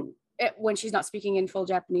 She doesn't when she's not speaking in full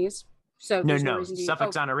Japanese. So no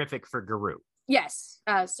suffix honorific for Guru. Yes.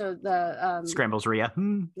 So the Scrambles Rhea.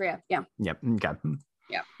 Rhea, yeah. Yep. Okay.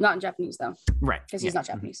 Yeah, not in Japanese though. Right. Because he's not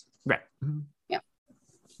Japanese. Right. Yeah.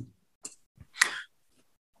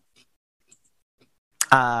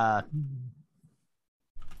 Apparently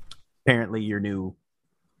your new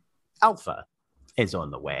alpha is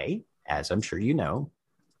on the way, as I'm sure you know.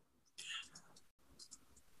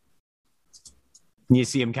 You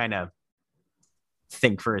see him kind of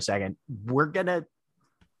think for a second. We're going to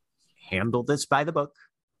handle this by the book.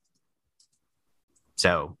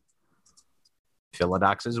 So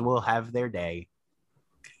Philodoxes will have their day.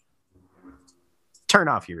 Turn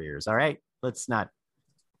off your ears, all right? Let's not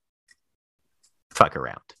fuck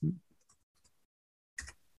around.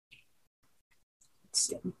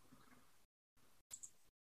 Sorry,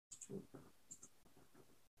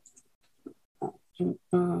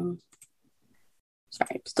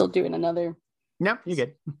 still doing another. No, you're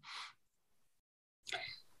good.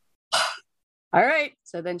 All right.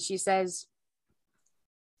 So then she says,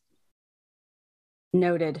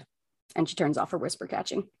 noted. And she turns off her whisper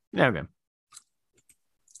catching. Okay.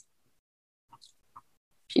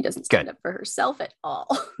 She doesn't stand up for herself at all.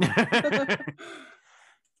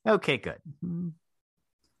 Okay, good.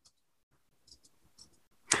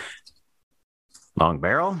 Long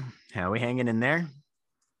Barrel, how are we hanging in there?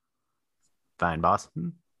 Fine, boss.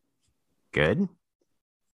 Good.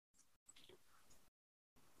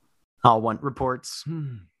 I'll want reports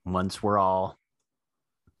once we're all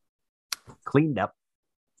cleaned up.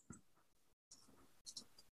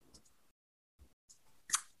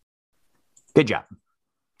 Good job,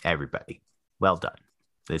 everybody. Well done.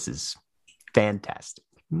 This is fantastic.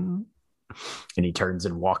 And he turns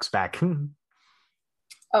and walks back.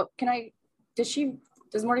 Oh,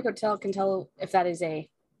 does Mordecai tell if that is a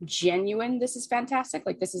genuine, this is fantastic,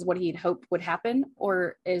 like this is what he'd hoped would happen,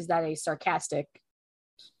 or is that a sarcastic,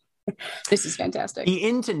 this is fantastic? The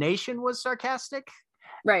intonation was sarcastic.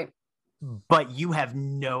 Right. But you have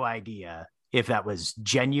no idea if that was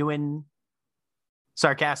genuine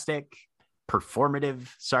sarcastic, performative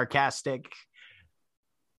sarcastic.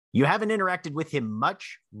 You haven't interacted with him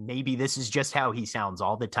much. Maybe this is just how he sounds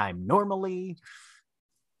all the time normally.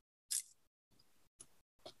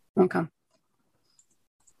 Okay.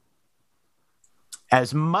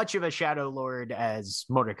 As much of a Shadow Lord as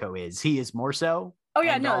Mordecai is, he is more so. Oh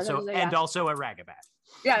yeah, and no, also and also a Ragabat.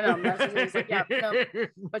 Yeah, no, that's like, yeah, no,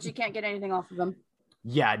 but you can't get anything off of them.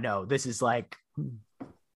 Yeah, no, this is like,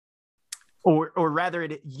 or rather,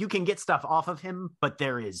 you can get stuff off of him, but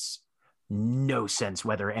there is no sense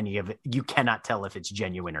whether any of it. You cannot tell if it's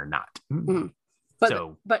genuine or not. Mm-hmm.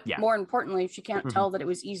 But yeah. More importantly, she can't tell that it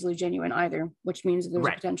was easily genuine either, which means that there's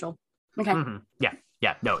a potential. Okay. Yeah.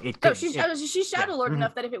 No, it. Could, she's Shadow Lord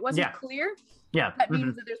enough that if it wasn't clear, that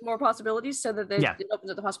means that there's more possibilities. So that it opens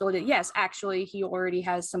up the possibility. That, yes, actually, he already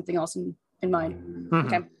has something else in mind.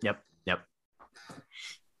 Okay. Yep.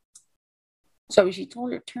 So she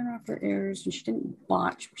told her to turn off her ears, and she didn't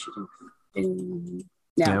watch. She didn't.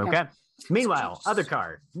 No. Okay. Meanwhile, other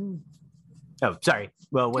car. Oh, sorry.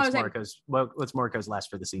 Well, what's Moriko's last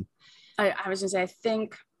for the scene? I was gonna say, I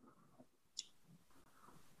think.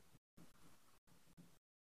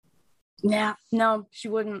 Yeah, no, she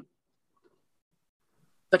wouldn't.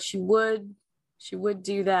 But she would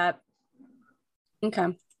do that.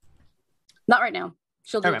 Okay. Not right now.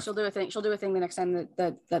 She'll do a thing. She'll do a thing the next time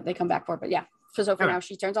that they come back for. But yeah. So for now,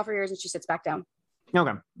 she turns off her ears and she sits back down.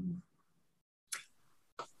 Okay.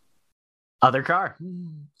 Other car.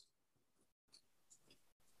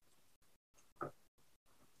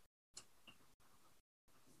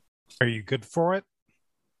 Are you good for it?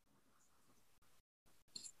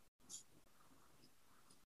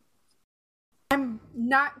 I'm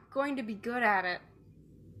not going to be good at it.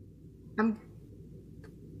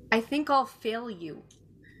 I think I'll fail you.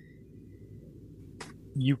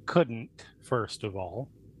 You couldn't, first of all.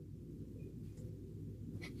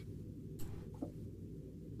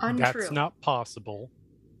 Untrue. That's not possible.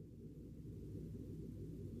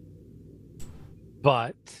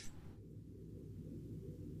 But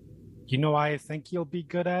you know why I think you'll be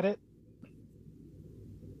good at it?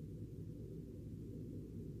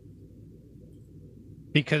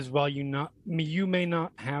 Because while you may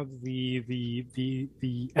not have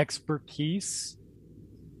the expertise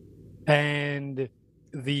and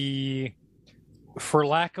the, for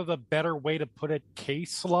lack of a better way to put it,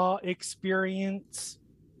 case law experience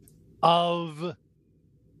of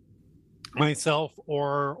myself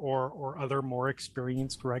or other more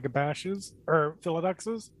experienced Regabashes or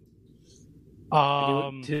Philodoxes.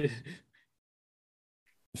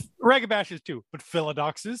 Regabashes too, but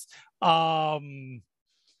Philodoxes.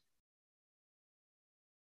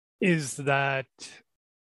 Is that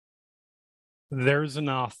there's an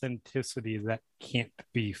authenticity that can't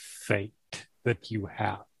be faked that you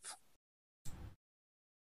have.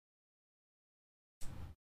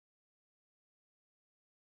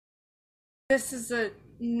 This is a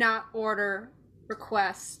not order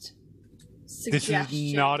request. Suggestion. This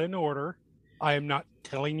is not an order. I am not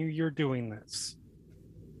telling you you're doing this.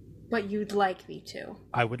 But you'd like me to.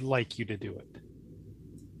 I would like you to do it.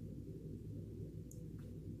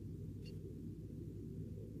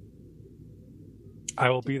 I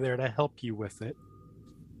will be there to help you with it.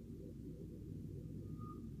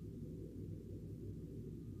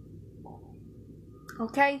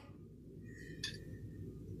 Okay.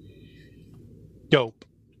 Dope.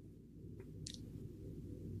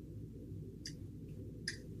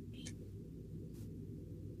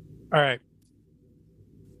 All right.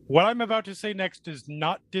 What I'm about to say next does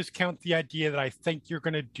not discount the idea that I think you're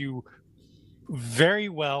going to do very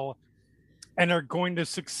well and are going to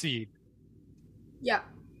succeed. Yeah.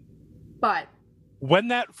 But when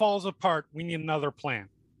that falls apart, we need another plan.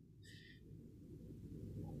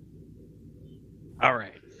 All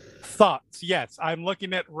right. Thoughts? Yes. I'm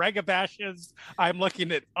looking at Regabashes. I'm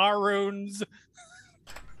looking at Aruns.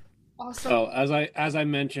 awesome. Oh, as I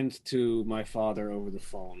mentioned to my father over the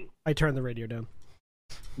phone, I turned the radio down.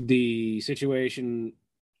 the situation,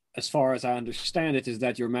 as far as I understand it, is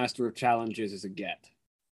that your master of challenges is a get.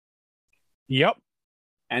 Yep.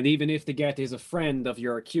 And even if the get is a friend of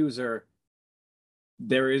your accuser,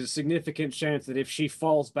 there is a significant chance that if she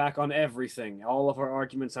falls back on everything, all of her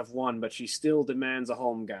arguments have won, but she still demands a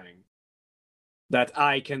home gang, that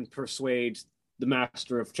I can persuade the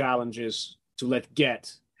master of challenges to let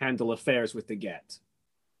get handle affairs with the get.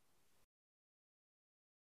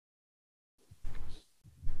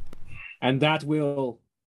 And that will,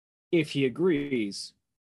 if he agrees,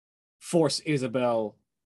 force Isabel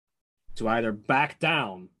to either back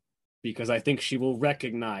down, because I think she will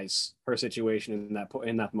recognize her situation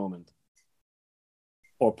in that moment,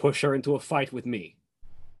 or push her into a fight with me.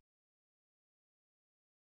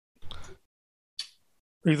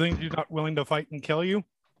 You think she's not willing to fight and kill you?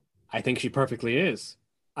 I think she perfectly is.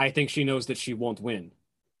 I think she knows that she won't win.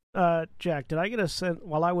 Jack, did I get a sense,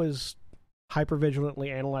 while I was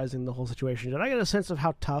hypervigilantly analyzing the whole situation, did I get a sense of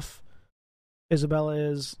how tough Isabella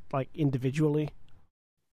is, like, individually?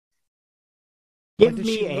 Give Like, did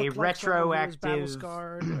she me a look like someone who was battle retroactive.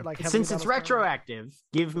 scarred, or, like, heavily Since it's battle scarred? retroactive,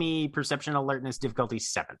 give me perception alertness difficulty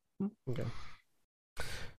 7. Okay.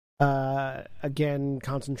 Again,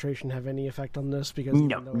 concentration have any effect on this? Because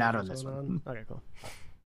No, even though not everything's on this going one. Okay, cool.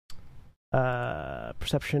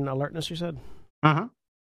 Perception alertness, you said? Uh-huh.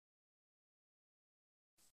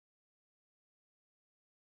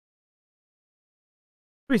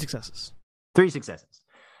 Three successes. 3 successes.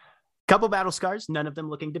 Couple battle scars, none of them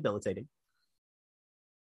looking debilitating.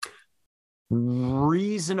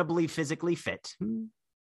 Reasonably physically fit.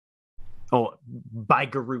 Oh, by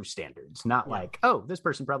Guru standards, not like, oh, this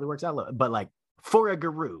person probably works out low, but like for a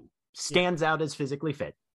Guru, stands out as physically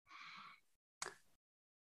fit.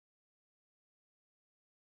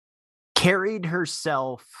 Carried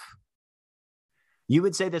herself. You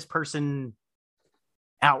would say this person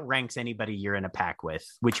outranks anybody you're in a pack with,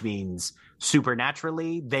 which means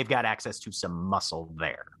supernaturally they've got access to some muscle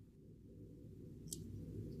there.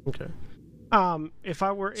 Okay. If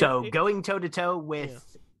I were Going toe to toe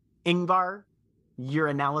with Ingvar, your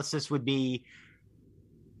analysis would be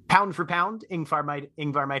pound for pound. Ingvar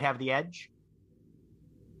might have the edge.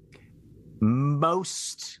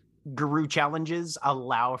 Most Guru challenges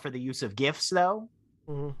allow for the use of gifts, though,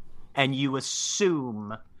 and you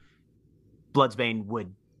assume Bloodsbane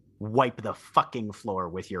would wipe the fucking floor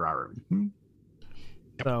with your arm.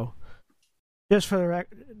 So, just for the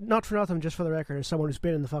not for nothing, just for the record, as someone who's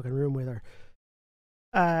been in the fucking room with her,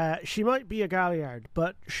 she might be a Galliard,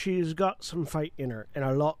 but she's got some fight in her, and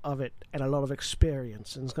a lot of it, and a lot of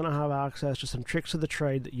experience, and is going to have access to some tricks of the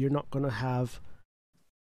trade that you're not going to have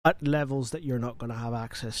at levels that you're not going to have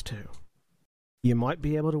access to. You might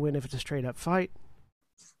be able to win if it's a straight up fight.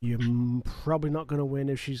 You're probably not going to win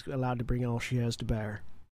if she's allowed to bring all she has to bear.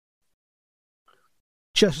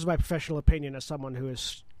 Just as my professional opinion as someone who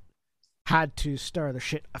has had to stir the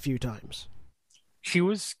shit a few times. She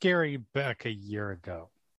was scary back a year ago.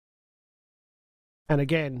 And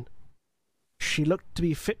again, she looked to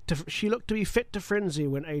be fit to frenzy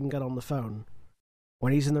when Aiden got on the phone.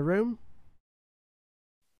 When he's in the room,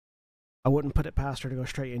 I wouldn't put it past her to go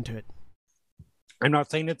straight into it. I'm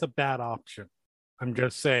not saying it's a bad option. I'm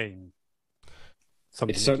just saying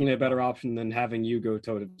It's certainly a better option than having you go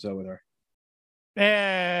toe to toe with her.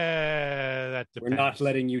 That depends. We're not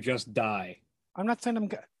letting you just die. I'm not saying I'm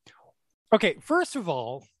good. Okay, first of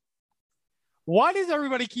all, why does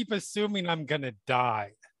everybody keep assuming I'm gonna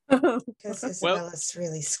die? Because Isabella's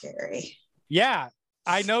really scary. Yeah,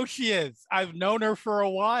 I know she is. I've known her for a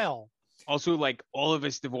while. Also, like, all of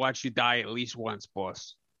us have watched you die at least once,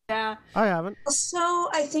 boss. Yeah. I haven't. Also,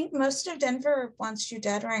 I think most of Denver wants you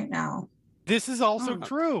dead right now. This is also Oh.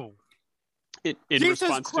 true. In Jesus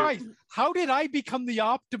response Christ! How did I become the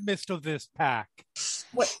optimist of this pack?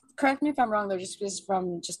 What? Correct me if I'm wrong. Though, just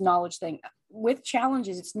from just knowledge thing. With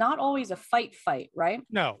challenges, it's not always a fight, right?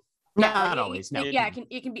 No. Not always. No. Yeah,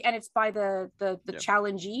 it can be, and it's by the Yeah.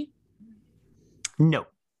 challengee, No.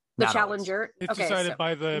 the Not always. challenger. It's Okay, decided so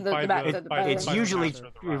by the the- by the the, ba- by the- the, by the- It's by the usually master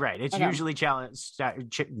of the you're round. right. It's Okay. usually challenge.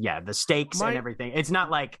 Yeah, the stakes My- and everything. It's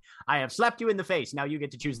not like I have slapped you in the face. Now you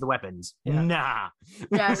get to choose the weapons. Yeah. Nah.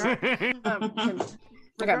 Yeah, okay,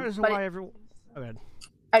 Regardless of but why everyone. Oh, good.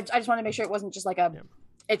 I just want to make sure it wasn't just like a. Yeah.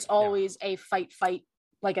 It's always a fight,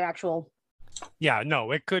 like an actual Yeah,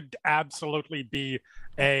 no, it could absolutely be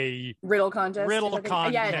a riddle contest. Riddle I think.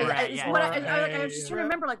 contest. Yeah, Right, it's yeah. what Or I was just trying to a-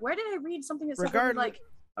 remember. Like, where did I read something that said something Regardless- like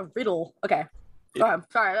a riddle? Okay, go ahead.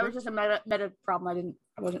 Sorry, that was just a meta problem.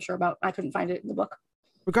 I wasn't sure about. I couldn't find it in the book.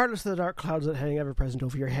 Regardless of the dark clouds that hang ever present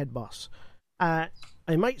over your head, boss, I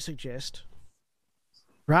might suggest,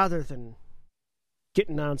 rather than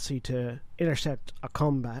getting Nancy to intercept a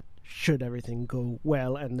combat, should everything go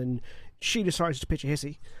well, and then she decides to pitch a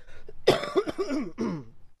hissy,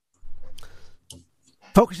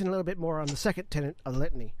 focusing a little bit more on the second tenet of the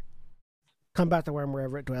litany. Combat the worm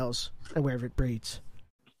wherever it dwells and wherever it breeds.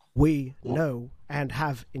 We know and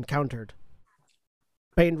have encountered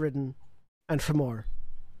Bane-ridden and for more.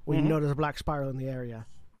 We Mhm. know there's a black spiral in the area.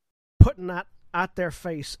 Putting that at their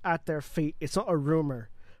face, at their feet, it's not a rumor.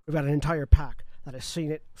 We've got an entire pack that has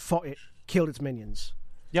seen it, fought it, killed its minions.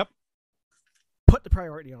 Yep. Put the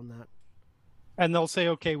priority on that. and they'll say,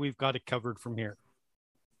 okay, we've got it covered from here.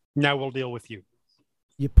 Now we'll deal with you.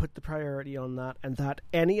 You put the priority on that, and that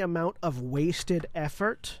any amount of wasted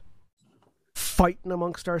effort fighting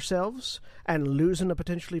amongst ourselves and losing a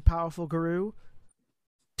potentially powerful guru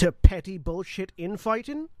to petty bullshit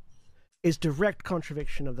infighting is direct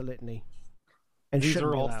contradiction of the litany. And These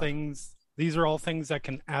shouldn't are be all allowed. things. These are all things that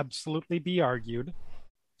can absolutely be argued.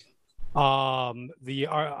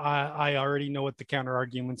 I already know what the counter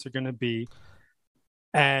arguments are going to be,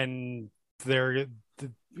 and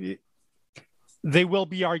they will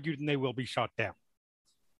be argued and they will be shot down.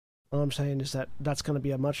 All I'm saying is that that's going to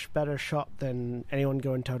be a much better shot than anyone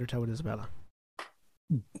going toe-to-toe with Isabella.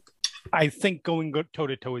 I think going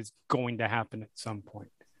toe-to-toe is going to happen at some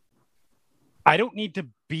point. I don't need to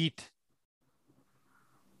beat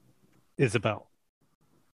Isabel.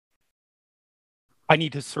 I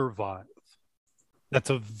need to survive. That's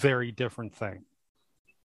a very different thing.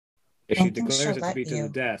 If I she think she'll declares it to let be to you. the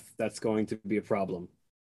death, that's going to be a problem.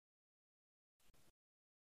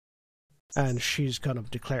 And she's going to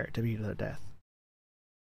declare it to be to their death.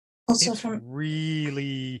 Also, It's from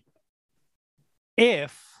really,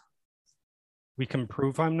 if we can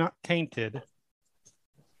prove I'm not tainted,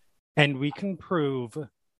 and we can prove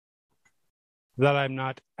that I'm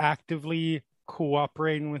not actively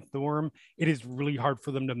cooperating with the worm, it is really hard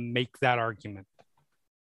for them to make that argument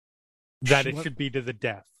that it should be to the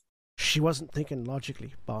death. She wasn't thinking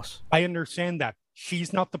logically, boss. I understand that.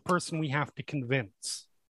 She's not the person we have to convince.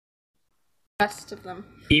 Rest of them.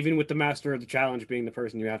 Even with the master of the challenge being the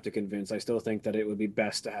person you have to convince, I still think that it would be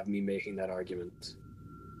best to have me making that argument.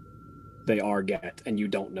 They are Get, and you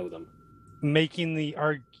don't know them. Making the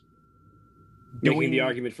Making the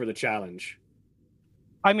argument for the challenge.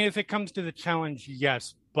 I mean, if it comes to the challenge,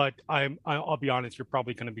 yes, but I'll be honest, you're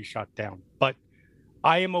probably going to be shot down. But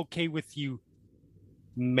I am okay with you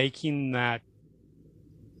making that.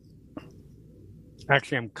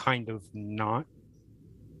 Actually, I'm kind of not.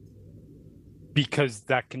 Because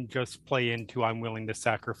that can just play into I'm willing to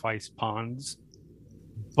sacrifice pawns.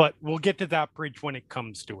 But we'll get to that bridge when it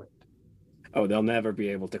comes to it. Oh, they'll never be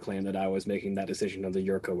able to claim that I was making that decision under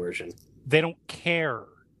your coercion. They don't care,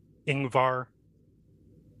 Ingvar.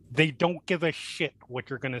 They don't give a shit what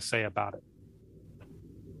you're going to say about it.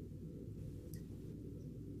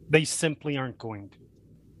 They simply aren't going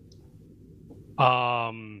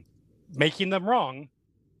to. Making them wrong,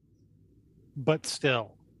 but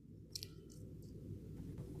still.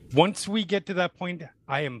 Once we get to that point,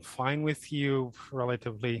 I am fine with you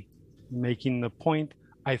relatively making the point.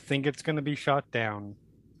 I think it's going to be shot down.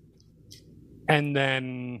 And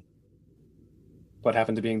then What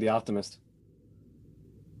happened to being the optimist?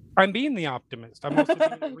 I'm being the optimist. I'm also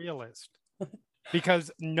being the realist.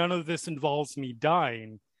 Because none of this involves me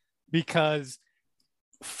dying. Because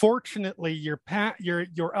fortunately, your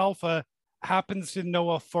alpha happens to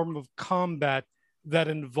know a form of combat that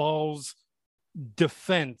involves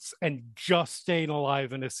defense and just staying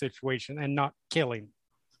alive in a situation and not killing.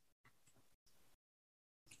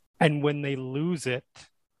 And when they lose it,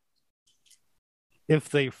 if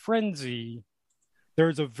they frenzy,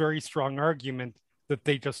 there's a very strong argument that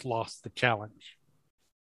they just lost the challenge.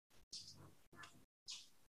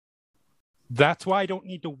 That's why I don't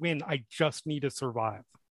need to win. I just need to survive.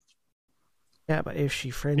 Yeah, but if she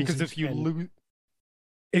frenzies... Because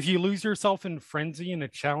if you lose yourself in frenzy in a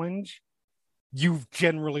challenge, you've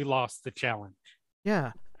generally lost the challenge.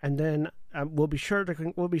 Yeah, and then we'll be sure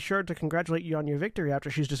to congratulate you on your victory after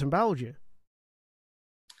she's disemboweled you.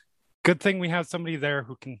 Good thing we have somebody there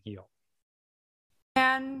who can heal.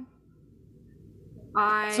 And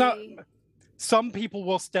some people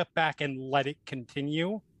will step back and let it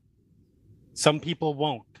continue. Some people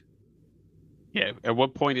won't. Yeah. At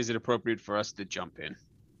what point is it appropriate for us to jump in?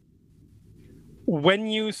 When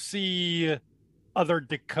you see other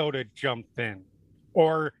Dakota jump in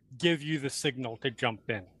or give you the signal to jump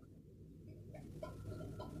in.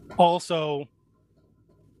 Also,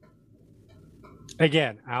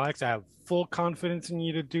 again, Alex, I have full confidence in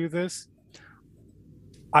you to do this.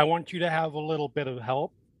 I want you to have a little bit of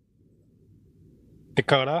help.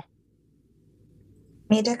 Dakota?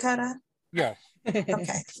 Me, Dakota? Yes.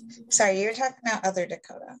 Okay. Sorry, you're talking about other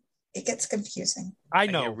Dakota. It gets confusing. I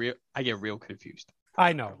know. I get real confused.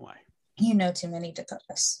 I know. Why? You know too many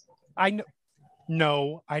Dakotas. I know.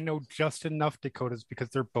 No, I know just enough Dakotas because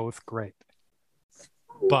they're both great.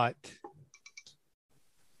 But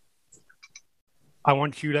I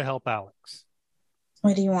want you to help Alex.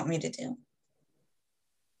 What do you want me to do?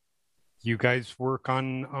 You guys work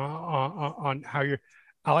on how you're...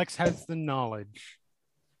 Alex has the knowledge.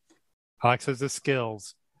 Alex has the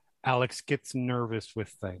skills. Alex gets nervous with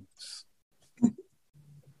things.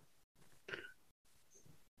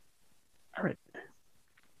 All right.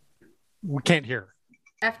 We can't hear.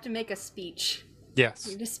 I have to make a speech. Yes.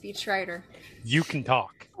 You're a speechwriter. You can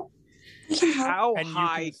talk. How And you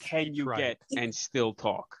high can can you speechwrite. get and still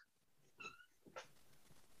talk?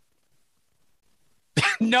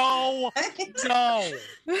 No. No.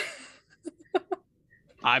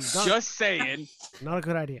 I'm just saying. Not a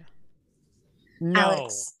good idea. No.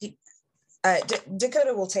 Alex,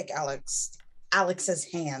 Dakota will take Alex's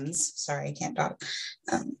hands. Sorry, I can't talk.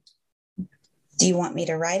 Do you want me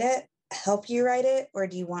to write it, help you write it, or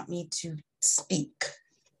do you want me to speak?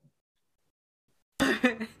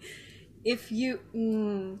 If you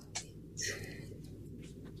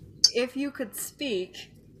could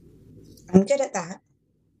speak. I'm good at that.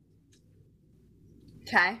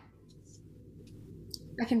 Okay.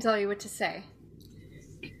 I can tell you what to say.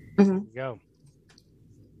 Mm-hmm. Go.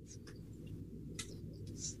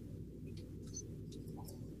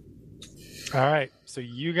 All right. So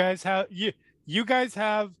you guys have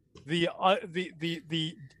the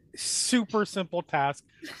super simple task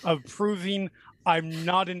of proving I'm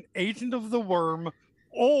not an agent of the worm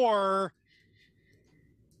or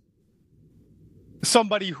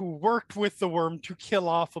somebody who worked with the worm to kill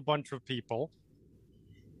off a bunch of people.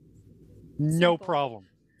 No Simple. problem.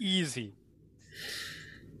 Easy.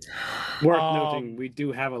 Worth noting, we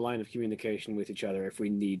do have a line of communication with each other if we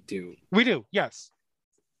need to. We do, yes.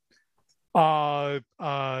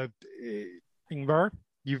 Ingvar,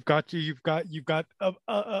 you've got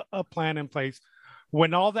a plan in place.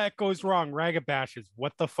 When all that goes wrong, Ragabashes,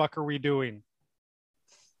 what the fuck are we doing?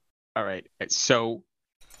 All right. So,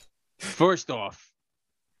 first off,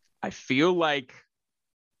 I feel like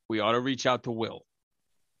we ought to reach out to Will.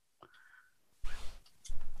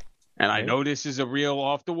 And I know this is a real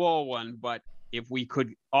off-the-wall one, but if we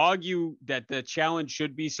could argue that the challenge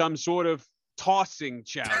should be some sort of tossing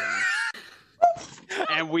challenge,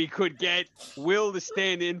 and we could get Will to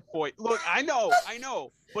stand in for it. Look, I know,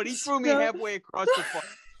 but he threw me halfway across the farm.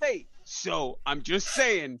 Hey, so I'm just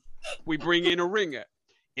saying, we bring in a ringer.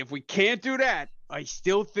 If we can't do that, I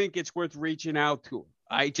still think it's worth reaching out to him.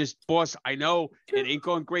 Boss, I know it ain't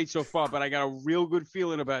going great so far, but I got a real good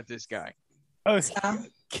feeling about this guy. I'm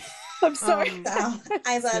sorry.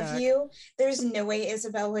 I love you. There's no way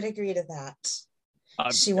Isabel would agree to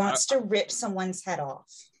that. She wants to rip someone's head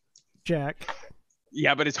off. Jack.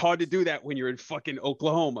 Yeah, but it's hard to do that when you're in fucking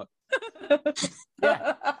Oklahoma.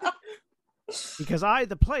 Because I,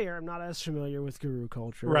 the player, am not as familiar with guru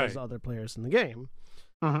culture as other players in the game.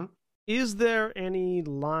 Uh-huh. Is there any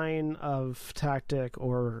line of tactic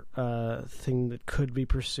or thing that could be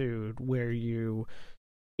pursued where you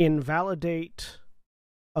invalidate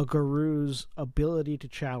a guru's ability to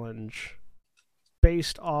challenge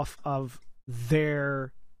based off of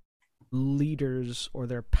their leaders or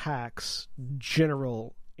their pack's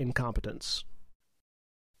general incompetence?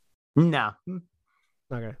 No.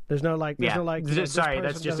 Okay. There's no like. There's no like. Sorry,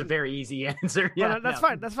 that's just a very easy answer. Yeah, that's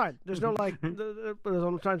fine. That's fine. There's no like. What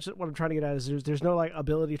I'm trying to get at is there's no like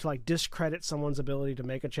ability to like discredit someone's ability to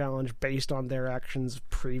make a challenge based on their actions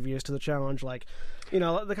previous to the challenge. Like,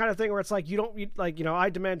 the kind of thing where it's like I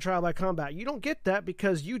demand trial by combat. You don't get that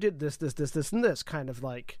because you did this, and this kind of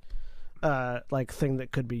like thing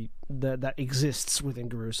that could be that exists within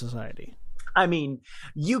Guru society. I mean,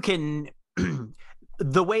 you can.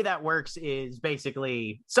 The way that works is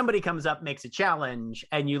basically somebody comes up, makes a challenge,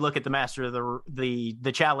 and you look at the master of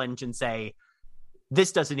the challenge and say,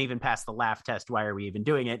 this doesn't even pass the laugh test. Why are we even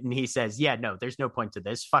doing it? And he says, yeah, no, there's no point to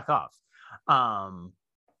this. Fuck off.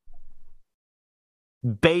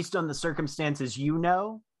 Based on the circumstances,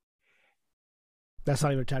 that's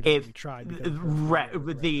not even technically tried.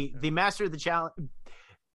 The master of the challenge,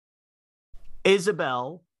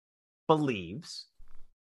 Isabel believes,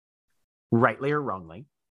 rightly or wrongly,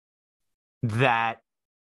 that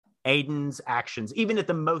Aiden's actions, even at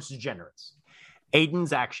the most generous,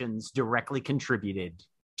 Aiden's actions directly contributed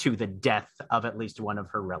to the death of at least one of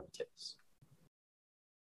her relatives.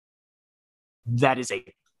 That is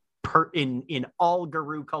in all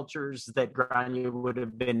Guru cultures that Grania would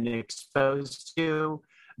have been exposed to,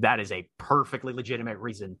 that is a perfectly legitimate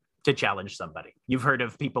reason to challenge somebody. You've heard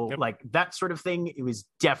of people like that sort of thing. It was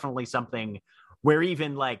definitely something where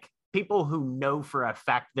even like people who know for a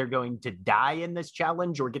fact they're going to die in this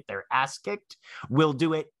challenge or get their ass kicked will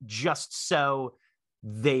do it just so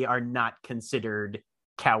they are not considered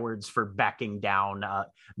cowards for backing down.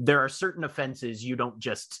 There are certain offenses you don't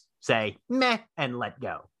just say meh and let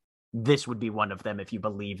go. This would be one of them if you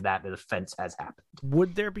believe that an offense has happened.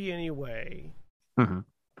 Would there be any way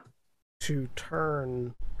to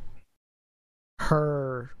turn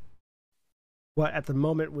her, what at the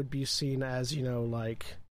moment would be seen as,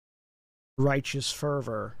 like righteous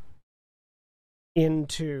fervor,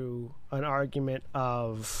 into an argument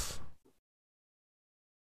of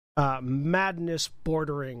madness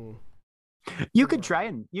bordering? You could try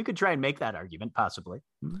and make that argument, possibly.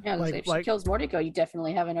 Yeah, if she kills Mordecai, you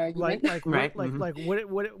definitely have an argument.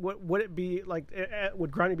 Would it be like?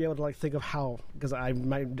 Would Grania be able to like think of how? Because I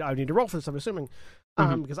need to roll for this. I'm assuming,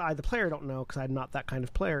 because I, the player, don't know because I'm not that kind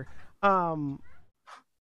of player.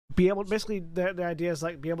 Be able, basically, the idea is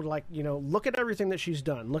like be able to like look at everything that she's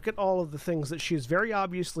done, look at all of the things that she's very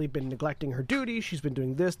obviously been neglecting her duty. She's been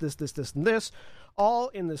doing this, and this, all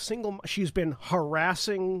in the single. She's been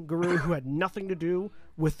harassing Guru, who had nothing to do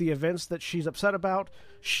with the events that she's upset about.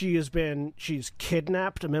 She's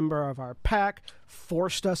kidnapped a member of our pack,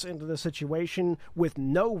 forced us into the situation with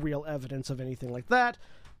no real evidence of anything like that.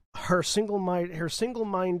 Her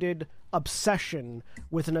single-minded obsession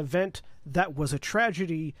with an event that was a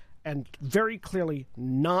tragedy and very clearly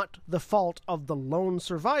not the fault of the lone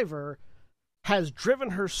survivor has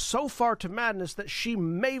driven her so far to madness that she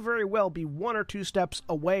may very well be one or two steps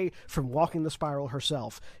away from walking the spiral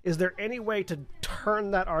herself. Is there any way to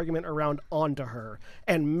turn that argument around onto her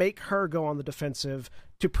and make her go on the defensive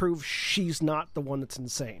to prove she's not the one that's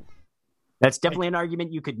insane? That's definitely an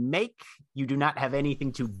argument you could make. You do not have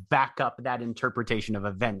anything to back up that interpretation of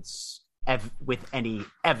events with any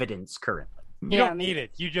evidence currently. You don't need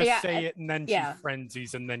it. You just say it, and then she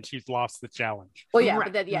frenzies, and then she's lost the challenge. Well, yeah,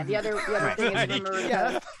 but the other thing is,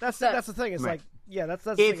 remember, that's the thing. It's like, that's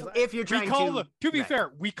the if thing. If you're trying to be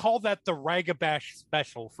fair, we call that the Ragabash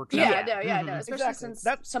special for challenge. No, especially since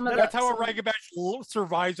that's how a Ragabash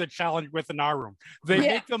survives a challenge within our room. They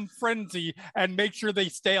make them frenzy and make sure they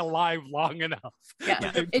stay alive long enough.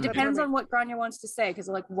 Yeah, it depends on what Grania wants to say, because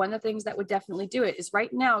like one of the things that would definitely do it is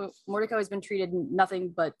right now Mordecai has been treated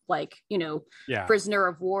nothing but like prisoner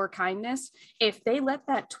of war kindness. If they let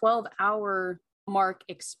that 12-hour mark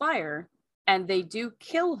expire and they do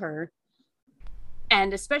kill her,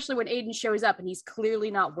 and especially when Aiden shows up and he's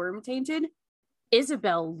clearly not worm tainted,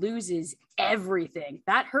 Isabel loses everything.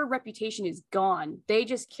 That her reputation is gone. They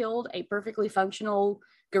just killed a perfectly functional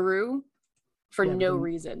Guru for no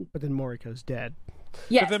reason. But then Moriko's dead.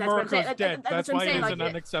 Yes, but then Moriko's dead. That's why it like, isn't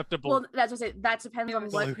unacceptable. Well, that's what I'm saying. That depends on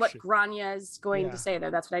what Grania is going to say, though.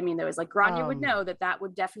 That's what I mean, though. Is like Grania would know that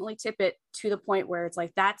would definitely tip it to the point where it's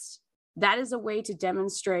like that is a way to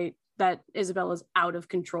demonstrate that Isabel is out of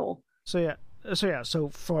control. So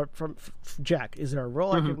for Jack, is there a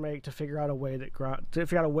role I could make to figure out a way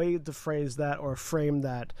to phrase that or frame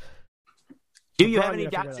that? Do you have any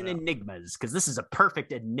dots in enigmas? Because this is a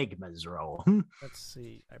perfect enigmas role. Let's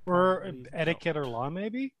see. Or etiquette or law,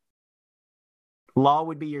 maybe? Law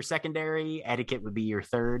would be your secondary. Etiquette would be your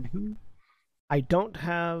third. I don't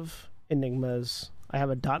have enigmas. I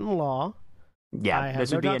have a dot in law. Yeah, I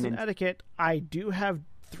have no dots in etiquette. I do have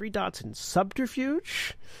 3 dots in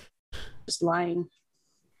subterfuge. Just lying.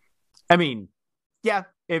 I mean, yeah,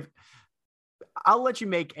 if I'll let you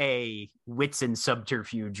make a wits and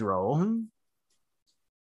subterfuge roll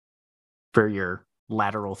for your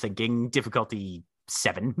lateral thinking, difficulty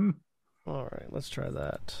 7. All right, let's try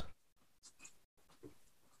that.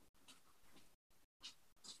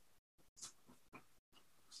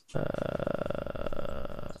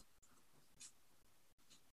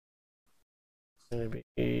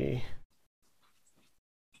 Maybe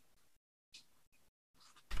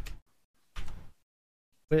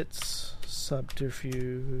wits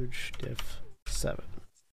subterfuge diff 7.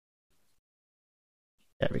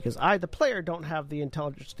 Yeah, because I, the player, don't have the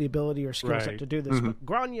intelligence, the ability, or skill set Right. to do this, but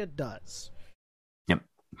Grania does. Yep.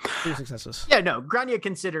 3 successes. Yeah, no, Grania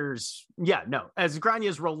considers, as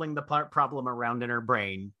Grania's rolling the problem around in her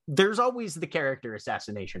brain, there's always the character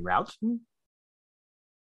assassination route.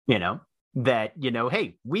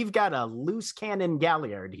 Hey, we've got a loose cannon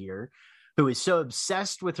Galliard here who is so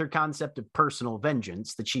obsessed with her concept of personal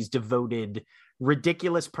vengeance that she's devoted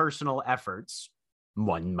ridiculous personal efforts,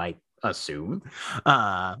 one might assume,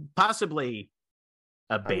 possibly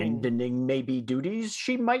abandoning maybe duties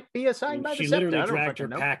she might be assigned by the She Sept. literally I don't dragged her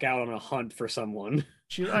fucking know. pack out on a hunt for someone.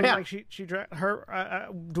 She dragged her.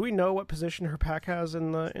 Do we know what position her pack has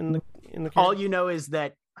in the All you know is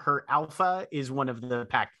that her alpha is one of the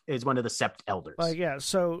Sept elders.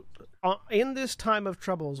 So in this time of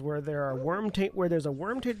troubles, where there's a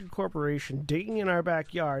worm-tainted corporation digging in our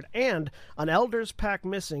backyard and an elder's pack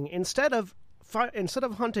missing, instead of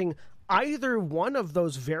hunting either one of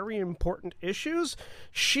those very important issues,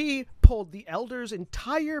 she pulled the elder's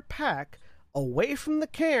entire pack away from the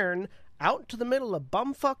cairn, out to the middle of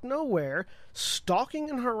bumfuck nowhere, stalking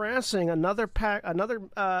and harassing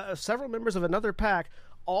several members of another pack,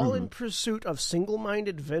 all in pursuit of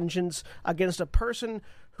single-minded vengeance against a person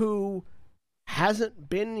who hasn't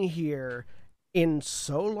been here in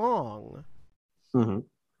so long.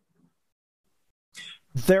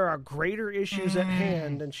 There are greater issues at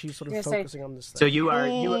hand, and she's sort of focusing on this thing.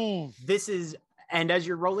 So this is, and as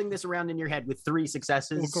you're rolling this around in your head with 3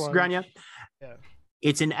 successes, Grania,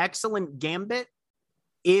 it's an excellent gambit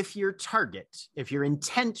if your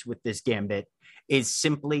intent with this gambit is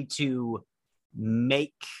simply to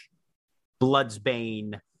make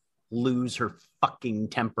Bloodsbane lose her fucking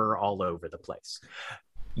temper all over the place.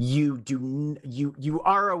 You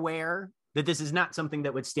are aware that this is not something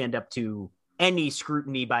that would stand up to any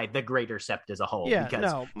scrutiny by the greater Sept as a whole,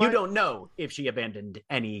 because you don't know if she abandoned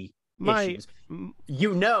any issues.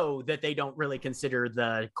 You know that they don't really consider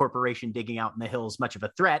the corporation digging out in the hills much of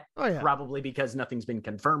a threat, probably because nothing's been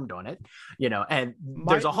confirmed on it, and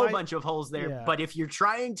there's a whole bunch of holes there. But if you're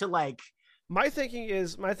trying to my thinking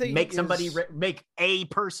is make a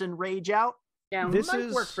person rage out, this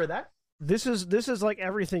might work for that. This is like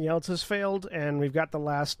everything else has failed, and we've got the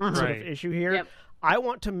last sort of issue here. Yep. I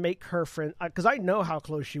want to make her friend, because I know how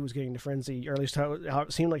close she was getting to frenzy, or at least how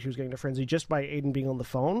it seemed like she was getting to frenzy just by Aiden being on the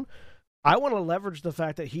phone. I want to leverage the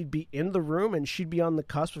fact that he'd be in the room and she'd be on the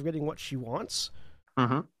cusp of getting what she wants,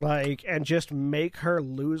 and just make her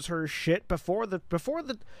lose her shit before the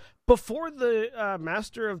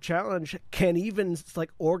Master of Challenge can even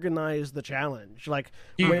organize the challenge. When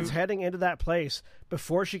it's heading into that place,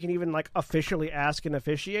 before she can even officially ask and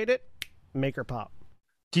officiate it, make her pop.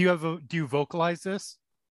 Do you vocalize this?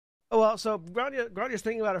 Oh, well, so Grania's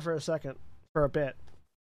thinking about it for a bit,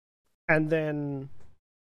 and then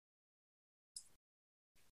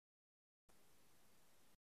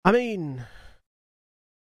I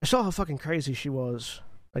saw how fucking crazy she was.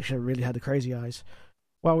 She really had the crazy eyes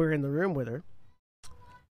while we were in the room with her.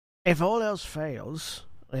 If all else fails,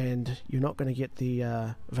 and you're not going to get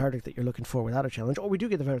the verdict that you're looking for without a challenge, or we do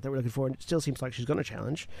get the verdict that we're looking for, and it still seems like she's going to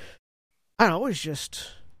challenge, I'd always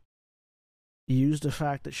just use the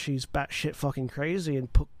fact that she's batshit fucking crazy and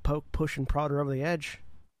poke, push, and prod her over the edge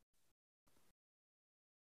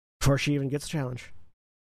before she even gets a challenge.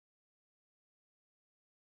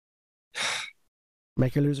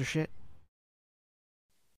 Make her lose her shit.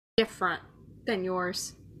 Different than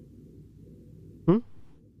yours.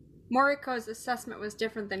 Moriko's assessment was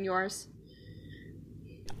different than yours.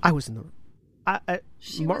 I was in the...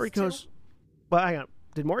 Moriko's... Well, hang on.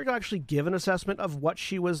 Did Moriko actually give an assessment of what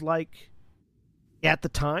she was like at the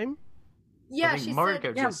time? Yeah, she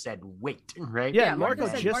Moriko just said wait, right? Yeah,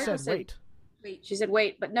 Moriko just said wait. She said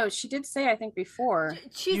wait, but no, she did say I think before.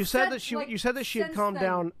 You said that she had calmed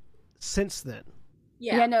down since then.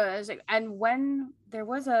 Yeah, no, I was and when there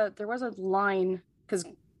was a line because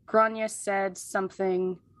Grania said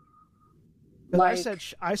something Like,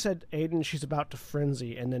 I said, Aiden, she's about to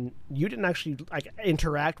frenzy, and then you didn't actually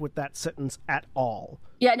interact with that sentence at all.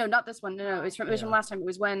 yeah, no, not this one. No, it was from last time. It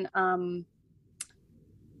was when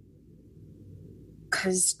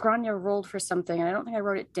because Grania rolled for something, and I don't think I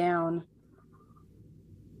wrote it down.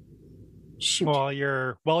 Shoot. Well,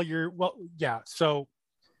 yeah. So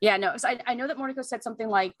Yeah, no. So I know that Mornico said something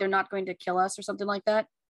like they're not going to kill us or something like that.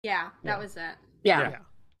 Yeah, that was it. Yeah.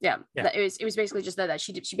 It was basically just that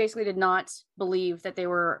she basically did not believe that they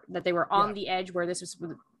were on the edge where this was.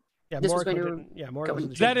 This was going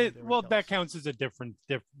to. that counts as a different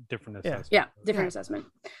assessment. Yeah, different assessment.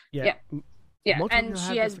 Yeah. And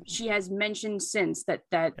she has mentioned since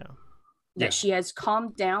that she has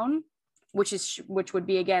calmed down, which would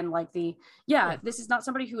be again like this is not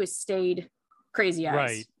somebody who has stayed crazy eyes.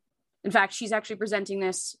 Right. In fact, she's actually presenting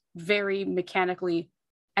this very mechanically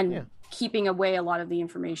and keeping away a lot of the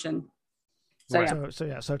information. So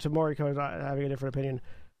so to Moriko having a different opinion.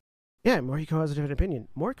 Yeah, Moriko has a different opinion.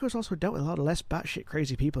 Moriko's also dealt with a lot of less batshit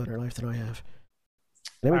crazy people in her life than I have.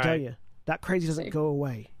 Let me tell you, that crazy doesn't go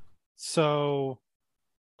away. So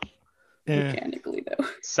mechanically though.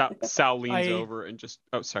 Sal leans over and just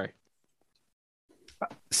sorry.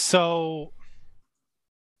 So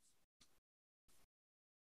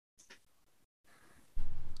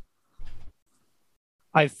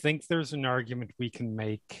I think there's an argument we can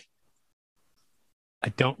make. I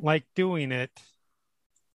don't like doing it.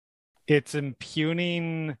 It's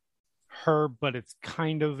impugning her, but it's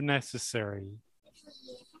kind of necessary.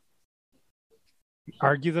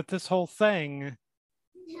 Argue that this whole thing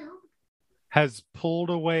has pulled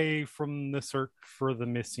away from the search for the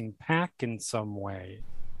missing pack in some way.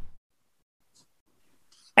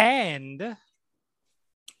 And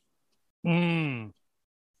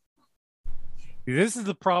this is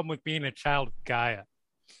the problem with being a child of Gaia.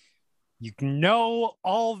 You know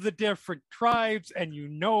all the different tribes and you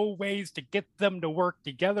know ways to get them to work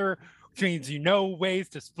together, which means you know ways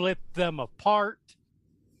to split them apart.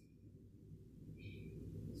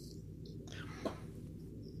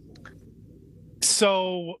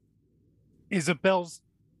 So Isabel's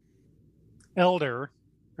elder,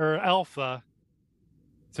 or alpha,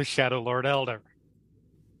 is a Shadow Lord elder.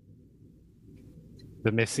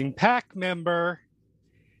 The missing pack member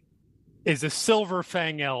is a Silver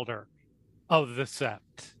Fang elder of the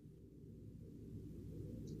Sept.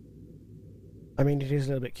 I mean, it is a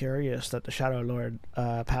little bit curious that the Shadow Lord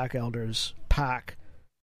pack elders pack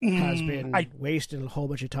has been wasting a whole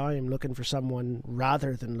bunch of time looking for someone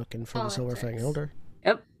rather than looking for the Silver Fang elder.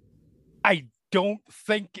 Yep. I don't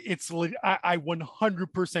think it's. I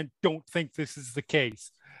 100% don't think this is the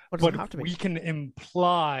case. But we can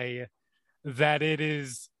imply that it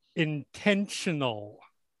is intentional.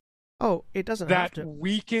 Oh, it doesn't have to. That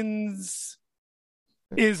weakens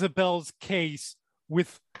Isabel's case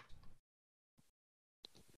with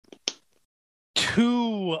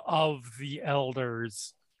two of the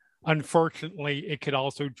elders. Unfortunately, it could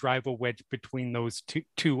also drive a wedge between those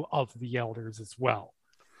two of the elders as well.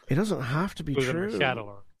 It doesn't have to be true. Shadow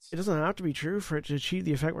Lords. It doesn't have to be true for it to achieve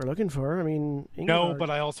the effect we're looking for. I mean, no,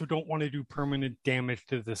 but I also don't want to do permanent damage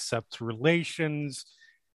to the Sept's relations.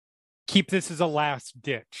 Keep this as a last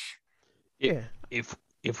ditch.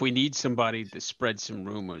 If we need somebody to spread some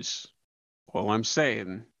rumors, all I'm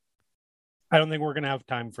saying, I don't think we're going to have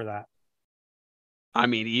time for that. I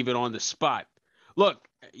mean, even on the spot. Look,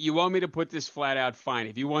 you want me to put this flat out? Fine.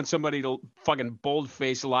 If you want somebody to fucking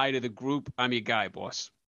bold-face lie to the group, I'm your guy, boss.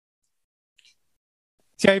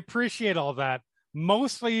 See, I appreciate all that.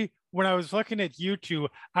 Mostly when I was looking at you two,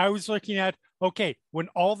 I was looking at, okay, when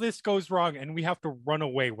all this goes wrong and we have to run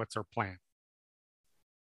away, what's our plan?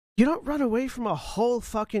 You don't run away from a whole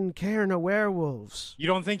fucking cairn of werewolves. You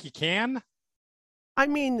don't think you can? I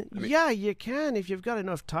mean, yeah, you can if you've got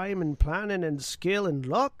enough time and planning and skill and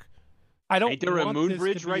luck. I don't Ain't there want a moon this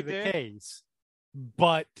bridge to be right the there? case,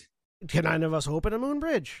 but can any of us open a moon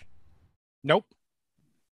bridge? Nope.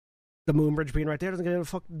 The moon bridge being right there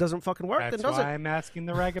doesn't fucking work. That's then does why it? I'm asking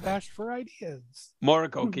the Ragabash for ideas.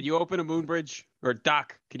 Moriko, can you open a moon bridge? Or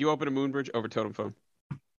Doc, can you open a moon bridge over totem phone?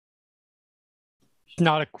 It's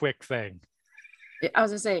not a quick thing. I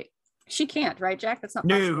was gonna say she can't, right, Jack? That's not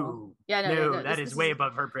possible. No, that is way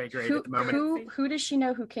above her pay grade at the moment. Who does she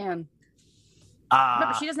know who can?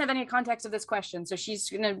 Remember, she doesn't have any context of this question, so she's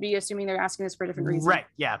gonna be assuming they're asking this for a different reason. Right?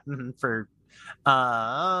 Yeah. Mm-hmm. For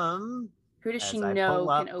who does she know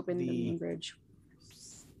can open the moon bridge?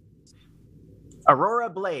 Aurora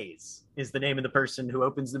Blaze is the name of the person who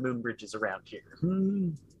opens the moon bridges around here.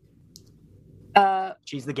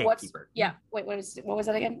 She's the gatekeeper. Wait, what was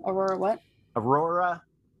that again? Aurora what? Aurora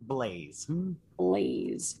Blaze.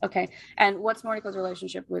 Blaze. Okay. And what's Mordecai's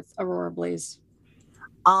relationship with Aurora Blaze?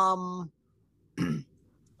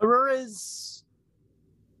 Aurora's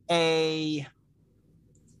a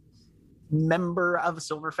member of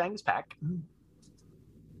Silverfang's pack.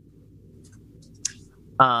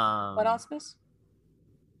 What auspice?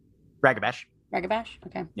 Ragabash. Ragabash?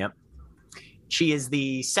 Okay. Yep. She is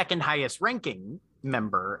the second highest ranking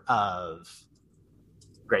member of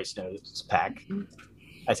Greysnow's pack.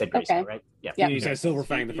 I said Greysnow, Okay. right? Yeah. Yep. You said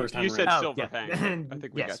Silverfang the first time You around. said Oh, Silverfang. yeah. I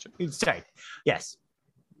think we Yes. got you. Sorry. Yes.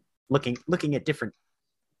 Looking at different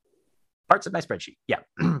parts of my spreadsheet. Yeah.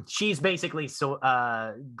 She's basically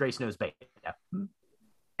Greysnow's beta.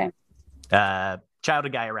 Okay. Child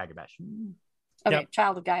of Gaia Ragabash. Okay. Yep.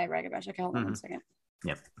 Child of Gaia Ragabash. Okay, hold on 1 second.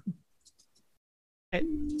 Yep.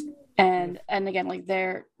 And again, like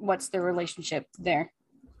what's their relationship there?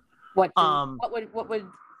 What would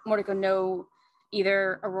Mordecai know?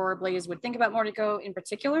 Either Aurora Blaze would think about Mordecai in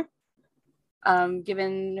particular,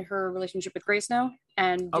 given her relationship with Greysnow,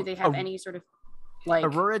 and do they have any sort of like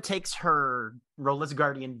Aurora takes her role as a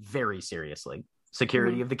guardian very seriously.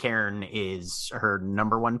 Security of the cairn is her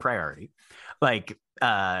number one priority. Like,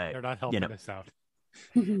 They're not helping us out.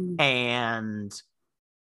 and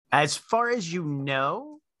as far as you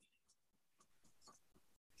know,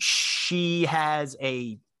 she has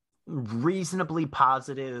a reasonably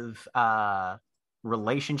positive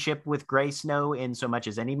relationship with Greysnow in so much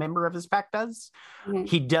as any member of his pack does.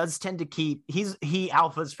 He does tend to keep he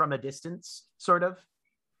alphas from a distance, sort of.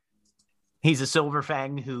 He's a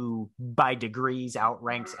Silverfang who by degrees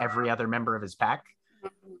outranks every other member of his pack.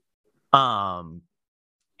 And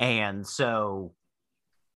so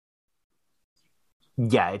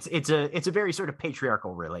yeah, it's a very sort of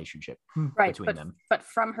patriarchal relationship between them. But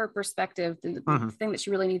from her perspective, the thing that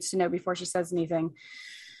she really needs to know before she says anything,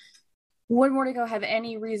 would Mordecai have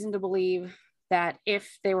any reason to believe that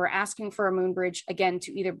if they were asking for a moon bridge, again,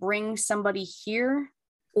 to either bring somebody here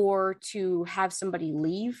or to have somebody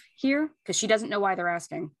leave here, because she doesn't know why they're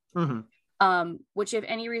asking, would she have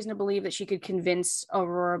any reason to believe that she could convince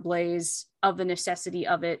Aurora Blaze of the necessity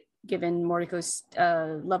of it, given Mordecai's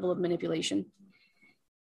level of manipulation?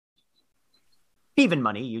 Even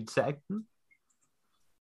money, you'd say.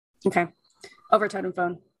 Okay. Over totem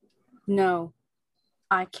phone. No,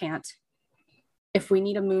 I can't. If we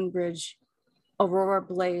need a moon bridge, Aurora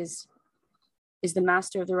Blaze is the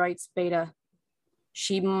master of the rites beta.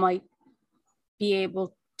 She might be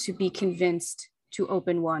able to be convinced to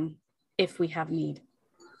open one if we have need.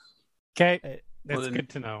 Okay, that's good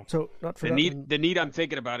to know. So not for The need I'm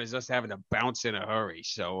thinking about is us having to bounce in a hurry.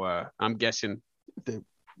 So I'm guessing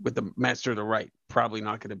with the master of the right, probably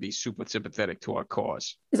not going to be super sympathetic to our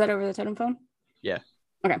cause. Is that over the totem phone? Yeah.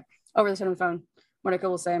 Okay. Over the totem phone, Mordecai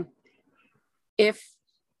will say, if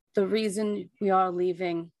the reason we are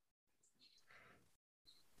leaving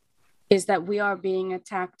is that we are being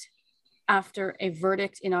attacked after a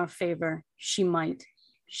verdict in our favor, she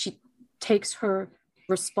takes her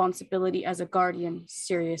responsibility as a guardian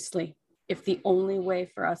seriously. If the only way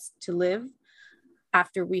for us to live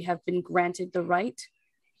after we have been granted the right,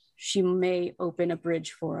 she may open a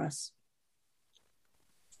bridge for us.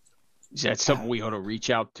 Is that something we ought to reach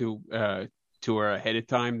out to her ahead of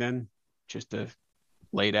time then? Just to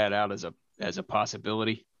lay that out as a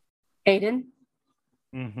possibility? Aiden?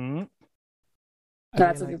 Mm-hmm.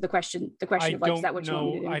 That's the question. The question of like, is that what you want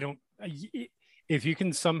me to do? I don't. If you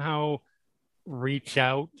can somehow reach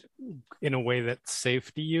out in a way that's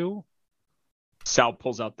safe to you. Sal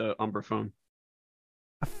pulls out the Umber phone.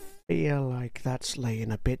 I feel like that's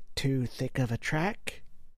laying a bit too thick of a track.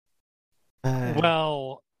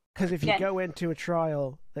 Well, because if you go into a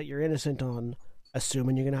trial that you're innocent on,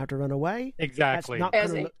 assuming you're going to have to run away, exactly, that's not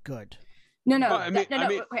going to look good. No. Well,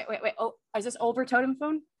 Wait. Oh, is this over totem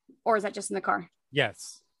phone, or is that just in the car?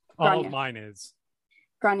 Yes, Grania. all mine is.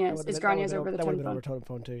 Grania's over the that would have totem been phone. over totem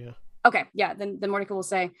phone too. Yeah. Okay, yeah. Then Mordecai will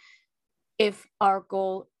say, if our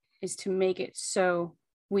goal is to make it so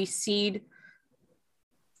we cede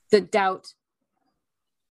the doubt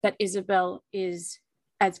that Isabel is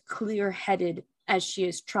as clear-headed as she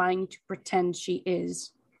is trying to pretend she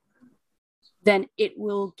is, then it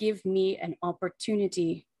will give me an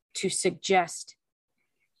opportunity to suggest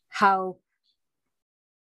how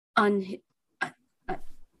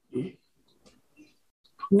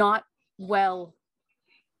not well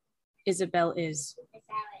Isabel is.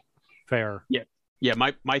 Fair. Yeah.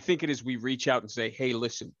 My thinking is we reach out and say, hey,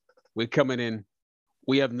 listen, we're coming in.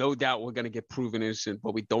 We have no doubt we're going to get proven innocent,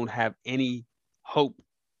 but we don't have any hope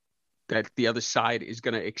that the other side is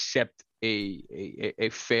going to accept a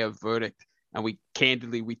fair verdict. and we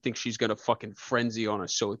think she's gonna fucking frenzy on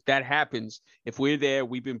us. So if that happens, if we're there,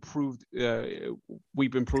 we've been proved in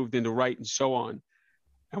the right and so on,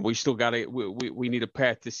 and we still gotta we need a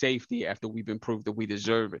path to safety after we've been proved that we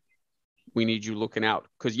deserve it. We need you looking out,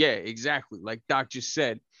 because yeah, exactly like Doc just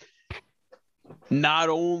said. Not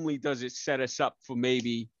only does it set us up for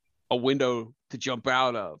maybe a window to jump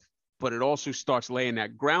out of, but it also starts laying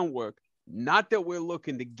that groundwork. Not that we're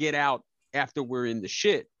looking to get out after we're in the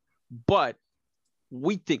shit, but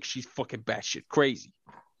we think she's fucking batshit crazy.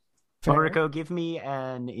 Mariko, give me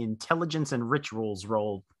an intelligence and rituals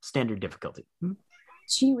roll, standard difficulty.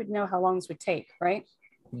 She would know how long this would take, right?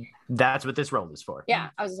 That's what this roll is for.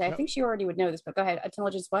 Yeah, I was gonna say, I think she already would know this, but go ahead.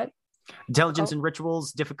 Intelligence what? Intelligence and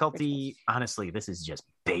rituals difficulty. Honestly, this is just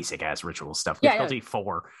basic ass ritual stuff. Yeah, Difficulty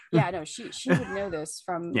 4. Yeah, no, she would know this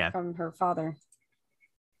from her father.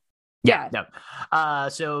 No. I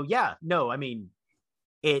mean,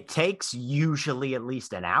 it takes usually at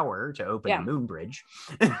least an hour to open a moon bridge.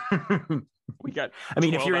 We got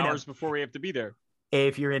if you're hours before we have to be there.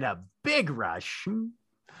 If you're in a big rush,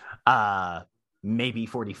 maybe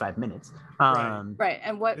 45 minutes. Right.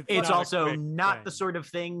 And it's also not the sort of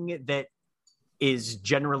thing that is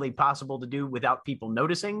generally possible to do without people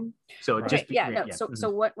noticing. So it just So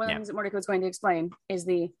what one of the things that Mordecai was going to explain is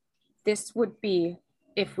this would be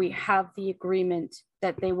if we have the agreement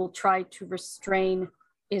that they will try to restrain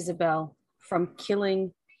Isabel from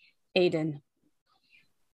killing Aiden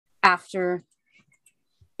after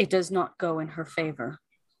it does not go in her favor.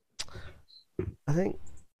 I think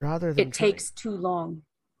rather than it takes too long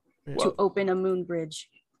to open a moon bridge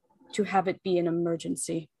to have it be an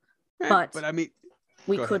emergency. But I mean,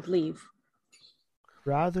 we could leave.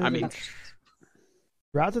 Rather than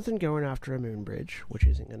going after a moon bridge, which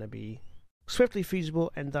isn't going to be swiftly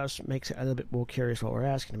feasible and thus makes it a little bit more curious while we're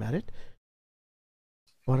asking about it,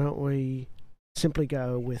 why don't we simply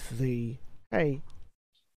go with hey,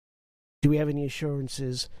 do we have any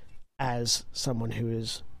assurances as someone who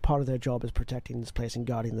is part of their job is protecting this place and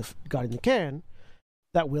guarding the cairn,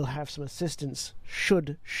 that we'll have some assistance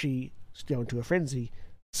should she go into a frenzy,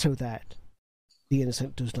 so that the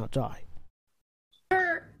innocent does not die. Is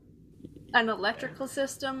there an electrical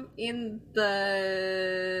system in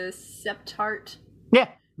the Septart? Yeah.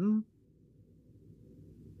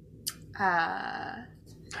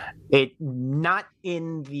 It not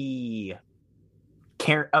in the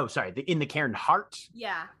cairn. Oh, sorry, in the cairn heart.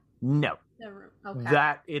 Yeah. No.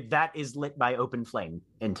 Okay. That is lit by open flame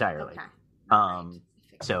entirely. Okay.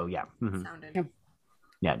 So yeah. Mm-hmm. Sounded.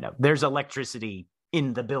 Yeah, no. There's electricity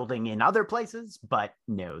in the building in other places, but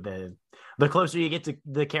no, the closer you get to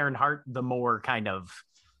the cairn heart, the more kind of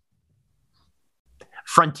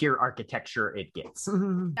frontier architecture it gets.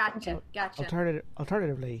 Gotcha.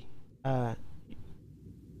 Alternatively, how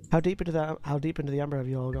deep into the Umbra have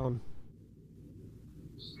you all gone?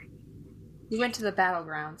 We went to the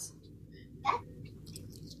battlegrounds.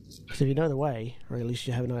 So if you know the way, or at least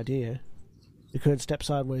you have an idea, you could step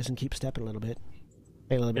sideways and keep stepping a little bit.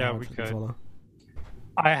 Take a little bit we could. Follow.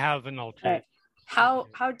 I have an alternative. How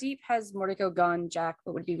deep has Mordecai gone, Jack?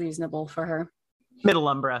 What would be reasonable for her? Middle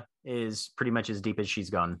Umbra is pretty much as deep as she's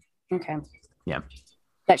gone. Okay. Yeah.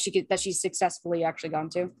 That she's successfully actually gone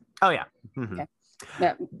to? Oh yeah. Mm-hmm. Okay.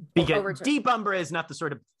 Yeah. Because deep Umbra is not the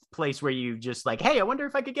sort of place where you just like, hey, I wonder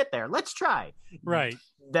if I could get there. Let's try. Right.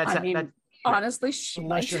 Honestly,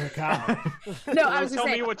 unless you're a cow. No, I was tell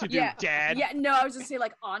saying, me what to do, Dad. Yeah, no, I was just saying,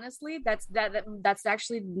 like, honestly, that's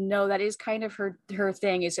actually that is kind of her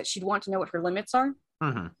thing, is that she'd want to know what her limits are.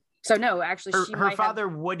 Mm-hmm. So no, actually, her father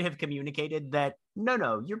would have communicated that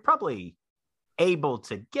no, you're probably able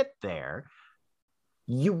to get there.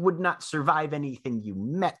 You would not survive anything you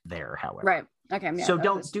met there, however. Right. Okay. Yeah, so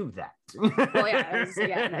don't do that. Well, yeah.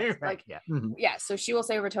 Right, yeah. So she will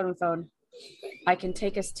say over totem phone, I can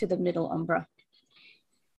take us to the middle Umbra.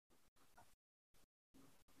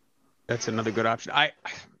 That's another good option.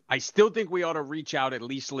 I still think we ought to reach out, at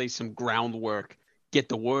least lay some groundwork, get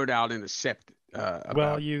the word out in the Sept.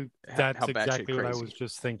 That's exactly what I was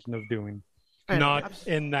just thinking of doing. Not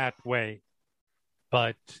in that way,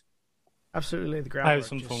 but absolutely lay the groundwork. I have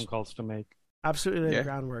some phone calls to make. Absolutely lay the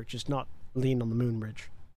groundwork, just not lean on the moon bridge.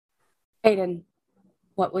 Aiden,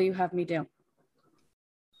 what will you have me do?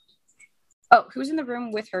 Oh, who's in the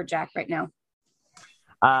room with her, Jack, right now?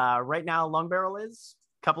 Right now, Long Barrel is,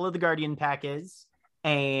 a couple of the Guardian pack is,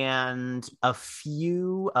 and a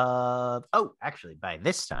few of, actually, by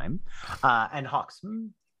this time, and Hawks.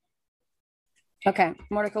 Okay,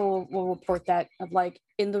 Mordecai will report that of like,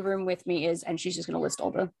 in the room with me is, and she's just going to list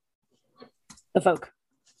all the folk.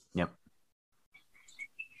 Yep.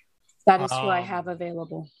 That is who I have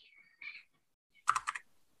available.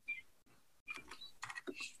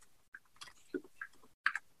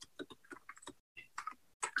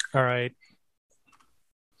 All right.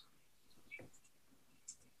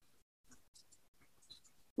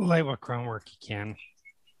 Lay what groundwork you can.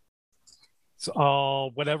 It's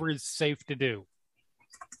all whatever is safe to do.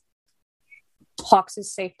 Hawks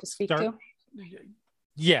is safe to speak Start- to.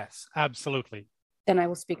 Yes, absolutely. Then I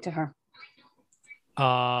will speak to her.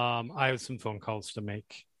 I have some phone calls to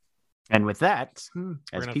make. And with that, We're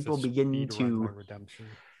as gonna have people to begin speed run my to redemption.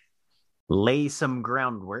 lay some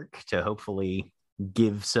groundwork to hopefully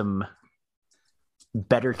give some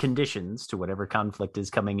better conditions to whatever conflict is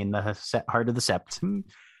coming in the heart of the Sept,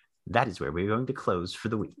 that is where we're going to close for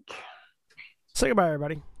the week. Say goodbye,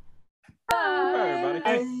 everybody. Bye,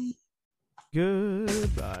 everybody.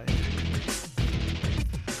 Goodbye.